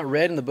 have you not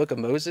read in the book of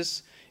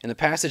Moses, in the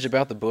passage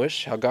about the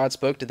bush, how God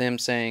spoke to them,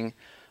 saying,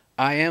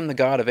 'I am the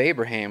God of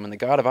Abraham, and the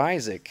God of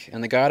Isaac,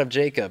 and the God of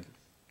Jacob'?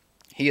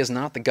 He is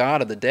not the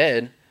God of the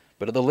dead,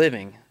 but of the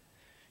living.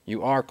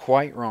 You are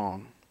quite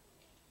wrong."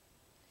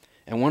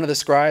 And one of the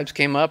scribes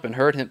came up and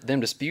heard them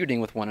disputing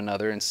with one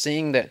another, and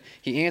seeing that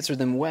he answered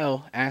them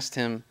well, asked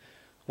him,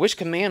 "Which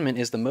commandment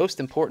is the most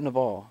important of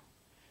all?"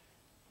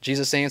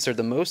 Jesus answered,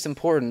 "The most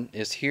important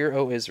is, 'Hear,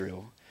 O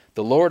Israel,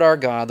 the Lord our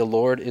God, the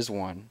Lord is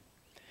one.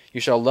 You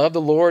shall love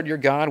the Lord your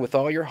God with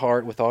all your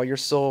heart, with all your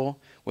soul,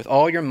 with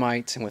all your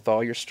might, and with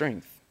all your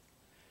strength.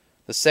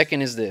 The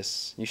second is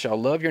this, you shall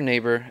love your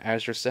neighbor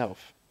as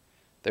yourself.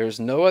 There is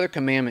no other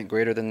commandment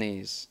greater than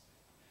these."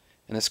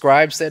 And the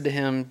scribe said to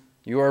him,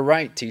 "You are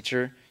right,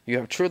 teacher. You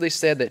have truly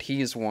said that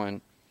he is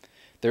one.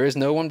 There is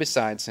no one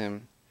besides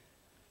him.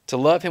 To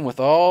love him with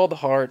all the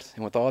heart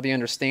and with all the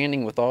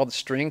understanding, with all the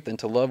strength, and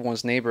to love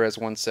one's neighbor as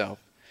oneself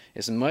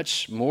is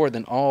much more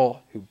than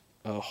all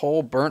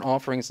whole burnt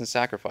offerings and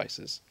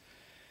sacrifices."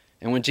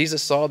 And when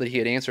Jesus saw that he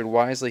had answered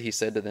wisely, he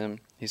said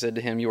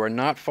to him, "You are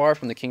not far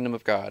from the kingdom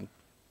of God."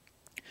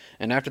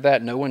 And after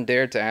that, no one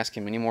dared to ask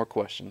him any more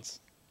questions.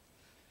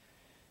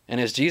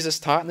 And as Jesus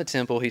taught in the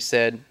temple, he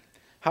said,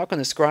 "How can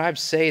the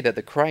scribes say that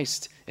the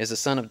Christ is the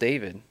son of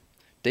David?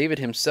 David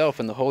himself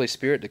in the Holy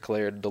Spirit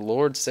declared, 'The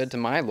Lord said to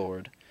my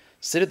Lord,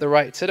 sit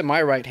at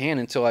my right hand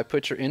until I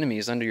put your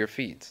enemies under your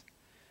feet.'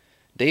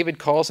 David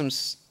calls him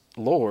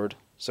Lord,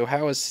 so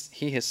how is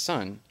he his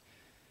son?"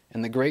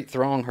 And the great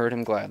throng heard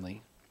him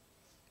gladly.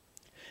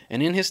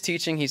 And in his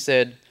teaching he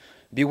said,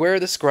 "Beware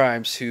the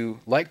scribes who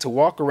like to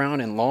walk around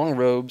in long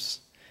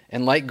robes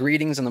and like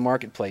greetings in the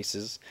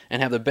marketplaces,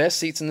 and have the best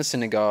seats in the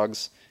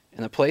synagogues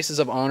and the places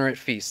of honor at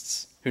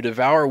feasts, who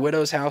devour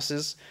widows'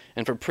 houses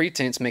and for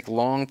pretense make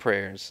long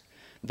prayers.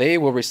 They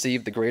will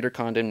receive the greater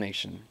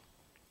condemnation."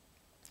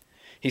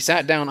 He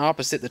sat down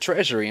opposite the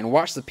treasury and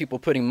watched the people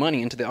putting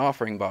money into the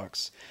offering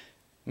box.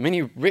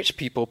 Many rich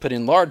people put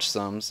in large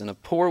sums, and a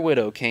poor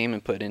widow came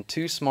and put in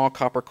 2 small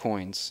copper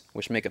coins,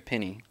 which make a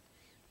penny.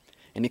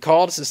 And he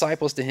called his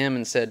disciples to him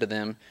and said to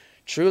them,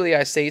 "Truly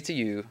I say to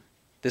you,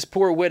 this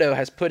poor widow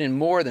has put in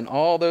more than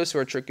all those who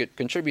are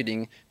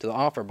contributing to the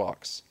offering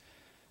box.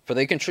 For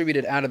they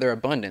contributed out of their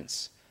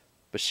abundance,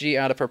 but she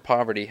out of her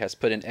poverty has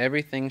put in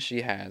everything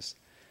she has,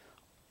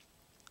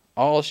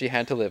 all she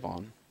had to live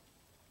on."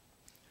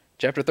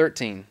 Chapter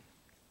 13.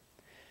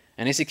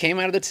 And as he came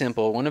out of the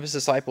temple, one of his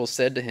disciples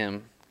said to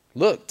him,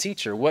 "Look,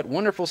 teacher, what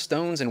wonderful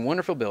stones and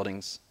wonderful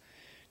buildings."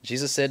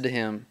 Jesus said to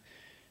him,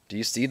 "Do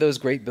you see those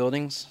great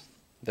buildings?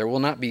 There will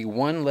not be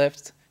one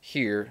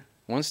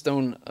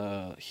stone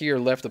here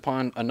left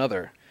upon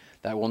another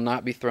that will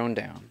not be thrown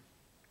down."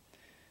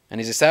 And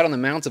as he sat on the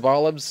Mount of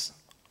Olives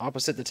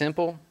opposite the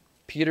temple,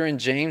 Peter and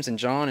James and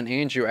John and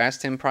Andrew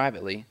asked him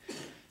privately,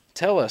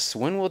 "Tell us,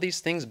 when will these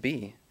things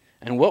be?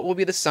 And what will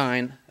be the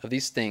sign of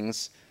these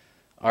things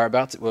are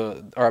about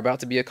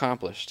to be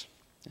accomplished?"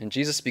 And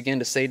Jesus began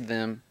to say to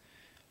them,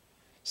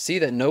 "See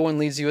that no one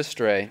leads you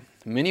astray.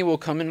 Many will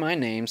come in my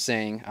name,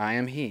 saying, 'I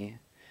am he,'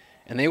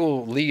 and they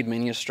will lead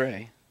many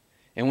astray.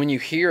 And when you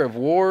hear of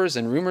wars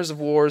and rumors of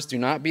wars, do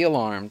not be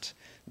alarmed.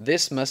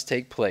 This must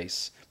take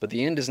place, but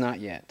the end is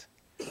not yet.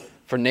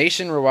 For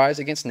nation will rise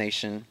against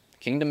nation,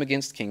 kingdom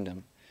against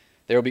kingdom.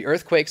 There will be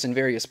earthquakes in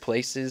various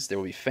places. There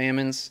will be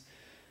famines.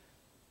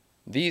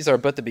 These are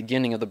but the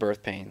beginning of the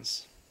birth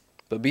pains.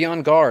 But be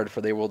on guard, for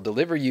they will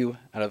deliver you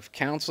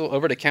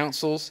over to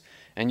councils,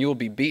 and you will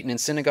be beaten in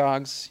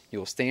synagogues. You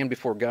will stand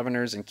before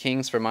governors and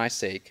kings for my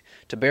sake,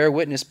 to bear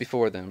witness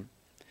before them.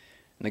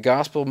 And the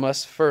gospel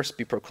must first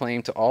be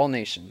proclaimed to all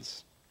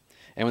nations.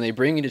 And when they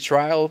bring you to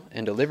trial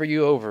and deliver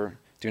you over,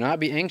 do not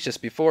be anxious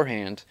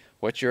beforehand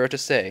what you are to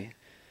say,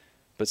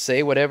 but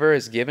say whatever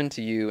is given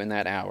to you in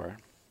that hour.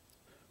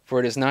 For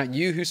it is not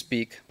you who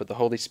speak, but the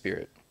Holy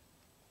Spirit.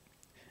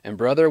 And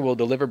brother will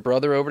deliver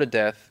brother over to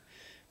death,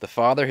 the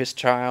father his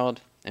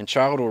child, and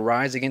child will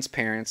rise against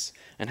parents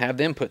and have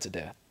them put to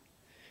death.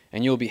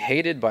 And you will be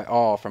hated by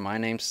all for my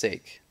name's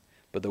sake,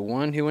 but the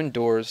one who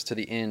endures to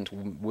the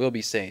end will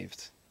be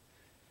saved.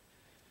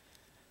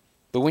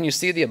 But when you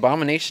see the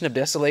abomination of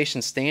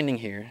desolation standing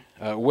here,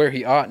 where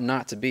he ought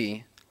not to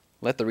be,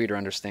 let the reader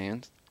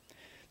understand.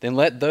 Then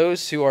let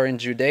those who are in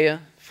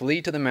Judea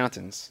flee to the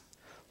mountains.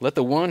 Let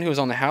the one who is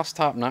on the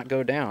housetop not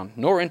go down,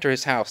 nor enter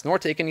his house, nor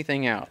take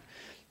anything out.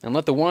 And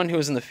let the one who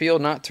is in the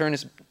field not turn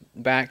his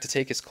back to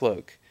take his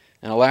cloak.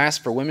 And alas,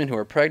 for women who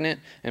are pregnant,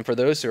 and for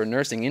those who are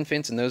nursing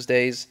infants in those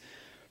days,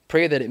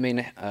 pray that it may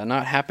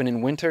not happen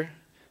in winter.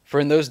 For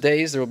in those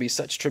days there will be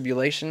such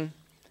tribulation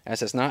as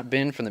has not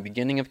been from the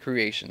beginning of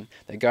creation,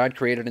 that God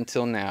created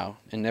until now,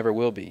 and never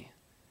will be.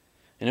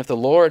 And if the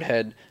Lord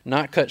had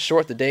not cut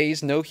short the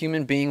days, no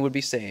human being would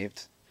be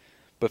saved.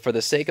 But for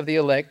the sake of the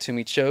elect whom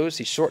he chose,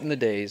 he shortened the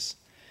days.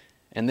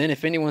 And then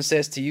if anyone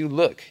says to you,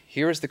 'Look,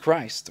 here is the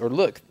Christ,' or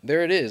 'Look,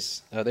 there it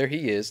is, there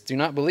he is,' do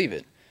not believe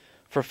it.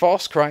 For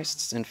false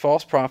Christs and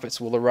false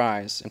prophets will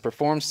arise and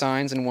perform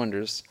signs and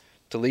wonders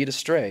to lead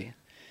astray,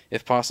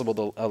 if possible,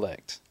 the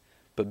elect.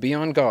 But be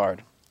on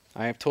guard.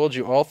 I have told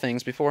you all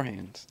things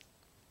beforehand.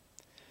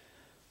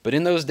 But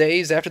in those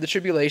days after the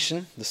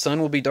tribulation, the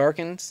sun will be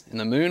darkened, and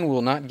the moon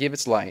will not give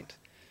its light,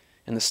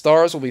 and the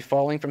stars will be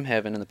falling from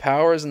heaven, and the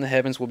powers in the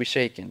heavens will be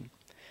shaken.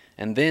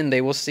 And then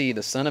they will see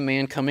the Son of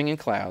Man coming in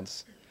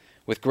clouds,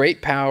 with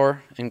great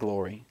power and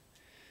glory.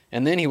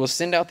 And then he will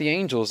send out the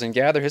angels and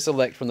gather his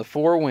elect from the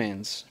four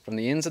winds, from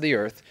the ends of the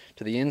earth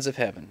to the ends of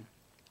heaven.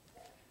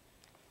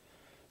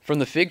 From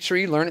the fig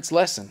tree learn its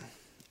lesson.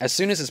 As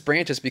soon as its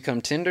branches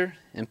become tender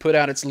and put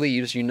out its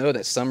leaves, you know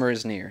that summer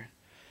is near.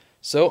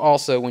 So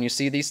also, when you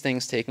see these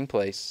things taking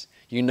place,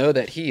 you know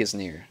that he is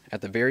near,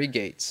 at the very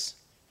gates.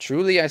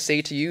 Truly I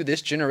say to you,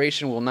 this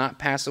generation will not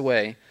pass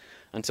away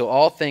until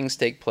all things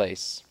take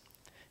place.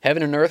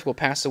 Heaven and earth will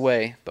pass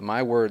away, but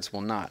my words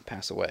will not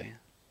pass away.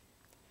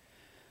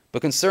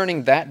 But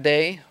concerning that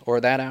day or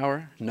that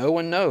hour, no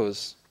one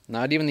knows,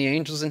 not even the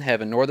angels in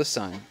heaven nor the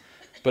Son,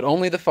 but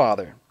only the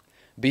Father.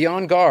 Be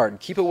on guard,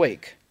 keep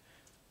awake,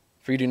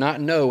 for you do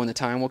not know when the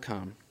time will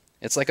come.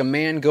 It's like a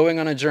man going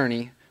on a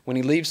journey when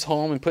he leaves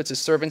home and puts his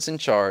servants in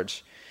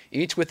charge,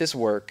 each with his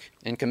work,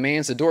 and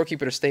commands the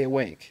doorkeeper to stay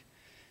awake.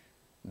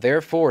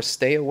 Therefore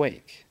stay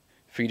awake,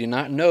 for you do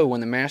not know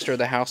when the master of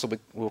the house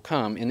will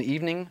come, in the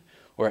evening,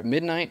 or at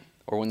midnight,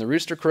 or when the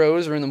rooster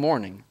crows, or in the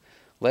morning,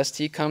 lest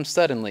he come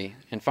suddenly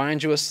and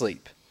find you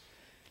asleep.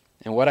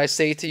 And what I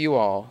say to you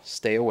all,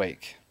 stay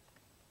awake.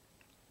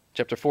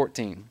 Chapter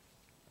 14.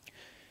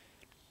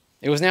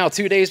 It was now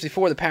 2 days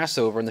before the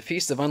Passover and the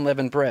feast of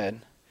unleavened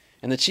bread,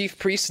 and the chief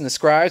priests and the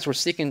scribes were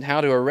seeking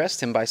how to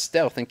arrest him by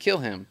stealth and kill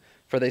him,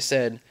 for they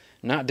said,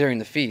 "Not during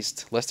the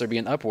feast, lest there be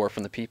an uproar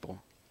from the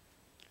people."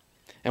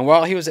 And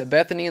while he was at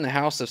Bethany in the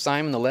house of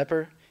Simon the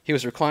leper, he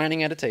was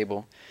reclining at a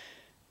table,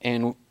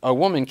 and a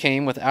woman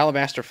came with an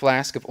alabaster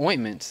flask of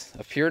ointment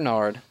of pure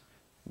nard,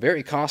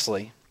 very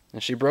costly,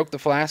 and she broke the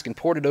flask and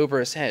poured it over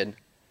his head.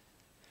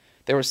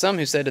 There were some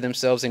who said to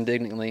themselves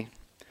indignantly,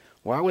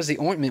 "Why was the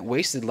ointment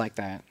wasted like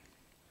that?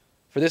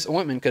 For this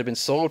ointment could have been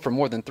sold for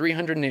more than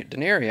 300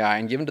 denarii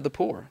and given to the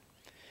poor."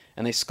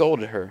 And they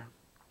scolded her.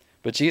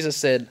 But Jesus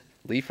said,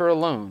 "Leave her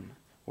alone.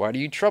 Why do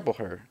you trouble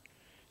her?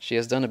 She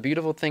has done a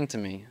beautiful thing to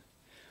me.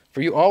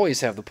 For you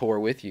always have the poor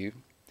with you,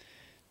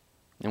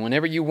 and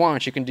whenever you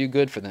want, you can do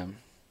good for them.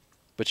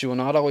 But you will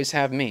not always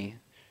have me.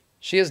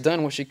 She has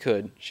done what she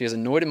could. She has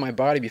anointed my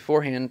body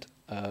beforehand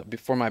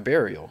before my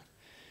burial.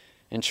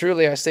 And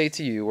truly I say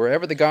to you,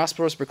 wherever the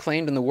gospel is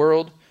proclaimed in the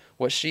world,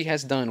 what she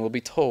has done will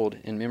be told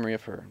in memory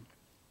of her."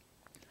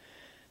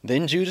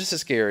 Then Judas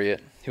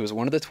Iscariot, who was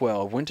one of the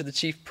 12, went to the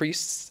chief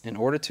priests in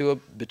order to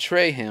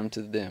betray him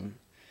to them.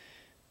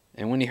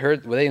 And when they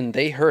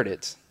heard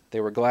it,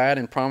 they were glad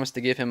and promised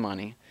to give him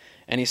money,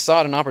 and he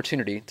sought an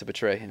opportunity to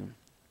betray him.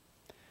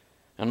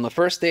 And on the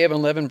first day of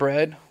unleavened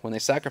bread, when they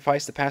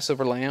sacrificed the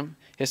Passover lamb,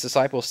 his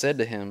disciples said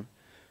to him,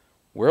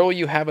 "Where will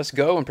you have us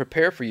go and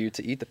prepare for you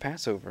to eat the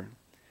Passover?"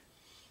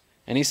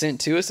 And he sent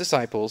 2 of his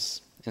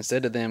disciples and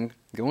said to them,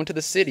 "Go into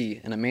the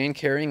city, and a man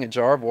carrying a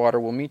jar of water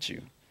will meet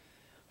you.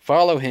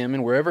 Follow him,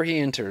 and wherever he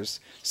enters,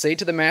 say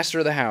to the master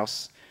of the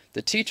house,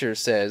 'The teacher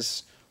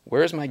says,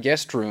 where is my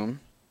guest room,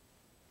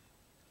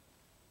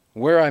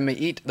 where I may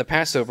eat the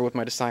Passover with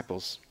my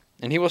disciples?'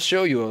 And he will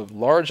show you a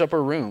large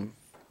upper room,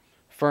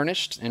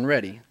 furnished and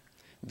ready.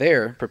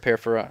 There prepare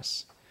for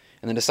us."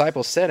 And the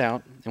disciples set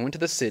out and went to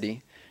the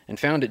city, and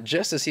found it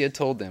just as he had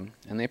told them,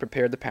 and they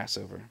prepared the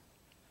Passover.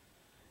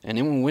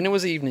 And when it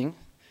was evening,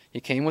 he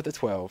came with the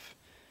 12.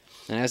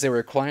 And as they were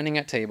reclining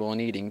at table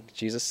and eating,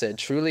 Jesus said,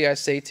 "Truly I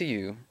say to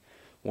you,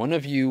 one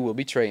of you will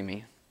betray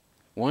me,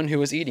 one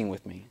who is eating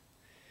with me."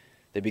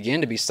 They began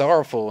to be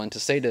sorrowful and to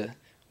say to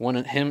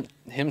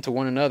him to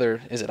one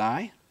another, "Is it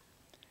I?"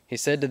 He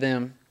said to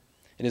them,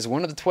 "It is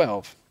one of the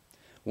 12,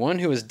 one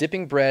who is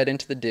dipping bread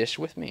into the dish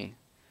with me.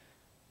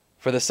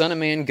 For the Son of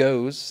Man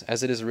goes,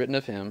 as it is written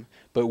of him,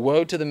 but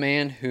woe to the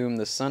man whom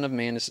the Son of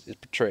Man is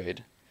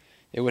betrayed.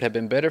 It would have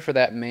been better for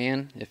that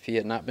man if he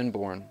had not been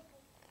born."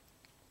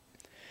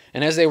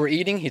 And as they were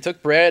eating, he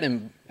took bread,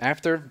 and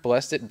after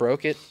blessed it,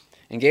 broke it,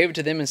 and gave it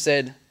to them, and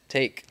said,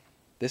 "Take,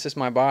 this is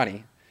my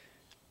body."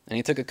 And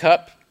he took a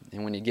cup,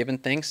 and when he had given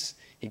thanks,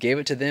 he gave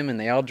it to them, and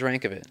they all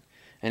drank of it.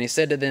 And he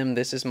said to them,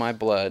 "This is my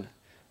blood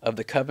of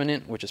the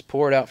covenant, which is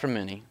poured out for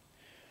many.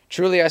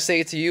 Truly I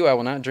say to you, I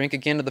will not drink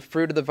again of the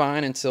fruit of the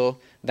vine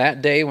until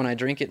that day when I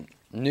drink it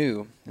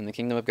new in the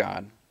kingdom of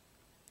God."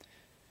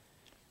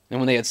 And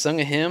when they had sung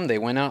a hymn, they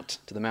went out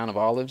to the Mount of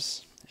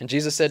Olives. And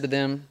Jesus said to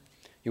them,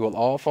 "You will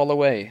all fall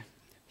away,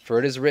 for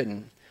it is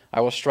written,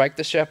 I will strike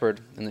the shepherd,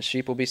 and the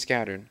sheep will be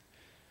scattered.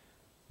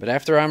 But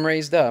after I am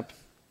raised up,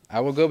 I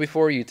will go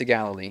before you to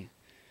Galilee."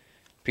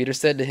 Peter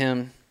said to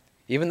him,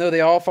 "Even though they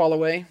all fall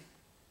away,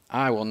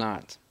 I will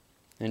not."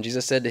 And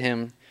Jesus said to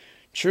him,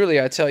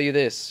 "Truly I tell you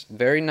this,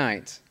 very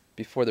night,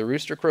 before the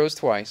rooster crows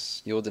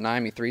twice, you will deny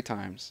me 3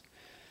 times.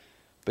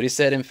 But he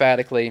said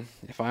emphatically,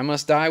 "If I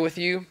must die with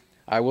you,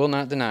 I will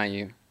not deny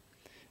you."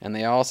 And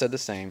they all said the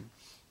same.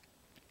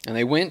 And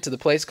they went to the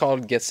place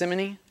called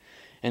Gethsemane,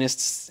 and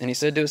he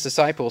said to his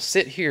disciples,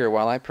 "Sit here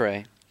while I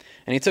pray."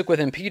 And he took with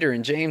him Peter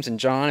and James and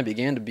John, and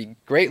began to be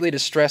greatly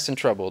distressed and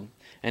troubled.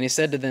 And he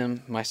said to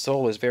them, "My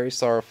soul is very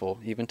sorrowful,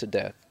 even to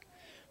death.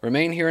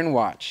 Remain here and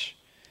watch."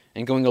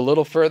 And going a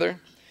little further,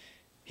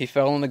 he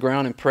fell on the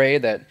ground and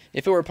prayed that,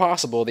 if it were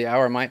possible, the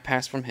hour might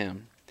pass from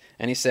him.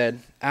 And he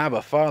said,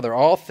 "Abba, Father,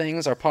 all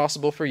things are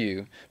possible for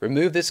you.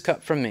 Remove this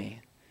cup from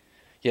me.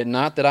 Yet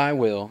not that I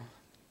will,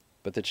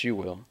 but that you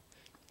will."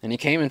 And he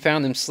came and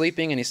found them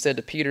sleeping, and he said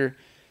to Peter,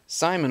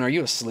 "Simon, are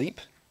you asleep?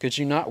 Could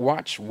you not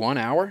watch 1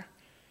 hour?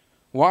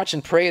 Watch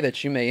and pray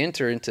that you may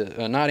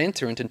not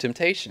enter into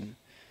temptation.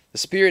 The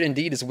spirit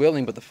indeed is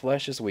willing, but the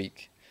flesh is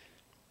weak."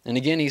 And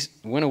again he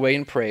went away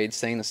and prayed,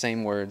 saying the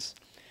same words.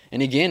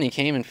 And again he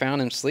came and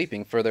found them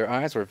sleeping, for their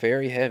eyes were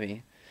very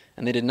heavy,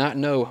 and they did not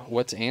know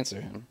what to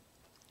answer him.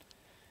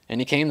 And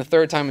he came the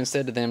 3rd time and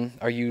said to them,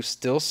 "Are you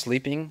still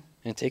sleeping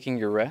and taking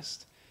your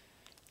rest?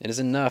 It is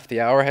enough,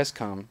 the hour has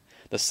come.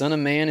 The Son of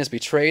Man is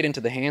betrayed into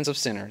the hands of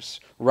sinners.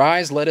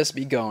 Rise, let us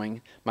be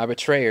going. My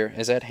betrayer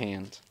is at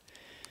hand."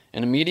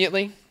 And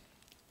immediately,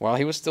 while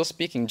he was still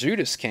speaking,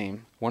 Judas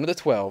came, one of the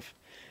 12,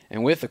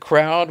 and with the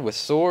crowd, with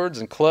swords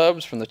and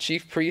clubs from the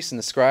chief priests and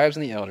the scribes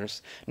and the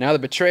elders. Now the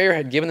betrayer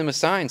had given them a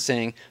sign,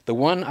 saying, "The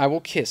one I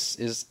will kiss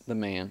is the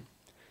man.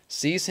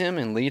 Seize him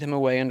and lead him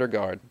away under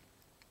guard."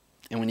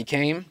 And when he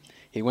came,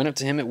 he went up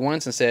to him at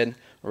once and said,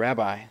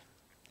 "Rabbi."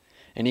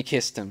 And he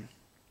kissed him.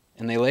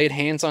 And they laid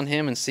hands on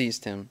him and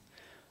seized him.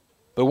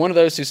 But one of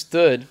those who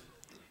stood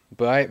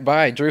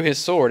by drew his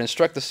sword and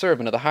struck the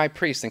servant of the high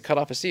priest and cut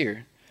off his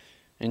ear.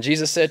 And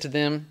Jesus said to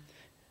them,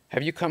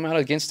 "Have you come out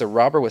against a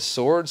robber with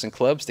swords and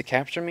clubs to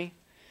capture me?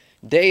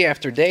 Day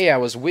after day I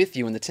was with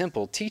you in the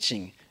temple,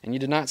 teaching, and you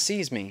did not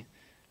seize me.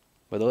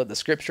 But let the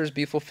scriptures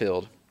be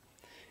fulfilled."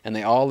 And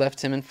they all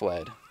left him and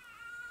fled.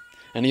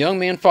 And a young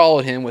man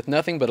followed him with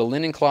nothing but a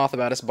linen cloth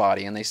about his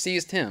body, and they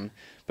seized him,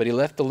 but he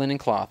left the linen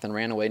cloth and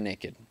ran away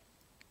naked.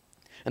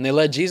 And they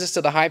led Jesus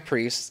to the high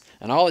priest,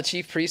 and all the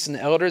chief priests and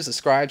the elders, the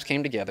scribes,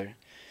 came together.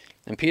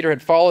 And Peter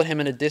had followed him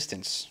at a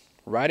distance,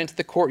 right into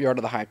the courtyard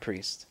of the high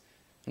priest.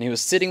 And he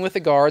was sitting with the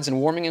guards and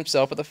warming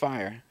himself at the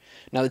fire.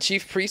 Now the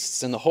chief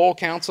priests and the whole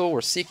council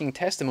were seeking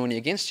testimony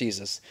against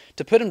Jesus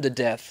to put him to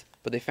death,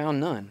 but they found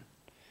none.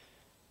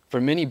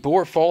 For many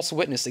bore false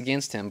witness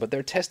against him, but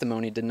their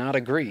testimony did not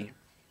agree.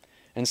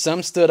 And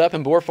some stood up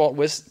and bore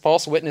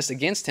false witness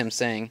against him,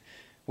 saying,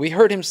 "We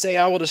heard him say,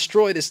 I will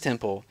destroy this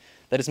temple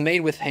that is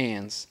made with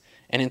hands,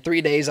 and in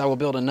 3 days I will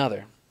build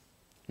another,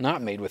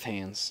 not made with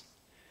hands."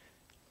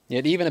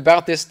 Yet even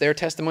about this their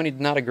testimony did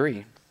not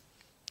agree.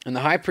 And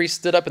the high priest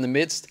stood up in the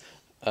midst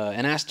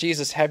and asked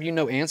Jesus, "Have you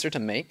no answer to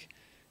make?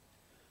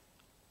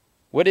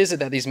 What is it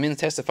that these men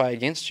testify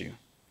against you?"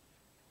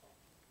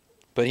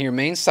 But he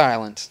remained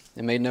silent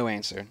and made no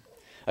answer.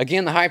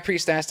 Again the high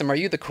priest asked him, "Are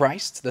you the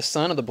Christ, the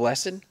Son of the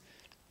Blessed?"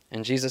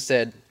 And Jesus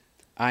said,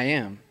 I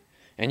am.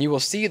 And you will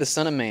see the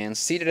Son of Man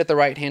seated at the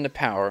right hand of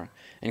power,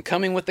 and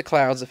coming with the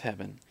clouds of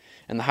heaven.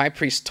 And the high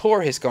priest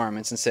tore his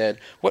garments and said,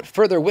 What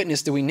further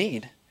witness do we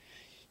need?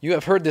 You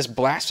have heard this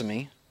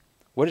blasphemy.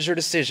 What is your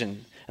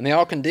decision? And they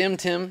all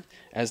condemned him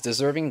as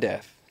deserving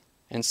death.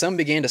 And some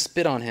began to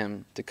spit on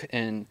him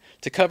and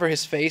to cover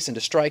his face and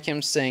to strike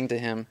him, saying to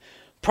him,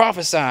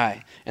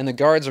 Prophesy! And the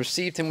guards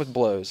received him with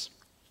blows.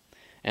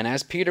 And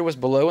as Peter was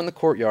below in the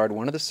courtyard,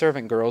 one of the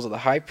servant girls of the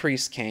high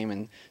priest came,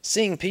 and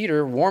seeing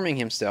Peter warming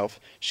himself,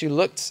 she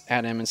looked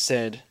at him and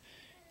said,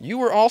 You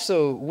were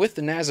also with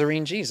the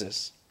Nazarene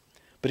Jesus.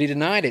 But he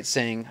denied it,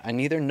 saying, I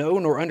neither know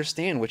nor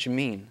understand what you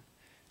mean.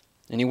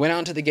 And he went out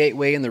into the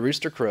gateway, and the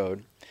rooster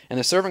crowed. And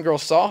the servant girl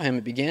saw him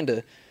and began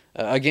to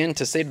again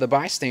to say to the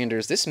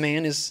bystanders, This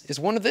man is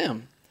one of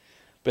them.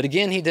 But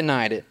again he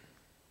denied it.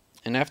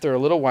 And after a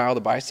little while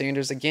the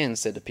bystanders again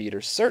said to Peter,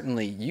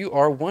 Certainly you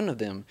are one of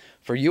them,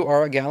 for you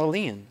are a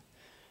Galilean.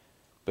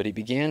 But he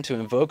began to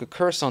invoke a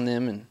curse on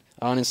them and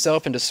on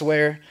himself, and to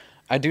swear,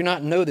 I do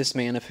not know this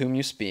man of whom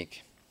you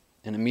speak.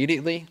 And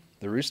immediately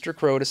the rooster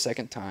crowed a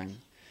second time.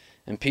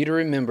 And Peter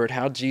remembered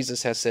how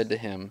Jesus had said to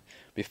him,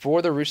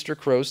 Before the rooster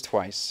crows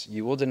twice,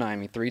 you will deny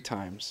me 3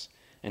 times.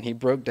 And he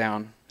broke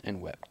down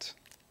and wept.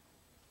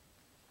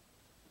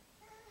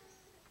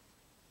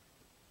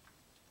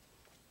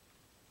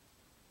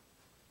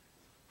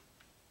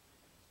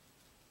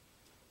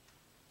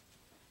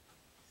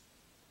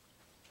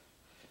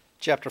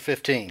 Chapter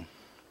 15.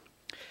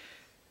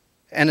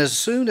 And as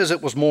soon as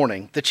it was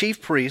morning, the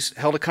chief priests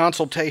held a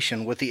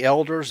consultation with the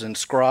elders and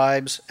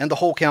scribes and the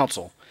whole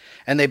council.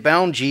 And they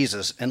bound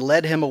Jesus and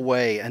led him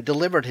away and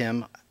delivered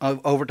him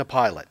over to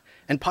Pilate.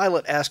 And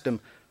Pilate asked him,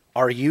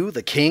 Are you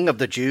the king of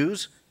the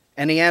Jews?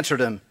 And he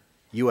answered him,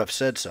 You have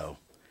said so.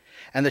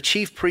 And the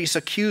chief priests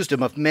accused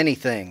him of many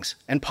things.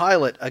 And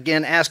Pilate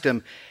again asked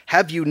him,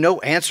 Have you no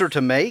answer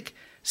to make?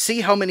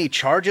 See how many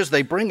charges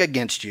they bring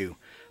against you.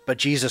 But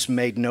Jesus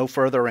made no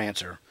further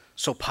answer,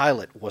 so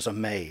Pilate was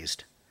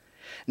amazed.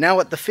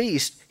 Now at the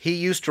feast he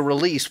used to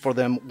release for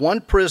them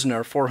one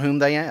prisoner for whom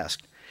they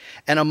asked.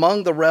 And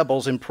among the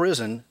rebels in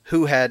prison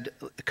who had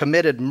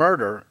committed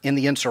murder in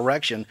the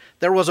insurrection,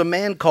 there was a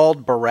man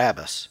called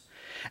Barabbas.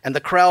 And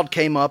the crowd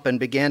came up and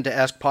began to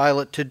ask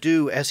Pilate to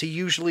do as he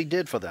usually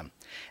did for them.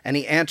 And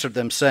he answered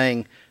them,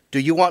 saying, Do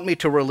you want me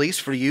to release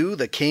for you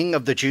the king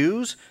of the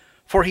Jews?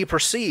 For he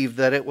perceived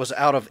that it was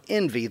out of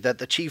envy that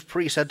the chief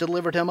priests had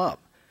delivered him up.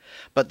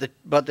 But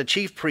the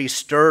chief priests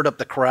stirred up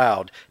the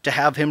crowd to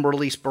have them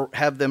release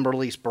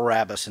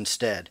Barabbas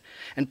instead.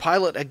 And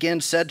Pilate again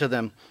said to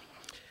them,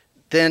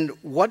 Then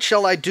what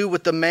shall I do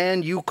with the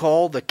man you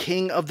call the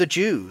king of the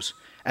Jews?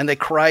 And they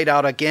cried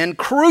out again,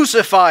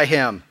 Crucify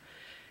him!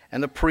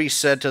 And the priests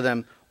said to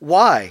them,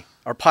 Why?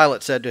 Or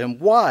Pilate said to him,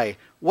 Why?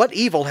 What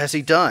evil has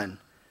he done?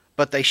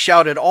 But they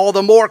shouted all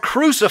the more,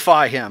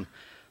 Crucify him!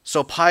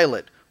 So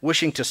Pilate,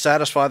 wishing to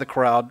satisfy the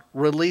crowd,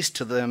 released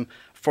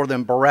for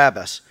them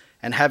Barabbas.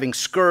 And having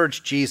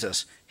scourged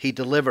Jesus, he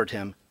delivered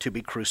him to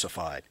be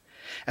crucified.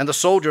 And the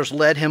soldiers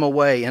led him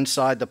away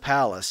inside the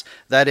palace,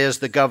 that is,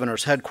 the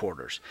governor's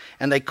headquarters.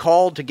 And they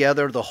called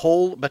together the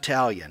whole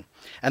battalion.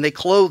 And they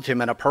clothed him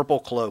in a purple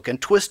cloak,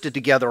 and twisted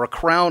together a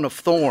crown of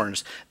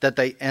thorns that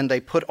they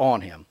put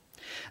on him.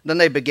 Then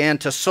they began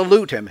to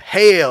salute him,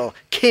 Hail,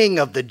 King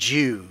of the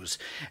Jews!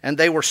 And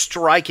they were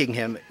striking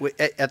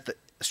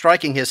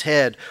his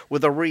head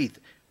with a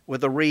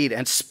reed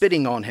and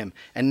spitting on him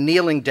and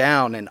kneeling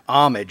down in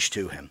homage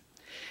to him.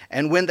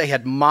 And when they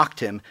had mocked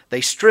him,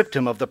 they stripped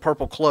him of the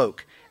purple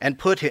cloak and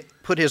put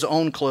his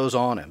own clothes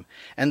on him.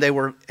 And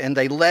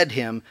they led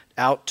him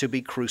out to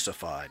be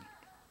crucified.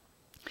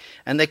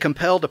 And they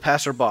compelled a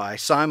passerby,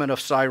 Simon of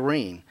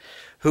Cyrene,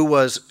 who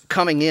was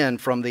coming in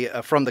from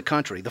the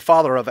country, the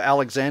father of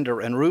Alexander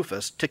and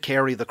Rufus, to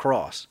carry the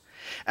cross.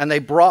 And they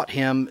brought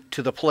him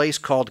to the place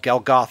called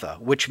Golgotha,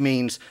 which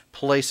means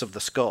place of the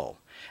skull.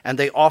 And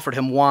they offered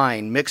him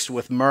wine mixed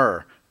with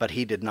myrrh, but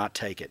he did not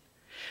take it.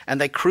 And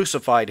they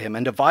crucified him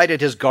and divided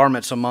his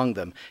garments among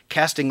them,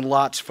 casting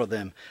lots for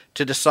them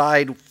to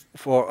decide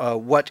for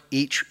what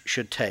each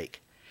should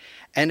take.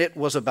 And it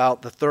was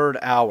about the 3rd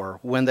hour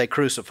when they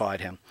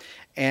crucified him.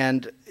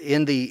 And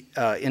in the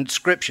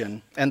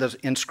inscription on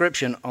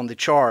the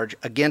charge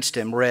against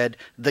him read,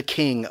 "The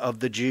King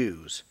of the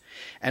Jews."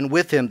 And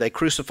with him they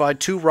crucified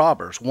 2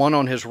 robbers, one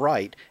on his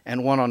right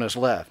and one on his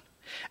left.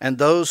 And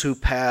those who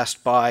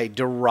passed by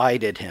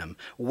derided him,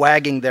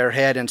 wagging their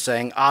head and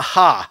saying,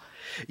 "Aha!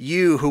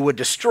 You who would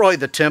destroy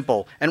the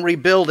temple and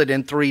rebuild it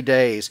in 3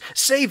 days,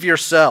 save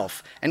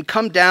yourself and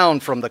come down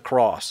from the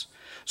cross."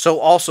 So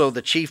also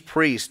the chief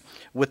priests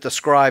with the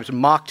scribes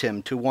mocked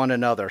him to one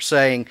another,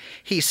 saying,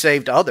 "He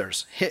saved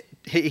others.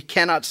 He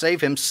cannot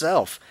save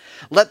himself.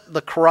 Let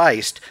the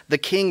Christ, the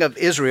King of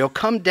Israel,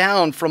 come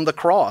down from the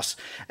cross,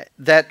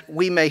 that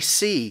we may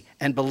see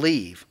and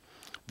believe."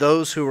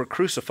 Those who were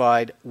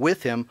crucified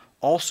with him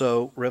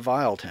also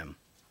reviled him.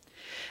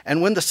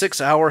 And when the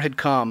 6th hour had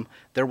come,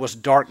 there was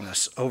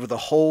darkness over the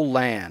whole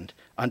land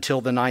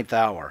until the 9th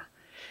hour.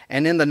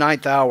 And in the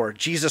ninth hour,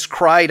 Jesus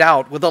cried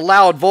out with a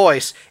loud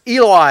voice,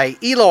 Eloi,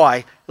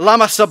 Eloi,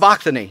 lama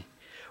sabachthani,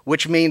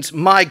 which means,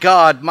 my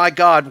God,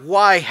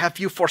 why have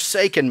you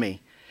forsaken me?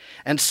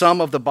 And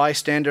some of the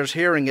bystanders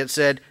hearing it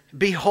said,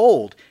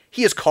 Behold,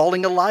 he is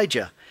calling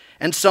Elijah.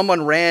 And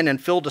someone ran and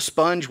filled a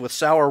sponge with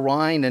sour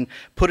wine and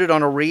put it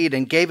on a reed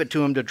and gave it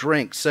to him to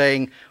drink,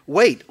 saying,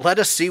 Wait, let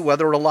us see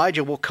whether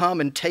Elijah will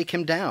come and take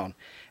him down.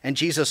 And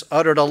Jesus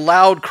uttered a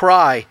loud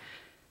cry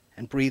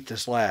and breathed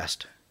his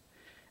last.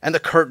 And the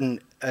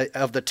curtain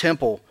of the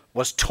temple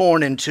was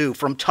torn in two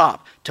from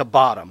top to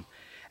bottom.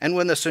 And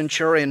when the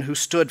centurion who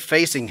stood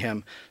facing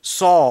him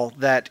saw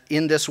that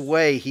in this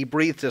way he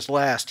breathed his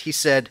last, he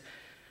said,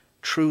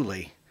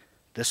 Truly,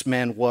 this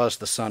man was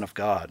the Son of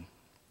God.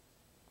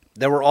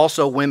 There were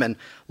also women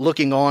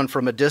looking on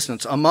from a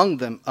distance, among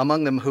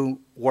them who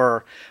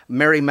were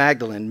Mary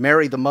Magdalene,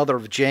 Mary the mother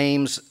of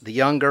James the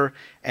younger,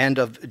 and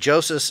of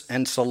Joseph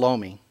and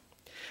Salome.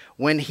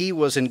 When he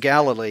was in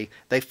Galilee,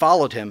 they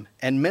followed him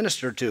and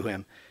ministered to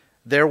him.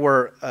 There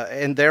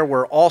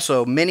were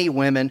also many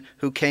women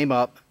who came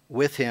up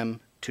with him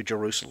to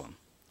Jerusalem.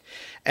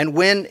 And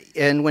when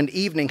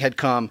evening had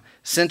come,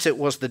 since it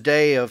was the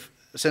day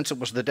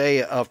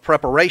of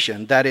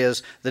preparation, that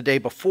is, the day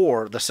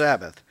before the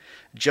Sabbath,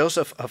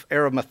 Joseph of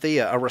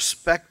Arimathea, a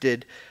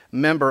respected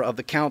member of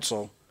the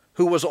council,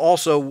 who was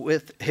also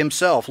with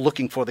himself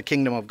looking for the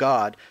kingdom of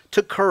God,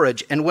 took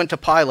courage and went to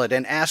Pilate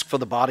and asked for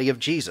the body of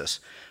Jesus.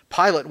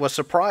 Pilate was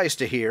surprised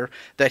to hear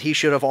that he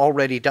should have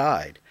already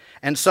died.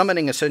 And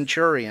summoning the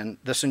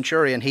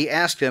centurion, he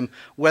asked him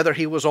whether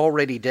he was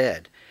already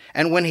dead.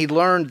 And when he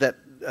learned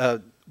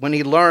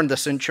the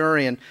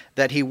centurion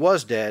that he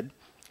was dead,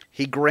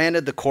 he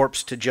granted the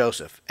corpse to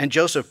Joseph. And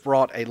Joseph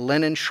brought a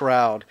linen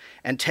shroud,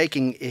 and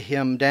taking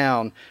him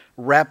down,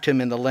 wrapped him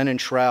in the linen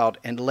shroud,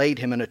 and laid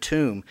him in a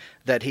tomb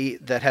that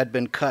had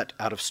been cut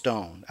out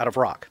of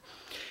rock.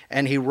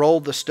 And he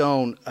rolled the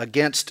stone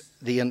against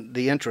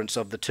the entrance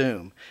of the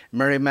tomb.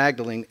 Mary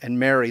Magdalene and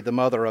Mary, the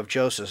mother of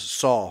Joseph,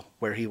 saw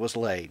where he was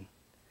laid.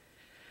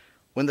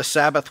 When the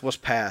Sabbath was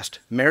past,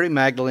 Mary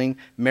Magdalene,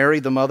 Mary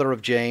the mother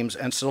of James,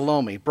 and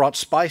Salome brought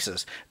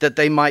spices that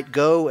they might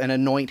go and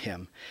anoint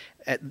him.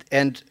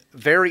 And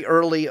very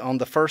early on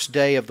the first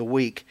day of the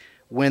week,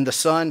 when the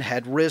sun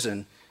had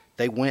risen,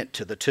 they went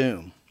to the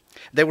tomb.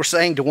 They were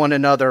saying to one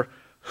another,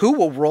 Who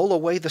will roll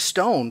away the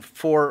stone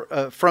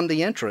from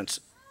the entrance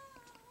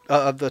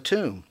of the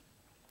tomb?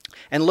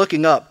 And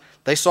looking up,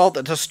 they saw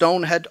that the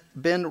stone had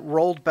been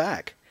rolled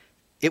back.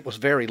 It was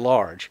very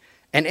large.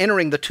 And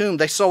entering the tomb,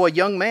 they saw a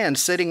young man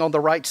sitting on the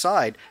right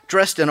side,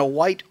 dressed in a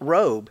white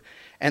robe,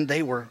 and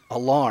they were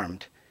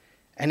alarmed.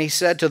 And he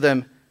said to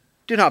them,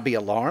 Do not be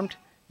alarmed.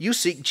 You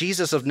seek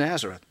Jesus of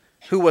Nazareth,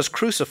 who was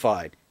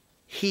crucified.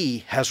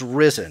 He has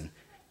risen.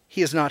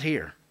 He is not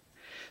here.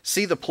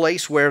 See the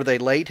place where they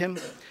laid him?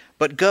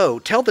 But go,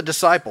 tell the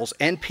disciples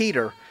and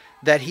Peter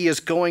that he is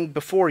going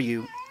before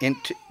you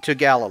to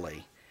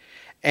Galilee.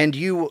 And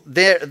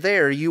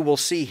there you will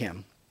see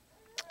him,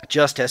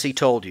 just as he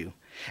told you.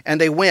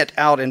 And they went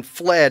out and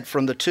fled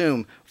from the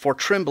tomb, for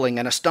trembling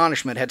and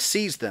astonishment had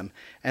seized them,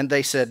 and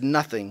they said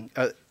nothing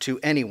to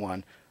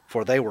anyone,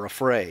 for they were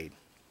afraid.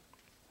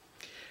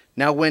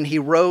 Now when he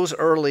rose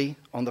early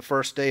on the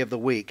first day of the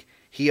week,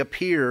 he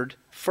appeared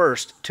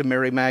first to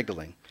Mary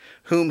Magdalene,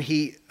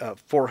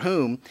 for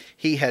whom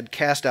he had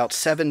cast out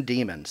 7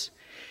 demons.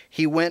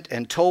 She went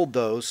and told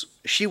those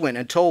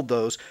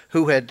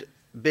who had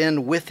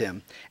been with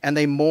him, and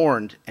they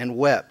mourned and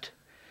wept.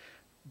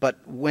 But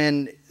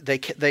when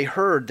they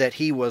heard that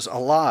he was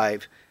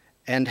alive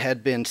and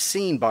had been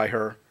seen by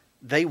her,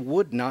 they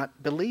would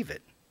not believe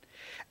it.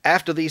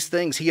 After these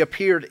things, he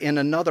appeared in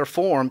another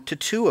form to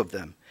 2 of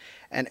them.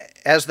 And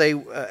as they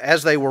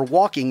were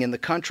walking in the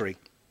country,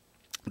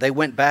 they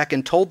went back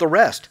and told the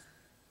rest,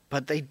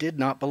 but they did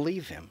not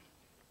believe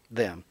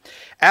them.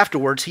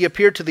 Afterwards, he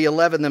appeared to the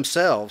 11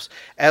 themselves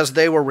as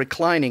they were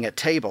reclining at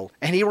table,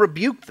 and he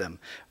rebuked them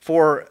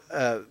for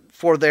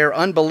their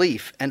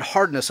unbelief and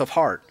hardness of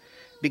heart,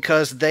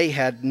 because they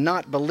had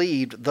not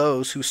believed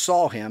those who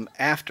saw him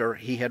after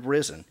he had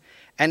risen.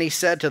 And he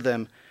said to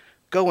them,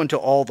 Go into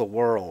all the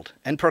world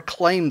and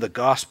proclaim the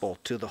gospel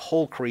to the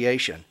whole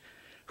creation.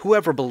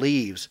 Whoever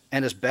believes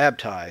and is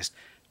baptized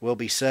will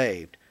be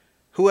saved.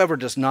 Whoever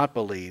does not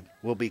believe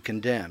will be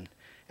condemned.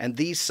 And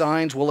these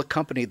signs will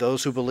accompany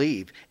those who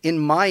believe. In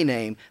my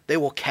name they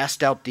will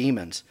cast out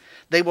demons.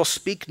 They will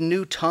speak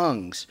new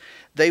tongues.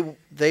 They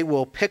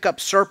will pick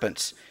up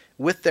serpents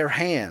with their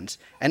hands.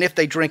 And if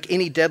they drink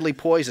any deadly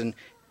poison,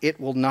 it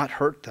will not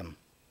hurt them.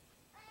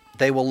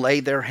 They will lay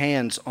their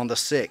hands on the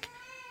sick,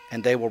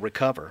 and they will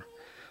recover.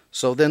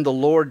 So then the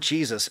Lord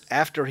Jesus,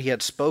 after he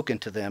had spoken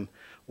to them,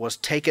 was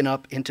taken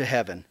up into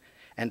heaven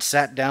and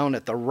sat down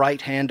at the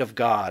right hand of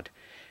God.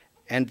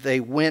 And they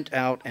went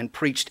out and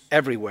preached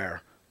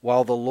everywhere,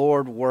 while the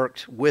Lord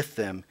worked with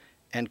them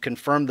and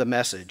confirmed the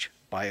message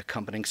by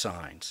accompanying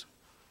signs.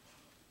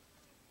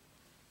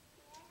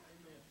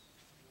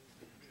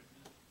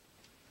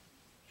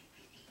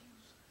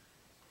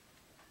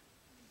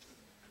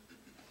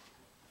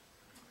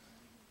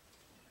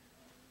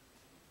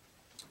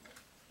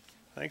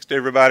 Thanks to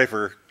everybody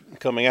for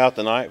coming out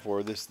tonight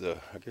for this, the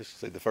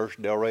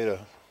first Del Rey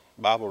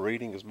Bible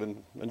reading. Has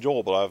been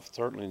enjoyable. I've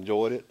certainly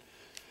enjoyed it.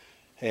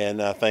 And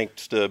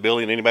thanks to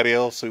Billy and anybody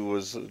else who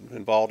was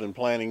involved in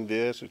planning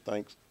this.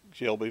 Thanks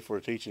Shelby for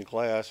a teaching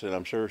class, and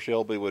I'm sure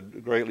Shelby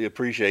would greatly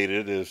appreciate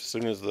it as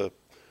soon as the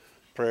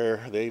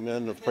prayer, the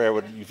amen, the prayer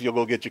would, if you'll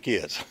go get your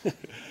kids.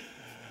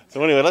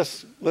 So anyway,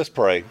 let's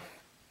pray.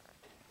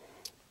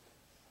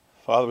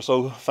 Father, we're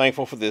so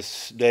thankful for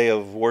this day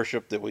of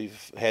worship that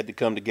we've had to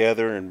come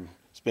together and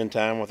spend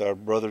time with our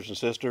brothers and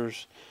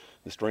sisters,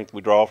 the strength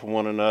we draw from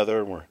one another.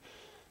 And we're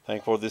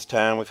thankful for this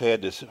time we've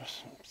had to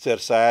set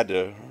aside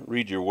to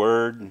read your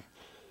word. And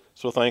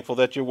so thankful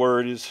that your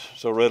word is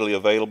so readily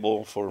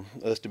available for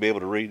us to be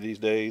able to read these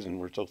days. And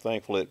we're so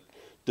thankful it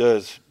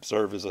does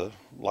serve as a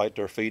light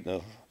to our feet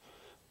and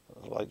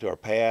a light to our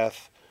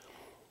path.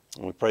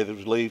 And we pray that as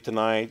we leave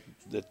tonight,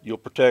 that you'll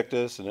protect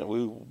us and that we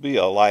will be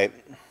a light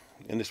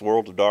in this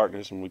world of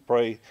darkness. And we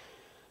pray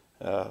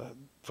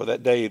for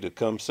that day to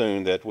come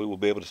soon, that we will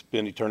be able to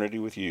spend eternity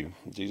with you.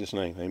 In Jesus'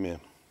 name,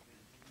 amen.